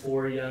to raise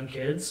 4 young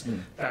kids.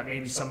 That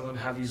maybe some of them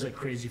have these like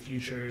crazy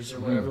futures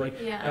or whatever.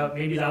 Like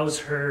maybe that was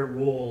her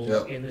role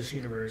in this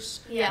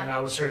universe, and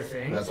that was her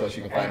thing. That's why she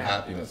can find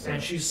happiness.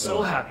 And she's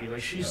so happy.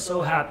 Like, she's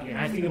so happy. And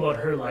I think about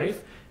her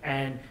life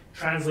and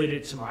translate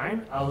it to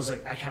mine. I was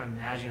like, I can't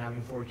imagine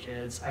having 4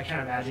 kids. I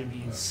can't imagine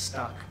being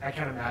stuck. I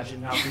can't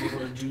imagine not being able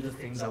to do the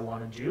things I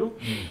want to do.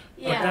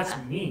 But that's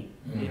me,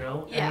 you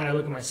know? And then I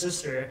look at my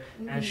sister,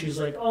 and she's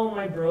like, oh,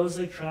 my bro's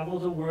like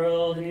traveled the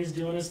world, and he's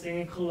doing his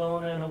thing in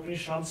Kelowna and opening a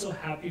shop. I'm so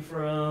happy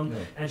for him.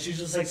 And she's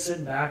just like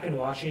sitting back and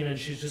watching, and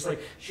she's just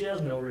like, she has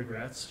no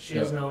regrets. She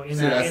has no, in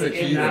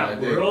that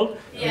world,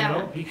 you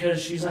know,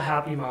 because she's a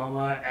happy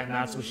mama, and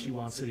that's what she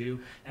wants to do.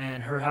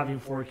 And her having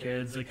 4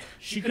 kids, like,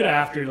 she could have,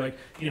 after, like,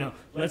 you know,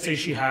 let's say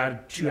she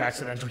had 2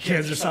 accidental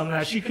kids or something,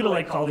 that she could have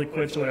like called it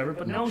quits or whatever,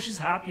 but no, she's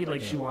happy.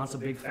 Like, she wants a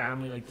big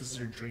family. Like, this is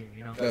her dream,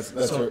 you know. That's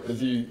her.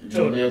 You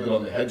nailed it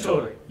on the head.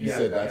 Totally. You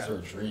said that's her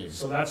dream.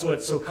 So that's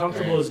what. So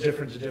comfortable is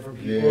different to different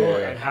people,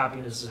 and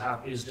happiness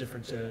is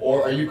different to.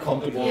 Or are you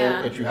comfortable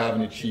that you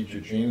haven't achieved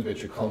your dreams, but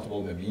you're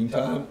comfortable in the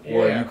meantime,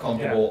 or are you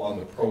comfortable on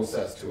the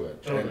process to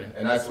it? Totally.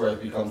 And that's where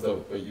it becomes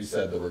what you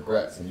said, the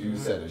regrets, and you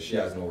said that she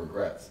has no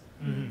regrets.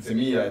 To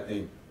me, I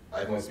think.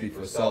 I don't speak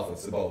for herself.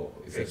 It's about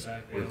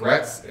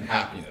regrets and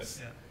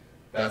happiness.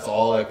 That's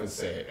all I could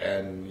say.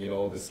 And you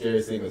know, the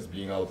scariest thing is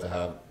being able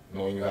to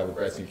knowing you have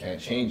regrets and you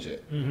can't change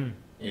it. You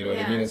know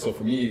what I mean? And so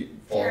for me,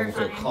 falling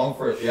into a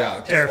comfort,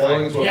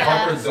 falling into a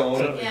comfort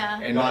zone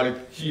and not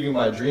achieving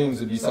my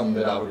dreams would be something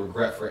that I would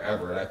regret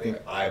forever. And I think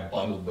I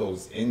bundled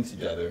those in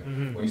together.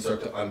 When you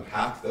start to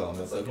unpack them,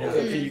 it's like,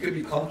 okay, you could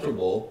be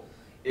comfortable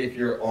if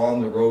you're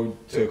on the road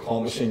to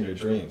accomplishing your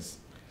dreams.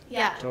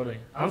 Yeah. Totally.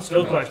 I'm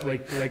still like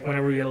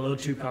whenever we get a little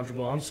too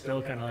comfortable, I'm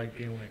still kind of like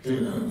being like.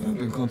 Dude, I've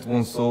been comfortable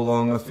in so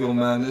long. I feel,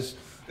 man, this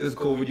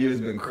COVID year has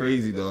been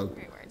crazy, dog.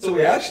 So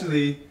we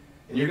actually,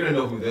 and you're gonna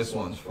know who this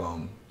one's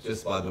from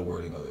just by the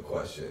wording of the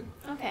question.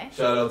 Okay.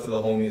 Shout out to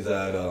the homies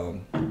at oh,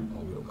 we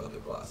don't got the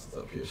glasses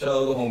up here. Shout out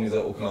to the homies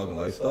at Okanagan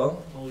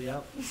Lifestyle. Oh yeah.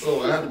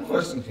 So I have a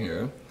question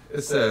here.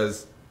 It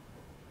says,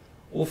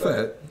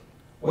 Wolfette,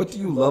 what do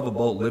you love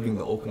about living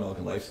the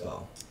Okanagan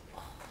lifestyle?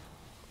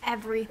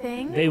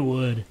 Everything. They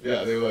would.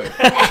 Yeah, they would.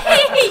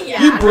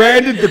 He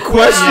branded the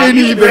question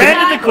even.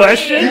 Branded the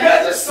question? You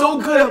guys are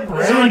so good at Is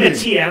there like a branding.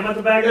 TM at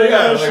the back of the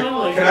question?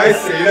 Like, can I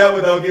say that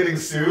without getting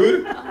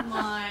sued? Oh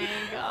my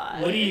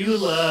god. What do you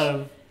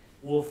love,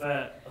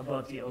 Wolfette,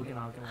 about the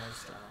Okanagan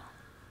lifestyle?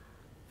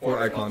 Or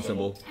icon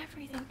symbol.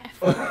 Everything.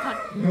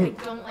 I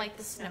don't like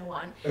the snow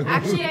one.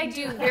 Actually, I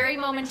do very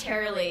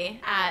momentarily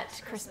at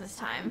Christmas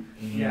time.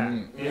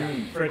 Yeah.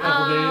 For a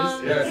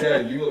couple days. Yeah,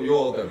 you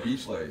all got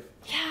beach life.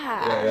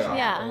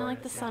 Yeah. I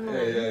like the sun one.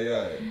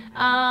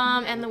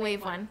 Yeah. And the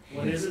wave one.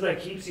 What is it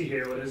that keeps you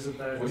here? What is it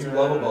that What do you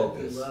love about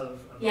you this? love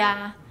about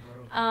Yeah.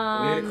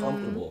 Made it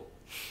comfortable.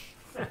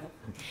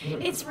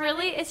 It's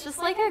just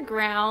like a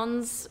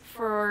grounds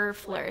for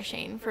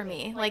flourishing for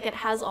me. Like, it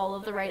has all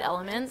of the right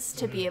elements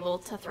to be able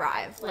to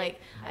thrive.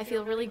 Like, I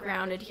feel really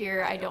grounded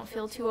here. I don't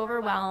feel too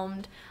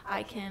overwhelmed.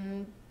 I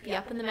can be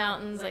up in the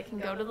mountains. I can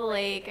go to the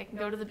lake. I can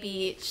go to the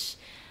beach.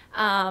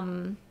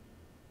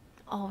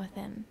 All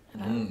within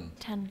about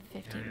 10,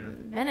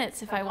 15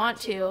 minutes if I want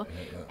to.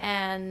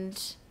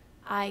 And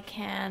I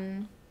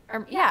can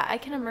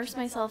immerse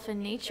myself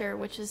in nature,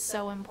 which is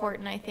so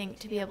important, I think,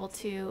 to be able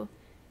to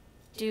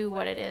do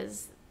what it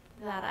is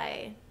that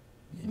I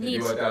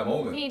need to do at that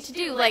moment. Need to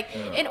do. Like,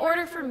 in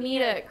order for me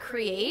to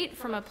create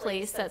from a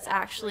place that's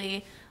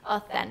actually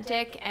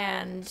authentic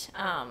and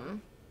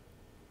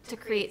to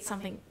create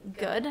something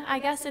good, I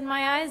guess, in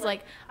my eyes,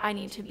 like, I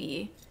need to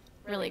be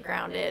really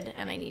grounded,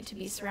 and I need to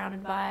be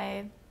surrounded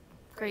by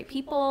great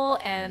people,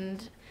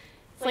 and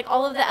it's like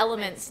all of the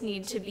elements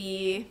need to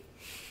be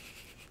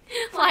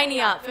lining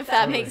up, if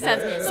that makes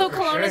sense. So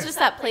Kelowna is just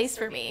that place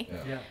for me,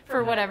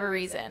 for whatever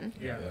reason.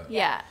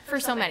 Yeah, for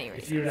so many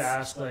reasons. If you were to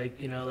ask, like,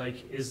 you know,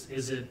 like, is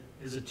it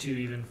too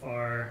even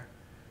far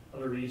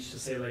of a reach to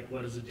say, like,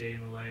 what is a day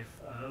in the life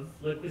of,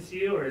 like, with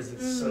you, or is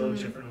it so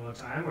different all the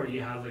time, or do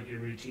you have, like, your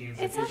routines?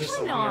 Like, It's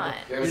actually not.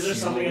 Is there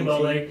something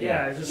about, like, is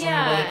there something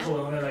about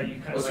Kelowna that you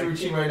kind of, What's your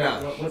routine right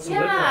now? What's it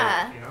look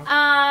like, you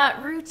know?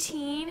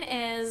 Routine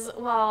is,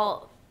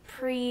 well,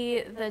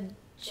 pre the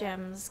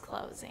gym's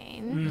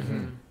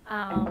closing.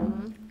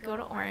 Go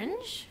to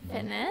Orange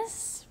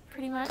Fitness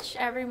pretty much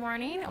every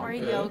morning, or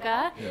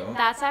yoga.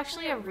 That's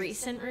actually a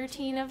recent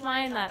routine of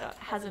mine that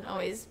hasn't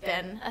always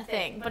been a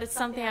thing, but it's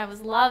something I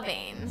was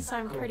loving, so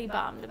I'm pretty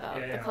bummed about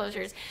the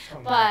closures.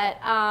 But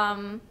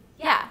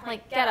yeah,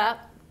 like, get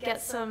up, get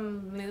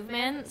some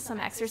movement, some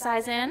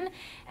exercise in,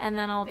 and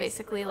then I'll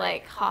basically,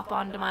 like, hop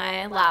onto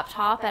my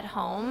laptop at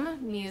home,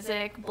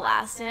 music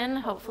blasting,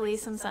 hopefully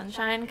some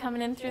sunshine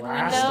coming in through the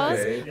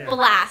windows.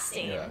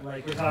 Blasting.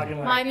 Like, we're talking,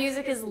 like, my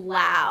music is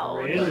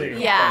loud.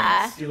 Really?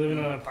 Yeah. Do you live in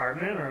an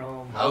apartment or a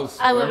home? House.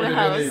 I live in a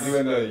Whatever house.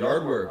 you're doing the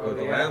yard work with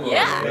the landlord.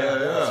 Yeah.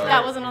 That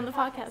Yeah. wasn't on the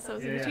podcast, so it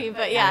was in between,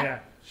 but yeah.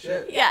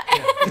 Shit. Yeah.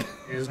 It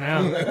is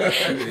now. It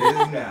is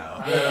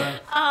now. Okay,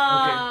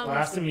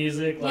 blast the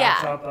music,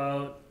 laptop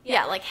out.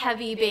 Yeah, like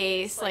heavy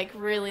bass, like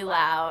really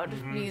loud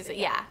music.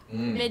 Yeah,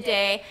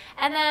 midday.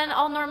 And then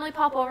I'll normally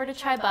pop over to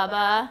Chai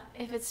Baba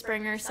if it's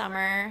spring or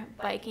summer,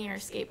 biking or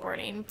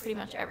skateboarding pretty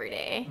much every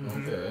day.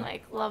 Okay.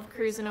 Like, love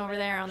cruising over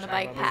there on the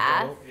bike Baba's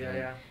path. dope.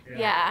 Yeah.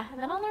 Yeah, and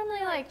then I'll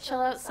normally, like,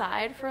 chill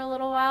outside for a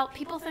little while.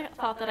 People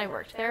thought that I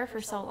worked there for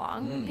so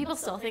long. People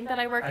still think that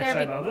I work At there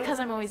Chai Baba? because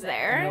I'm always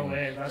there. No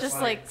way. That's Just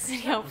funny. like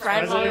sitting out As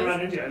front. far as I always.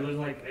 run into, I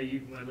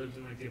lived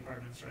in like the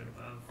apartments right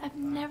above. I've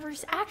never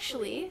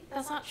actually.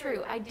 That's not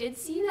true. I did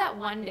see you that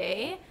one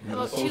day He's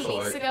about a 2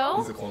 socialite. weeks ago.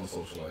 He's a clone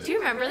socialite. Do you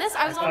remember this?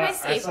 I was on my I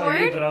saw you,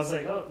 skateboard. but I was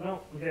like, oh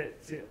no, okay,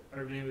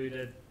 or maybe we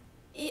did.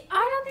 I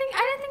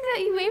didn't think that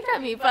you waved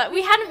at me, but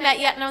we hadn't met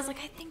yet, and I was like,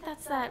 I think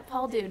that's that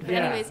Paul dude. But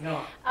anyways,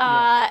 no.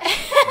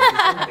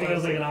 I think it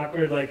was like an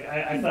awkward, like,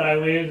 I thought I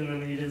waved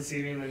and then you didn't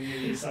see me and then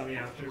you saw me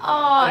after. But Oh,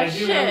 I do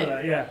shit. remember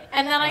that, yeah.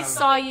 And then I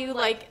saw you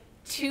like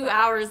 2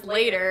 hours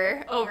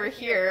later over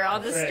here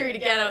on the Right. street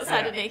again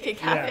outside a Naked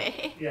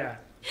Cafe. Yeah.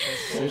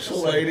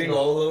 Socialiting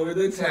all over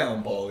the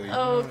town, Paulie.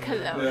 Oh,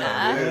 Kelowna.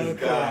 Yeah, this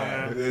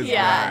guy. This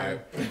Yeah. guy.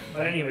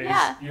 But anyways,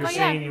 Yeah, you were but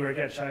saying yeah. you work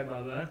at Chai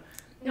Baba.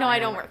 No, I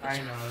don't work. I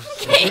know.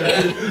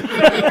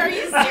 Are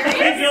you I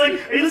serious? feel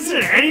like, are you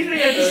listening to anything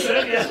I just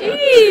said? Yeah.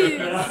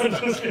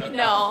 Jeez.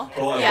 No.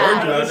 Oh, I Yeah.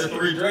 learned after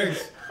 3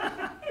 drinks.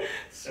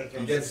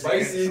 You get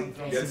spicy. You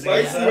get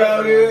spicy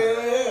out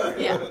here.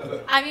 Yeah.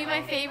 I mean,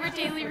 my favorite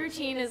daily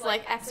routine is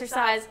like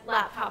exercise,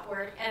 laptop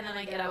work, and then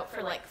I get out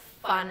for like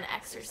fun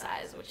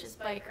exercise, which is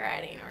bike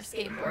riding or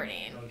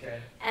skateboarding. Okay.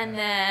 And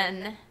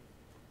then,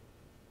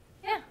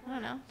 yeah, I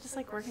don't know, just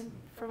like working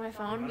for my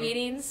phone,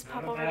 meetings,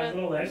 pop over Bad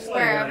little to lifestyle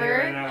wherever,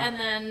 right now. and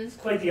then.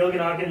 Quite the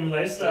Okanagan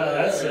lifestyle,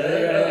 that's it.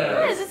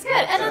 It is, it's good.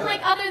 And then, like,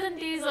 other than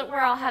days like,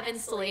 where I'll have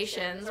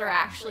installations or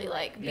actually,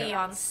 like, be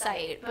on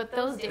site, but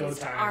those Go days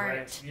time, aren't.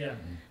 right? Yeah.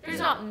 There's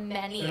not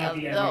many They're not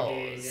of the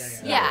those.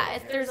 everyday, Yeah,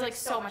 there's, like,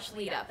 so much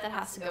lead up that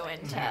has to go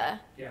into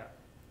Yeah.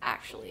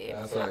 actually.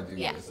 That's what I do.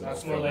 Yeah. It's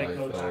That's an more open like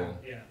go life, time.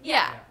 though. Yeah.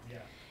 Yeah. Yeah.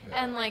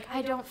 And, like,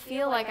 I don't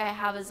feel like I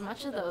have as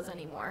much of those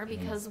anymore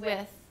because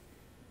with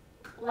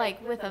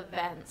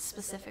events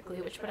specifically,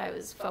 which what I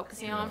was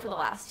focusing on for the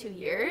last 2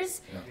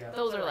 years, Yeah.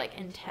 those are, like,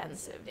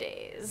 intensive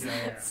days. Yeah,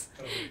 It's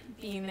totally.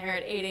 being there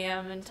at 8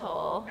 a.m.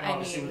 until, And I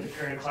obviously mean, with the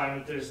current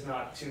climate, there's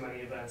not too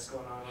many events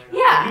going on right now.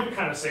 Yeah. You were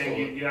kind of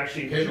saying you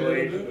actually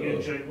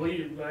enjoyed,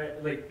 well,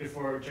 like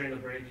before, during the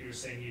break, you were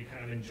saying you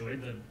kind of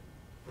enjoyed the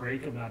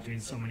break of not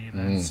doing so many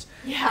events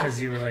yeah. because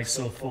you were like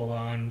so full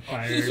on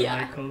prior to Yeah.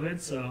 like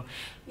COVID, so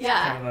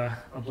Yeah. kind of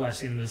a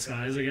blessing in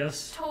disguise, I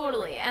guess.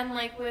 Totally. And,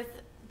 like,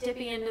 with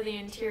dipping into the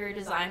interior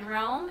design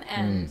realm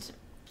and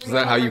Is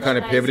that how you kind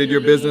of pivoted your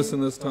business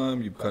in this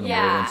time? You kind of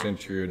Yeah. more into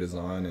interior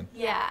design and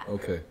Yeah.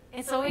 okay.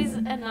 It's always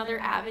another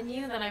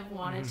avenue that I've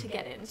wanted to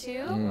get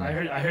into. I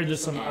heard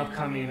there's some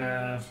upcoming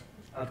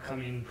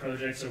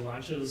projects or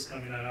launches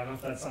coming out. I don't know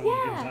if that's something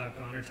you can talk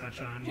on or touch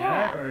on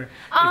yet, or if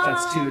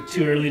that's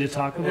too early to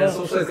talk about. Yeah,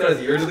 Socialite's got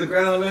his ear to the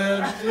ground,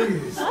 man.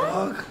 Jeez,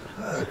 fuck.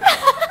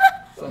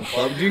 Some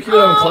club? Do you keep it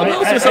on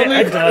Clubhouse or something?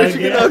 I dug, Did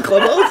you get yeah. on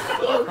Clubhouse?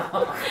 Oh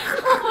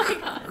my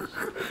gosh.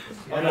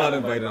 I'm not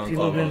invited on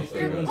People Clubhouse.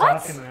 have been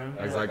What? talking, man.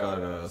 Because I got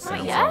a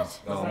Samsung. yet?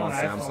 No, I'm on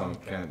It's on Samsung.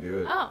 iPhone. Can't do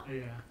it. Oh,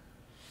 Yeah.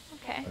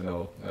 Okay. I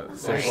know.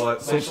 Sorry.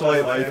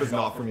 Socialite life is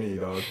not for me,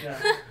 though.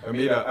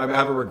 Yeah. I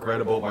have a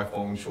regret about my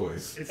phone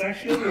choice. It's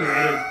actually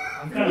overrated.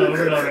 I'm kind of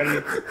over it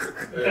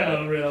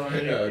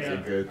already. Yeah,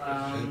 okay, good.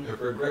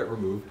 Regret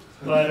removed.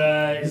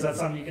 But is that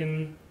something you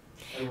can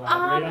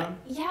elaborate on?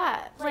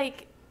 Yeah,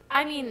 like,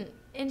 I mean,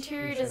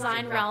 interior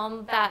design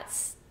realm,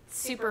 that's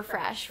super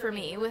fresh for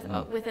me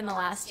within the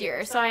last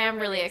year. So I am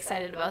really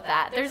excited about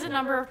that. There's a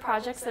number of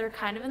projects that are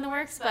kind of in the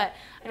works, but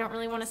I don't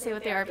really want to say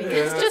what they are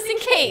because just in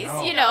case,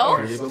 you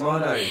know? Keep them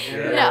on ice.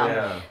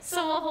 No.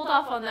 So we'll hold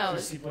off on those.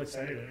 Just people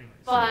excited anyways.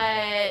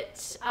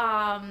 But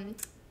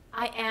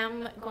I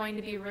am going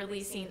to be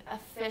releasing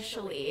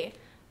officially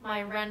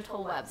my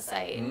rental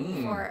website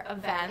for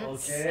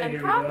events and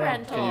prop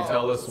rentals. Can you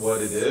tell us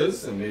what it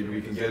is, and maybe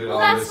we can get it on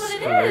that's the what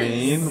it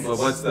screen? is. But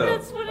what's the?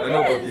 That's what it I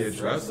know about is. the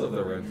address of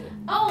the rental.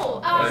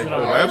 Oh, Like the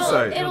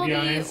website. It'll be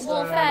It'll be on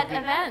Insta.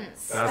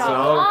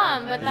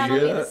 wolfetteevents.com, but that'll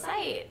be the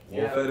site.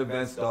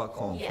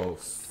 Wolfetteevents.com, Yes.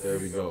 folks. There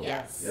we go.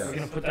 Yes. We're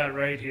gonna put that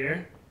right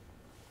here.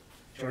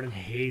 Jordan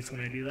hates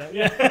when I do that.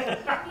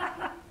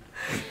 Yeah.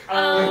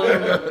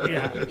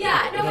 Yeah.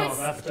 Yeah, no, No,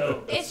 that's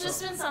dope. it's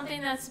just been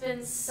something that's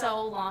been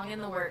so long in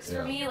the works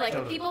for me. Like,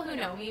 Totally. people who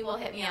know me will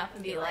hit me up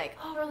and be like,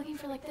 oh, we're looking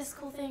for like this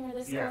cool thing or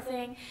this cool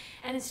thing.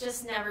 And it's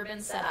just never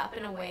been set up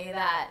in a way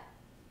that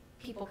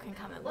people can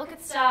come and look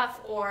at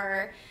stuff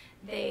or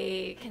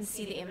they can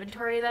see the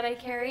inventory that I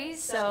carry.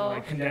 So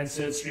Like condense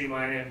it,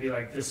 streamline it, and be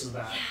like, this is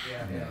that.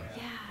 Yeah.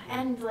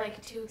 and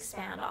like to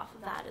expand off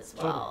of that as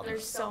well.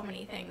 There's so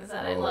many things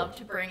that I'd love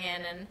to bring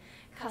in and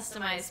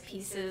customize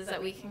pieces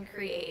that we can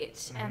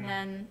create and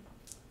then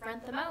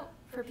rent them out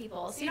for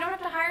people. So you don't have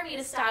to hire me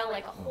to style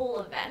like a whole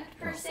event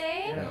per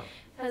se,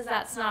 because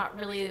that's not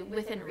really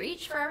within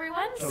reach for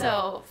everyone.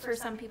 So for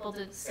some people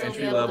to still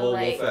Entry be able to level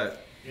like Wolfette.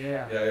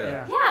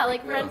 Yeah. yeah,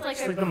 like rent like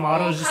It's a like the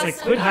motto is just like,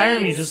 custom quit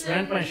hiring me, piece just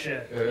rent and- my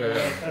shit.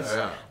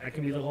 Yeah. That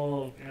can be the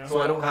whole, you know.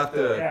 So I don't have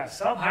to. Yeah,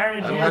 stop hiring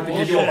me. I don't have to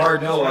give you a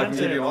hard no. I can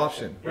give you an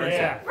option.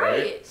 Yeah.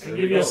 Right. I can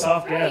give you a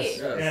soft Right. yes.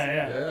 Yes.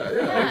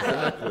 Yeah.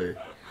 Exactly.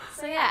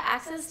 So yeah,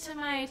 access to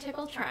my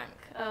tickle trunk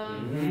of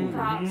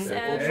props Tickle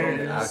and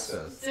trunk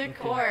access.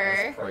 decor.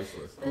 That's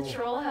priceless. The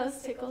Troll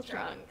House tickle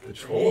trunk. The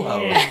troll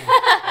house.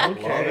 Yeah.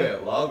 Love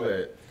it. Love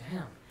it.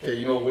 Damn. Okay,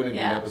 you know it wouldn't be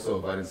an Yeah. episode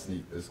if I didn't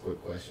sneak this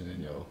quick question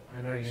in, yo.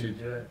 I know you're gonna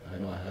do it. I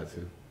know I had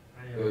to.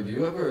 I Yo, know. do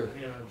you ever?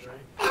 Yeah, that's right.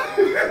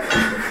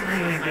 I'm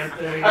gonna get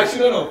there.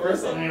 Actually, no.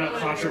 First I'm not Are you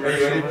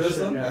controversial. ready for this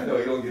shit, one? yeah. I know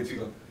you don't get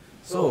too long.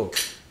 So,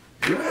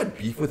 you ever had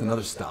beef with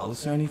another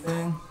stylist or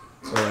anything?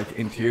 Or like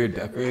interior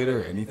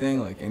decorator or anything?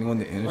 Like anyone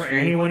in the Or industry?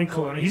 anyone in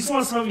Kelowna. He just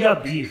wants to know if you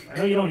got beef. I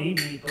know you don't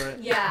eat meat,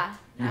 but Yeah,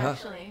 You have-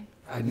 actually.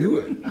 I knew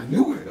it.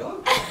 Huh?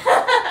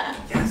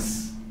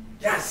 Yes.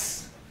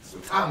 That's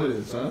what time it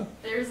is, huh?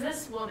 There's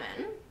this woman,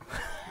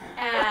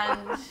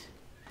 and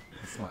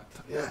That's my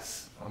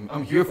yes.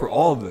 I'm here for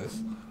all of this.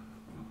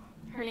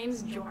 her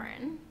name's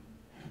Joran.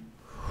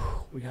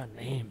 we got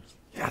names.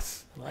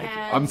 Yes. I like it.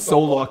 And, I'm so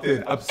locked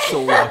in.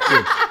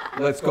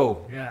 Let's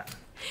go. Yeah.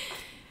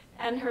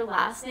 and her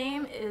last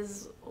name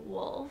is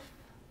Wolf.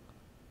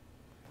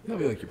 You gotta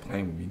be like you're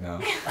playing with me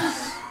now.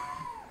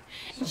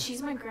 And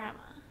she's my grandma.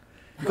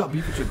 You got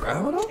beef with your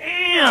grandma though?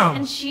 Damn.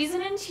 And she's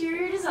an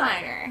interior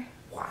designer.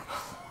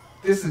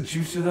 This is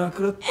juicier than I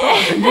could have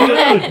thought. Dude,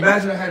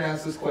 imagine I had to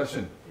ask this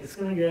question. It's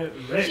gonna get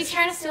rich. She's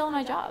trying to steal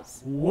my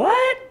jobs.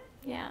 What?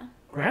 Yeah.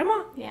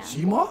 Grandma? Yeah.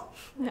 Shima?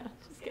 No,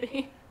 just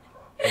kidding.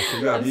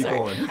 You got I'm me sorry.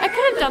 going. I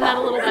could have done that a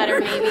little better,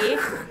 maybe. You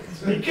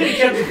could have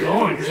kept it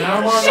going, because now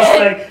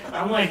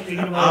I'm like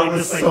thinking about like,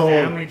 this like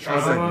family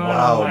trauma. I was like,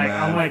 wow,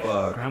 I'm like,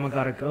 fuck. grandma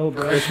gotta go,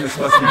 bro. Christmas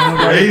must be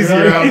crazy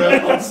around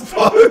that whole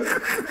stuff.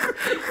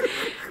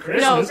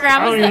 Christmas? No, I don't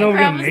grandma's even know if we're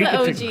grandma's gonna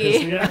the make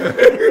it to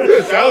OG.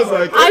 Christmas. Yeah. Sounds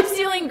like I'm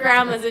stealing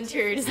grandma's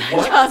interior design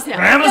jobs now.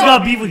 Grandma's No,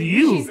 got beef with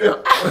you. she's-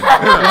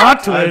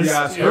 Plot twist.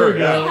 asked Here her, we You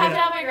go. have to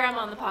have my grandma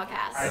on the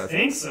podcast. I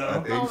think so. I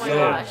think Oh my so.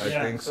 gosh.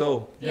 I think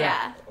so.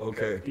 yeah.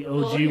 Okay. The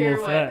We'll OG hear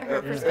will what fit. her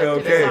Yeah. perspective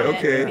Okay, is on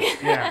okay.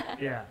 it.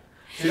 Yeah.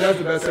 See, that's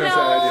the best answer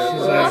No.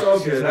 idea. That's all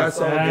good. She's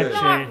That's all like good.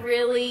 that. Not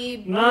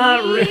really.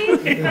 Not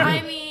beef. really.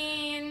 I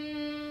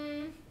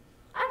mean,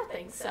 I don't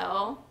think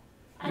so.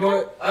 You know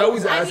what? I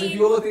always I ask if mean-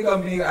 you all think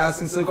I'm being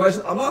asked some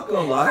questions. I'm not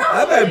gonna lie.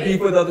 I've had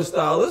beef with other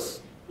stylists.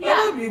 Yeah.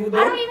 I've had beef with I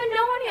them. don't even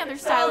know any other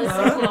stylists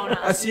in Kelowna.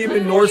 I see him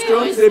in Who knew?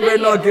 Nordstrom. It's They better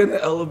not video. get in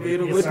the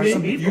elevator You with start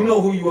some me. beef You on know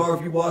it. who you are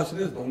if you watch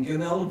this. Don't get in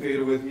the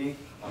elevator with me.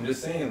 I'm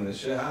just saying, this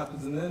shit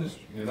happens in the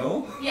industry, you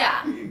know?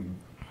 Yeah.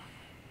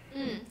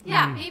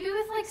 Yeah, maybe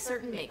with like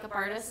certain makeup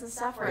artists and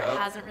stuff where Yeah. it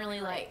hasn't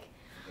really like,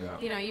 Yeah.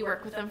 you know, you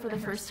work with them for the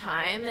first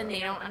time and they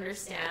don't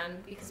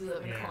understand because we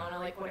live in Kelowna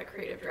like what a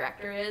creative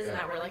director is and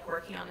that we're like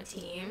working on a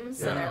team.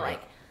 So Yeah. they're like,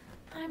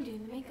 I'm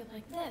doing the makeup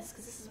like this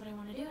because this is what I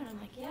want to do. And I'm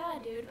like, yeah,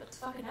 dude, what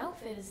fucking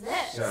outfit is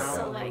this? Yeah.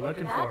 So What like we're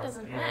looking that for.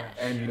 doesn't Yeah. match.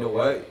 And you know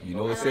what? You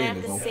know And what's then I saying? have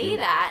There's to no say feelings.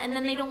 that, and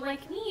then they don't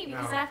like me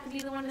because No. I have to be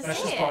the one to That's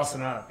say just it.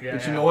 bossing up. Yeah.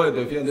 But yeah. you know what?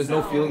 There's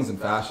no So- feelings in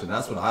fashion. That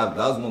was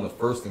one of the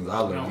first things I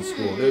learned in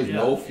school. There's Yeah.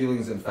 no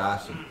feelings in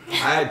fashion. I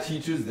had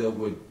teachers that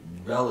would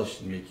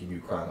relish making you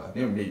cry. They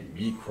never made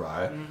me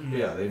cry.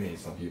 Yeah, they made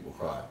some people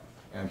cry.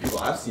 And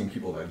I've seen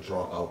people that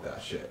drop out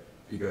that shit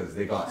because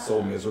they got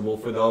so miserable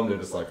for them. They're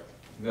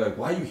like,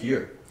 why are you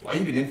here? Why are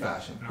you even in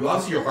fashion? Well,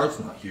 obviously your heart's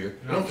not here.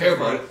 You don't care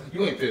about it.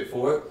 You ain't fit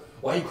for it.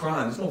 Why are you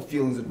crying? There's no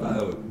feelings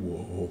about it.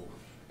 Whoa.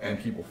 And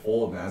people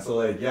fold, man. So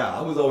like, yeah,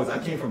 I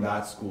came from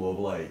that school of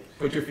like,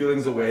 put your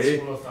feelings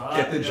away,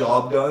 get the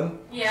job done,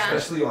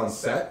 especially on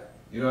set.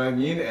 You know what I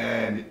mean?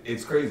 And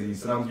it's crazy.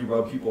 Sometimes you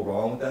rub people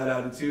wrong with that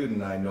attitude,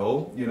 and I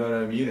know, you know what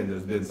I mean? And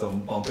there's been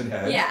some bumping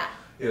heads. Yeah.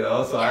 You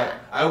know, so I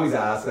always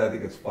ask, I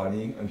think it's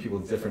funny in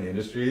people's different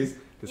industries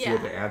to see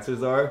what the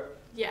answers are.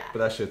 Yeah. But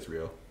that shit's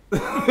real.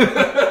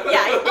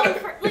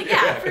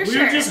 For we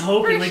sure. were just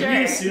hoping,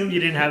 we assumed you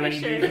didn't have any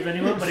beef with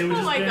anyone, but it was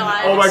just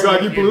oh my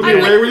god, you blew me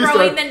away when you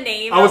started. The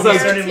name I was like,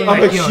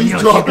 she's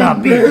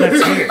dropping names.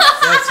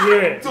 Let's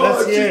hear it.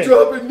 She's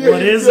dropping names.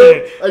 What is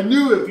it? I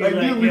knew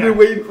it. We've been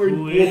waiting for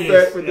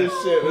Wolfette for this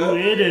shit. Who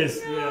it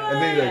is? Yeah.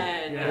 And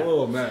then like,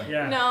 oh man.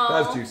 Yeah. No.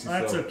 That's juicy.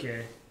 That's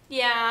okay.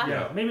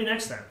 Yeah. Maybe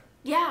next time.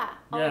 Yeah.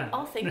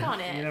 I'll think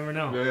on it. You never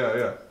know.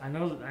 Yeah. I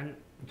know.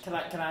 Can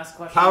I ask a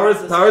question? Powers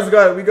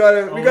we got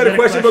a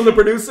question from the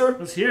producer.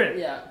 Let's hear it.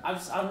 Yeah,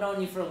 I've known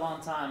you for a long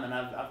time, and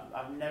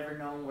I've never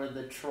known where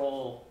the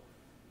troll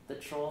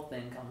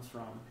thing comes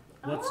from.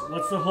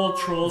 What's the whole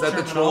troll terminology?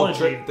 Is that the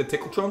troll the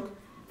tickle trunk?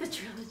 The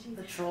trilogy.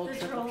 The troll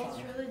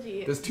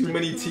trilogy. There's too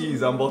many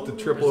T's. I'm about to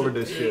trip over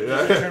this shit.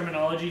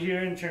 Terminology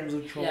here in terms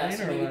of trolling. Yeah,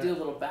 so maybe do a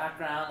little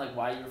background, like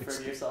why you refer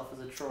to yourself as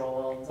a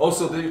troll. Oh,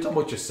 so then you're talking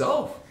about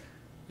yourself?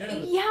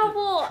 Yeah,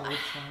 well,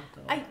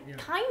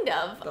 kind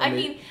of. I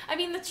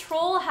mean, the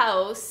troll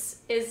house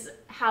is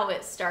how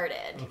it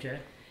started. Okay.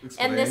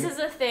 Explain. And this is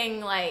a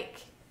thing,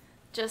 like,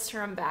 just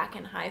from back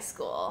in high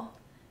school,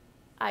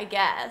 I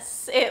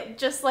guess. It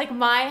just, like,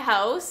 my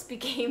house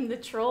became the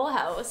troll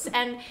house.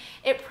 And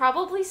it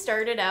probably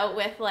started out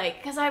with,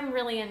 like, because I'm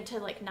really into,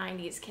 like,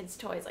 90s kids'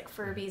 toys, like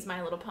Furbies,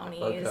 My Little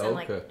Ponies,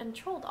 and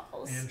troll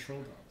dolls. And troll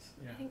dolls,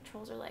 yeah. I think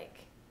trolls are,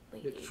 like,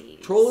 late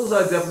 80s. Trolls,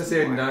 I'd definitely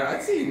say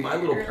I'd say My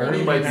Little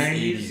Pony might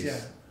be 80s. Yeah.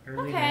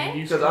 Early Okay.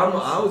 90s. Because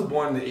I was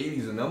born in the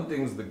 80s, and them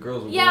things, the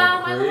girls were going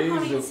My crazy.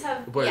 Little Ponies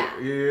have, But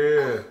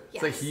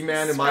it's like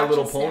He-Man and My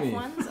Little Pony.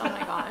 Ones? Oh my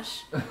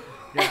gosh. So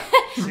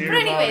but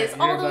anyways,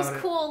 all those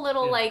cool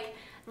little like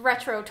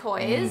retro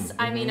toys.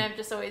 I mean, I've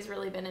just always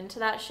really been into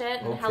that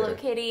shit, and Hello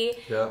Kitty.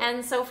 Yeah.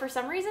 And so for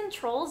some reason,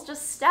 trolls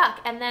just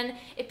stuck. And then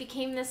it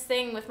became this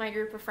thing with my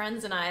group of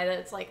friends and I that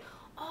it's like,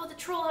 oh, the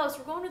troll house,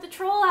 we're going to the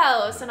troll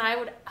house. And I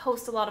would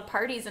host a lot of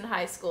parties in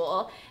high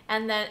school.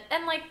 And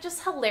like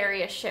just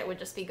hilarious shit would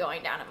just be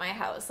going down at my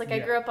house. Like I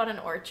grew up on an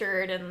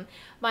orchard, and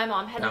my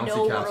mom had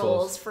no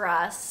rules for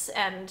us.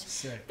 And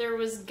there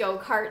was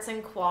go-karts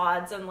and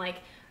quads and like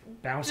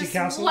bouncy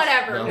castles,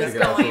 whatever was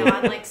going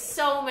on. Like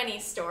so many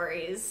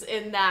stories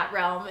in that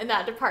realm, in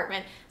that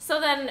department. So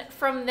then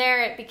from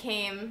there it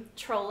became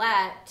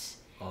Trollette.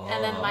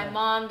 And then my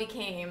mom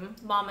became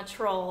Mama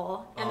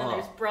Troll, and then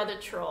there's Brother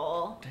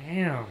Troll.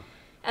 Damn.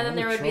 And then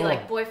there would be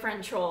like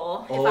Boyfriend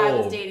Troll if I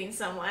was dating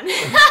someone.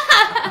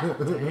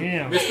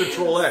 Damn. Mr.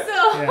 Trollette.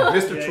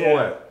 Mr.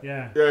 Trollette.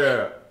 Yeah.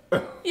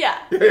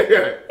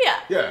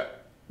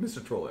 Mr.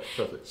 Trollette.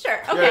 Perfect.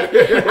 Sure. Okay.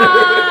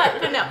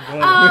 But no.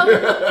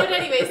 But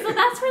anyway, so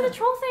that's where the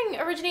troll thing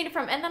originated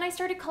from. And then I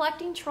started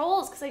collecting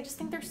trolls because I just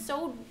think they're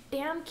so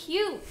damn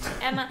cute.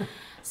 And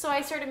so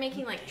I started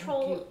making like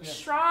troll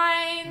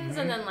shrines,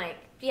 and then like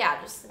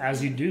just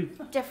as you do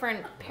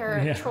different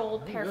troll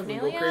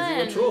paraphernalia.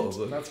 And trolls.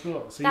 That's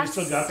cool. So you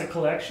still got the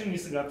collection? You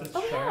still got the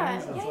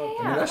shrines? I mean,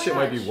 that shit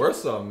might be worth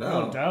some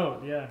now. No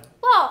doubt. Yeah.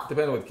 Well,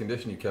 depending on what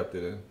condition you kept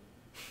it in.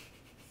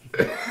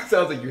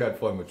 Sounds like you had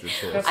fun with your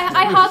trolls.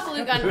 I hot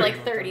glue gunned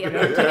like 30 of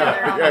them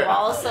together on the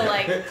wall, so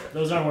like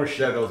those aren't worth shit.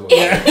 Yeah, those ones.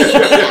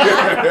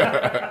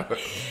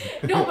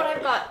 No, but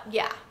I've got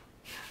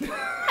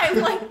I'm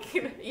like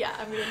I'm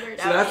gonna nerd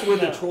out. So that's where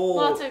the troll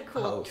lots of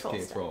cool house troll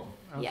came stuff. from.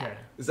 Okay.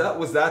 Yeah.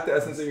 Was that the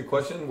essence of your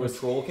question? Where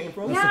troll came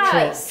from?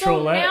 Yeah.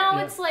 So now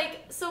it's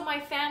like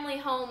my family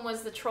home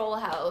was the troll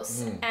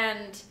house,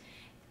 and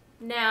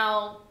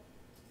now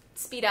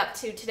speed up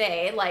to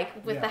today,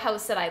 like with the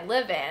house that I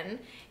live in.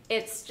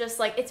 It's just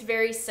like, it's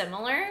very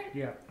similar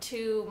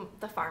to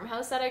the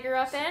farmhouse that I grew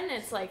up in.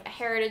 It's like a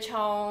heritage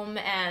home,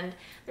 and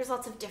there's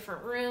lots of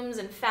different rooms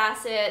and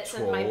facets,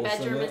 and my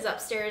bedroom is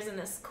upstairs in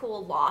this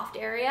cool loft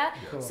area.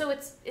 Cool. So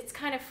it's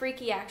kind of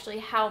freaky actually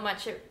how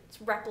much it's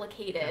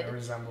replicated. It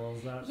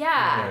resembles that.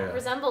 Yeah,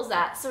 resembles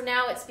that. So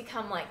now it's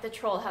become like the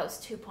Troll House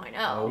 2.0.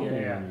 Oh.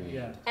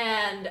 Yeah.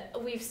 And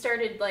we've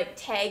started like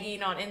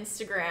tagging on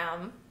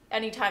Instagram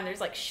anytime there's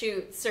like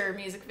shoots or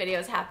music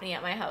videos happening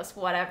at my house,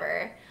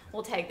 whatever.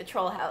 We'll tag the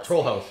Troll House.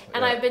 Troll House.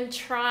 And I've been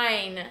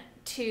trying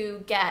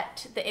to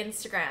get the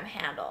Instagram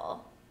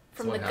handle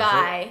from the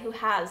guy who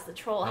has the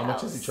Troll House. How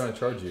much is he trying to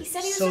charge you? He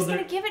said he was just going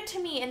to give it to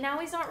me, and now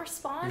he's not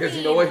responding. Because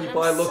you know what? He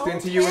probably looked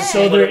into you and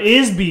so there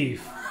is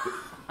beef.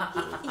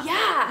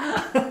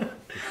 Yeah.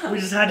 We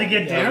just had to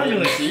get down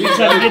to it. We just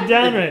had to get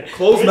down to it.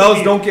 Closed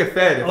mouths don't get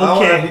fed. If I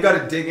Okay. want, you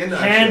gotta dig into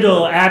that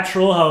Handle shit. at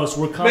Troll House.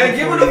 We're coming Man,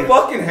 give for her you. the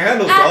fucking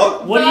handle,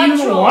 dog. What do you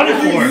even want it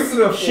What are you using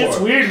it for? for? Shit's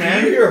weird,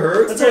 man. Do you hear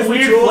her? That's a experience with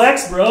weird trolls?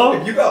 flex, bro.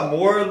 If you got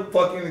more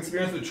fucking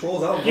experience with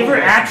trolls, I don't Give know her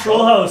about at you, Troll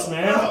dog. House,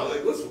 man. Yeah,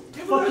 like, let's give What the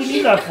her fuck that you shit.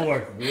 need that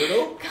for?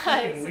 Weirdo.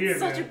 Guys, weird, it's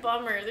such man. a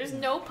bummer. There's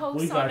no We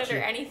posts got on it or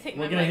you. anything.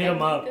 We're I'm gonna like, hit I him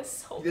need up.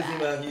 this so He doesn't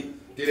bad. even.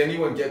 Did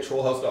anyone get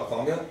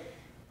trollhouse.com yet?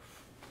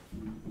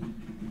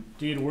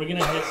 Dude, we're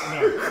gonna hit.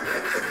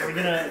 No, we're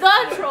gonna.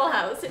 The Troll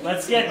House. It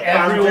Let's needs get to be-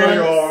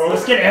 everyone.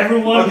 Let's get I'll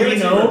everyone give we it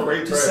to you for a know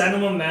great to price. send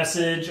them a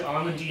message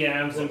on the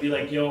DMs and be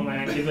like, "Yo,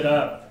 man, give it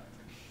up.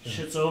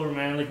 Shit's over,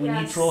 man. Like we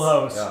need Yes. Troll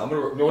House." Yeah, I'm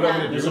gonna. Know what I'm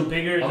gonna do? There's a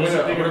bigger. I'm There's a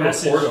gonna bigger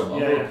message. report him. I'm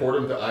Yeah, gonna yeah. report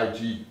him to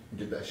IG and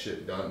get that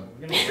shit done.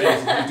 We're He's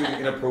gonna doing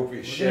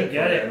inappropriate We're shit. gonna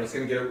get for it. I'm just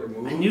gonna get it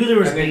removed. I knew there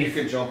was and then beef.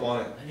 you can jump on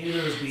it. I knew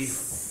there was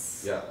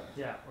beef. Yeah.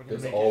 Yeah, we're gonna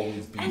There's make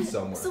always beef And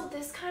somewhere. so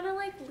this kind of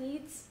like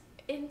leads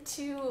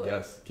into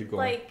Yes. Keep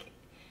going. like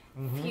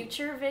it.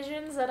 future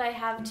visions that I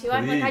have too.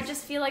 I'm like, I Please.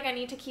 just feel like I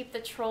need to keep the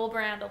troll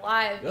brand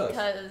alive Yes.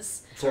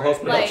 because Trollhouse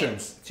like-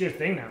 Productions. It's your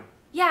thing now.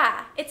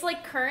 yeah, it's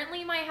like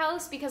currently my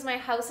house because my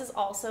house is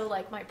also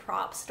like my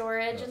prop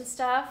storage Yes. and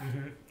stuff.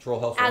 Mm-hmm.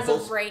 Trollhouse As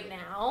Rentals. of right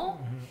now,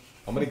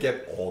 I'm gonna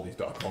get all these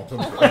 .coms. oh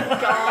my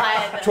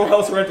god.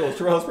 Trollhouse Rentals,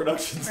 Trollhouse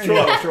Productions,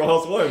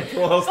 Trollhouse 1,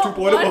 Trollhouse But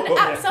 2.0. one,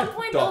 at some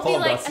point there'll be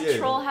like .com.ca. a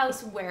troll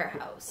house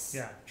warehouse.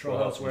 Yeah, Troll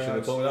House You should have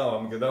Warehouse. told me that one.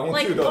 I'm gonna get that one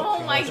Like, too, though.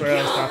 oh my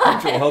Trollhouse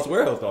god.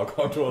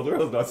 Trollhousewarehouse.com,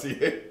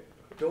 trollhousewarehouse.ca.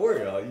 Don't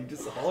worry, you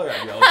just holler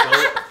at me.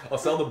 I'll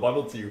sell the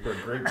bundle to you for a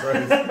great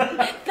price.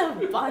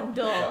 The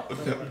bundle.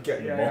 I'm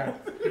getting them Yeah,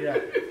 all. yeah.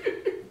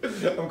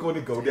 I'm going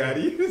to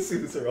GoDaddy as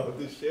soon as they're on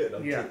this shit.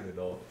 I'm Yeah. taking it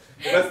all.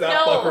 Unless that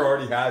No. fucker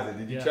already has it.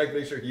 Did you Yeah. check to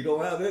make sure he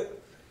don't have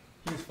it?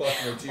 He's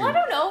fucking with you. Well, I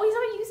don't know. He's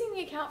not using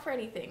the account for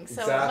anything,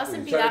 so Exactly. it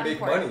mustn't be He's trying that to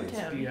make important money. to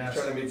him. BS.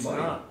 trying to make It's money.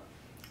 not.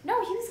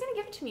 No, he was gonna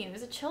give it to me. He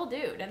was a chill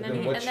dude, and But then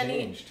then he, what and then he,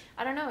 changed?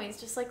 I don't know. He's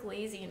just like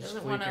lazy and Just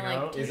doesn't want to freaking like.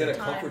 out. Give He's in a the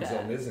time comfort to-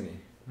 zone, isn't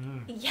he?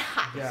 Mm. Yeah.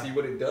 Yeah. See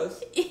what it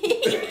does?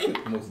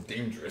 Most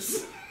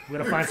dangerous. We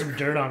gotta find some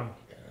dirt on him.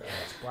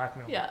 It's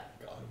blackmail. Yeah.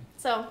 Got him.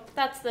 So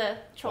that's the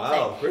troll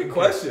Wow, great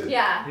question. thing.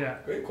 Yeah. Yeah.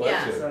 Great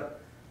question. So,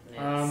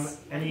 Yes.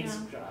 any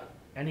Yeah.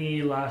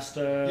 any last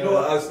You know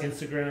what, I was-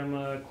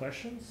 Instagram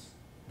questions?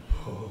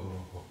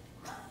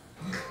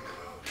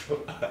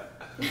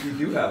 We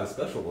do have a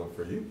special one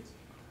for you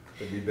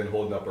that we've been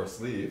holding up our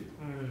sleeve.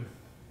 Mm.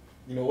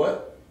 You know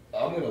what?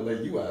 I'm gonna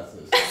let you ask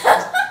this.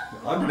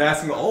 I've been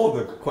asking all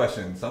the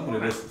questions. I'm gonna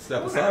just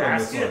step aside on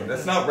this ask it. one.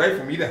 That's not right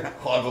for me to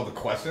hoggle the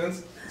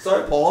questions.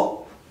 Sorry,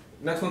 Paul.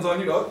 Next one's on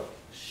you, dog.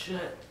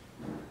 Shit.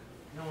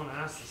 No one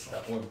asked this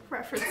That one.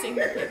 one. Referencing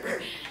the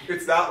paper.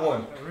 It's that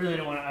one. I really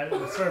don't want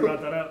to. Sorry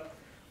about that up.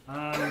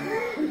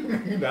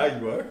 Now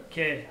you are.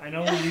 Okay, I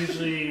know we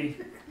usually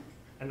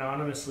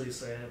anonymously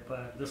say it,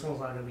 but this one's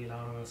not gonna be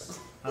anonymous.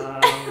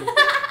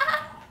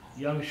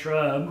 Young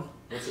Shrub,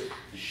 What's it?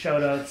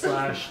 shout out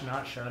 /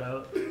 not shout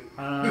out.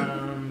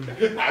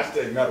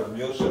 Hashtag not a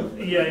real show.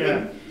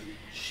 Yeah.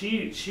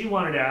 She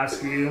wanted to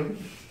ask you,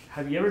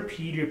 have you ever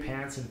peed your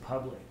pants in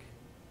public?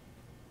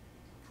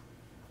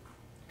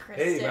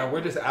 Kristen. Hey man,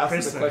 we're just asking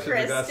Kristen. the questions.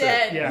 Like that's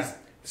Kristen. it. Yeah.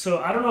 So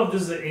I don't know if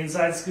this is an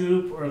inside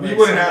scoop or We like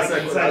wouldn't some, ask like,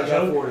 that inside question.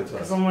 joke. Forward to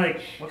Because us. I'm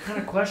like, what kind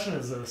of question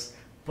is this?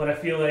 But I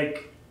feel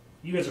like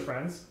you guys are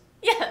friends.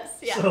 Yes.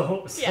 Yeah.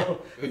 So Yeah.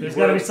 there's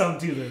got to be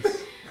something to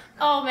this.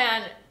 Oh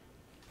man.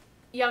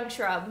 Young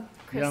Shrub,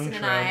 Kristen Young and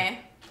Shrub. I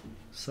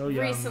So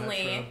young.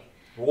 recently.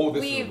 Oh,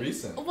 this We've- is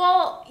recent.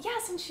 Well, yeah,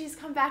 since she's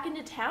come back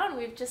into town,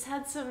 we've just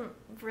had some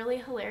really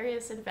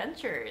hilarious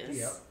adventures.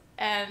 Yep.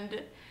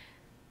 And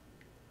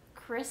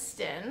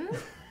Kristen,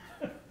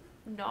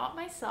 not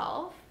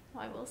myself,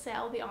 I will say,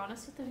 I'll be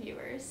honest with the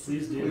viewers,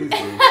 Please do. Please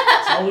do.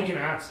 That's all we can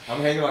ask. I'm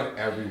hanging on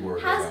every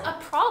word. has right now.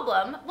 a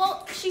problem.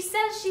 Well, she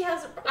says she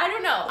has, I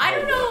don't know. I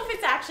don't know if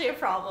it's actually a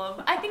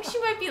problem. I think she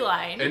might be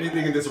lying.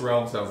 Anything in this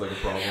realm sounds like a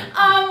problem.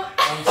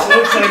 I'm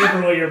so excited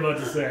for what you're about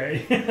to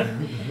say.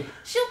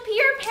 She'll pee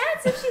her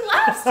pants if she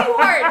laughs too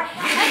hard.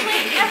 And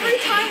like every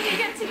time we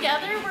get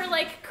together, we're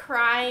like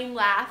crying,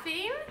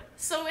 laughing.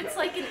 So it's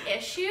like an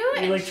issue. You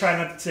And, like try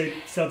not to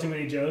tell too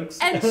many jokes.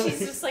 and she's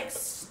just like,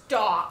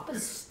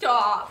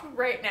 stop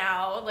right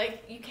now.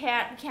 Like you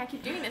can't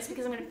keep doing this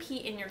because I'm gonna pee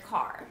in your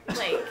car.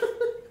 Like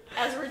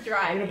as we're I'm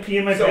driving. gonna pee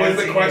in my So pants. is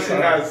the in your question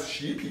car. has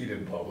she peed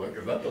in public?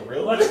 Is that the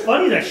real? Well, it's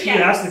funny that she Yes.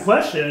 asked the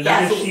question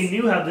Yes. because she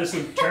knew how this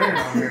would turn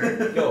on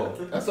her. Yo,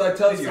 that's what I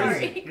tell you.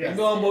 Sorry. You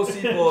know, most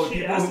people, She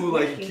people asked who the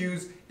like question.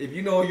 accuse, if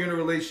you know you're in a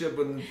relationship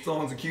and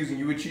someone's accusing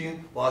you of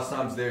cheating, lots of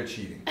times they're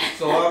cheating.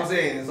 So what I'm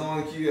saying is, someone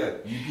accused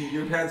that you peed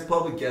your pants in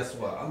public. Guess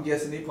what? I'm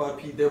guessing they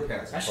probably peed their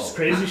pants in That's just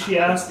public. crazy. She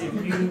asked if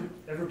you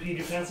ever peed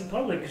your pants in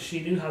public because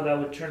she knew how that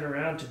would turn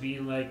around to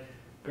being like,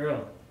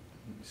 girl,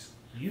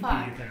 you Fuck.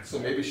 peed your pants. So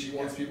maybe she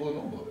wants people to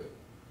know about it.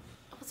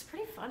 It's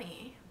pretty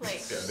funny. Like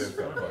Yeah, it is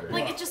kind of funny.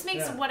 like it just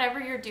makes Yeah. whatever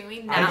you're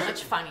doing I that just-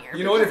 much funnier.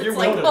 You know what, if because you're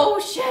it's like, willing- oh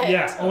shit.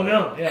 Yeah. Oh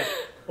no. Yeah.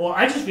 Well,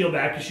 I just feel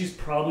bad because she's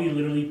probably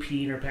literally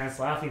peeing her pants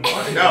laughing. No.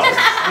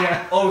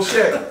 Yeah. Oh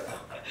shit.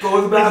 Go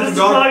in the Like, bathroom, this is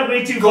dog. probably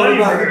way too Go in funny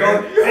the for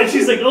bathroom, her. dog. And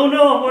she's like, oh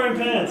no, I'm wearing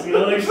pants. You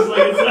know, like, she's like,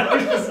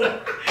 it's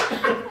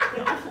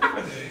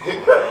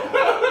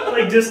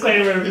like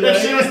disclaimer.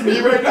 If she was me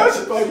right now,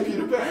 she'd probably pee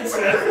the pants.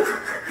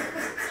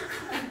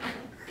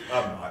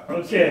 I'm not.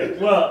 Okay,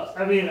 well,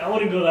 I mean, I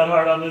wouldn't go that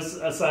hard on this,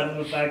 aside from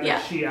the fact that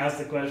Yeah. she asked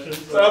the question.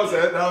 So that was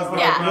it. That was the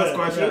Yeah. last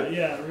question.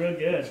 Yeah, real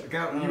good.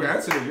 You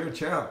answered it. You're a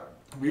champ.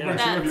 We Yeah. weren't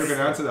sure if you were going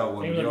to answer that one.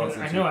 to Maybe be like, honest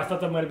with I you. know, I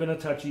thought that might have been a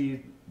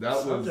touchy That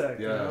was, subject.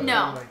 yeah. You know?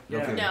 No. Like, yeah,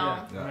 Okay. No.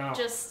 Yeah. No.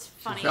 Just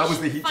funny. That was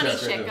the heat funny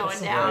check right shit there. going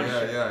That's down.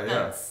 Yeah.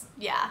 That's,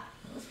 yeah.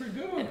 That's pretty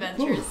good.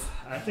 Adventures.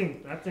 I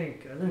think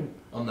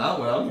On that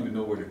one, I don't even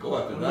know where to go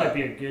after that that. might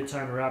be a good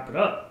time to wrap it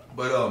up.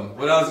 But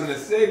what I was gonna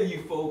say to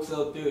you folks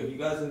out there, if you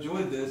guys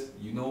enjoyed this,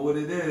 you know what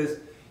it is.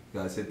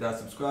 You guys hit that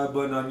subscribe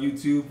button on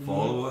YouTube.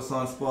 Follow us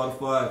on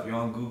Spotify. If you're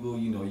on Google,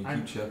 you know you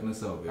keep checking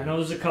us out, baby. I know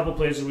there's a couple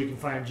places we can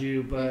find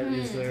you, but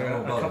is there Tell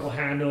a about couple us.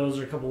 handles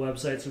or a couple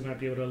websites we might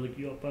be able to look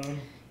you up on?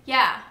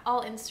 Yeah,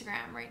 all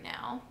Instagram right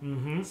now.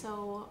 Mm-hmm.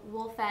 So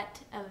Wolfette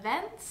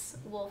Events,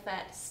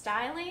 Wolfette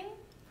Styling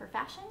for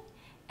fashion,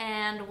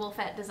 and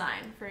Wolfette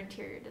Design for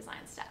interior design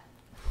stuff.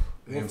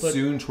 And Wolfette-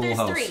 soon Troll There's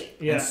House. 3.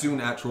 Yeah. And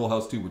soon at Troll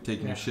House too. We're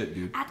taking Yeah. your shit,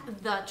 dude. At the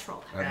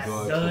Troll House. At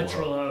The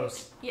Troll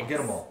House. Yes. Get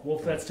them all.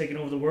 Wolfette's taking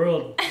over the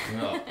world.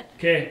 Yeah.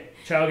 Okay,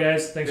 ciao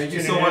guys. Thanks Thank for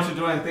you tuning so much in. for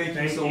joining. Thank you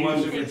Thank so you. much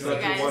for Thank being you, such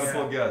a guys.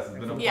 wonderful guest. It's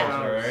been a Yeah.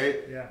 pleasure, alright?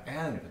 Yeah.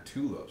 And the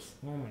tulips.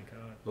 Oh my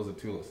god. Those are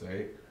tulips,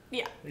 right?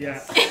 Yeah. Yeah.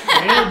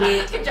 Nailed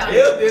it. Good job.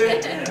 Nailed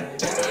it. Yeah.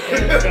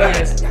 Ciao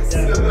guys.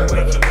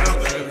 Yeah.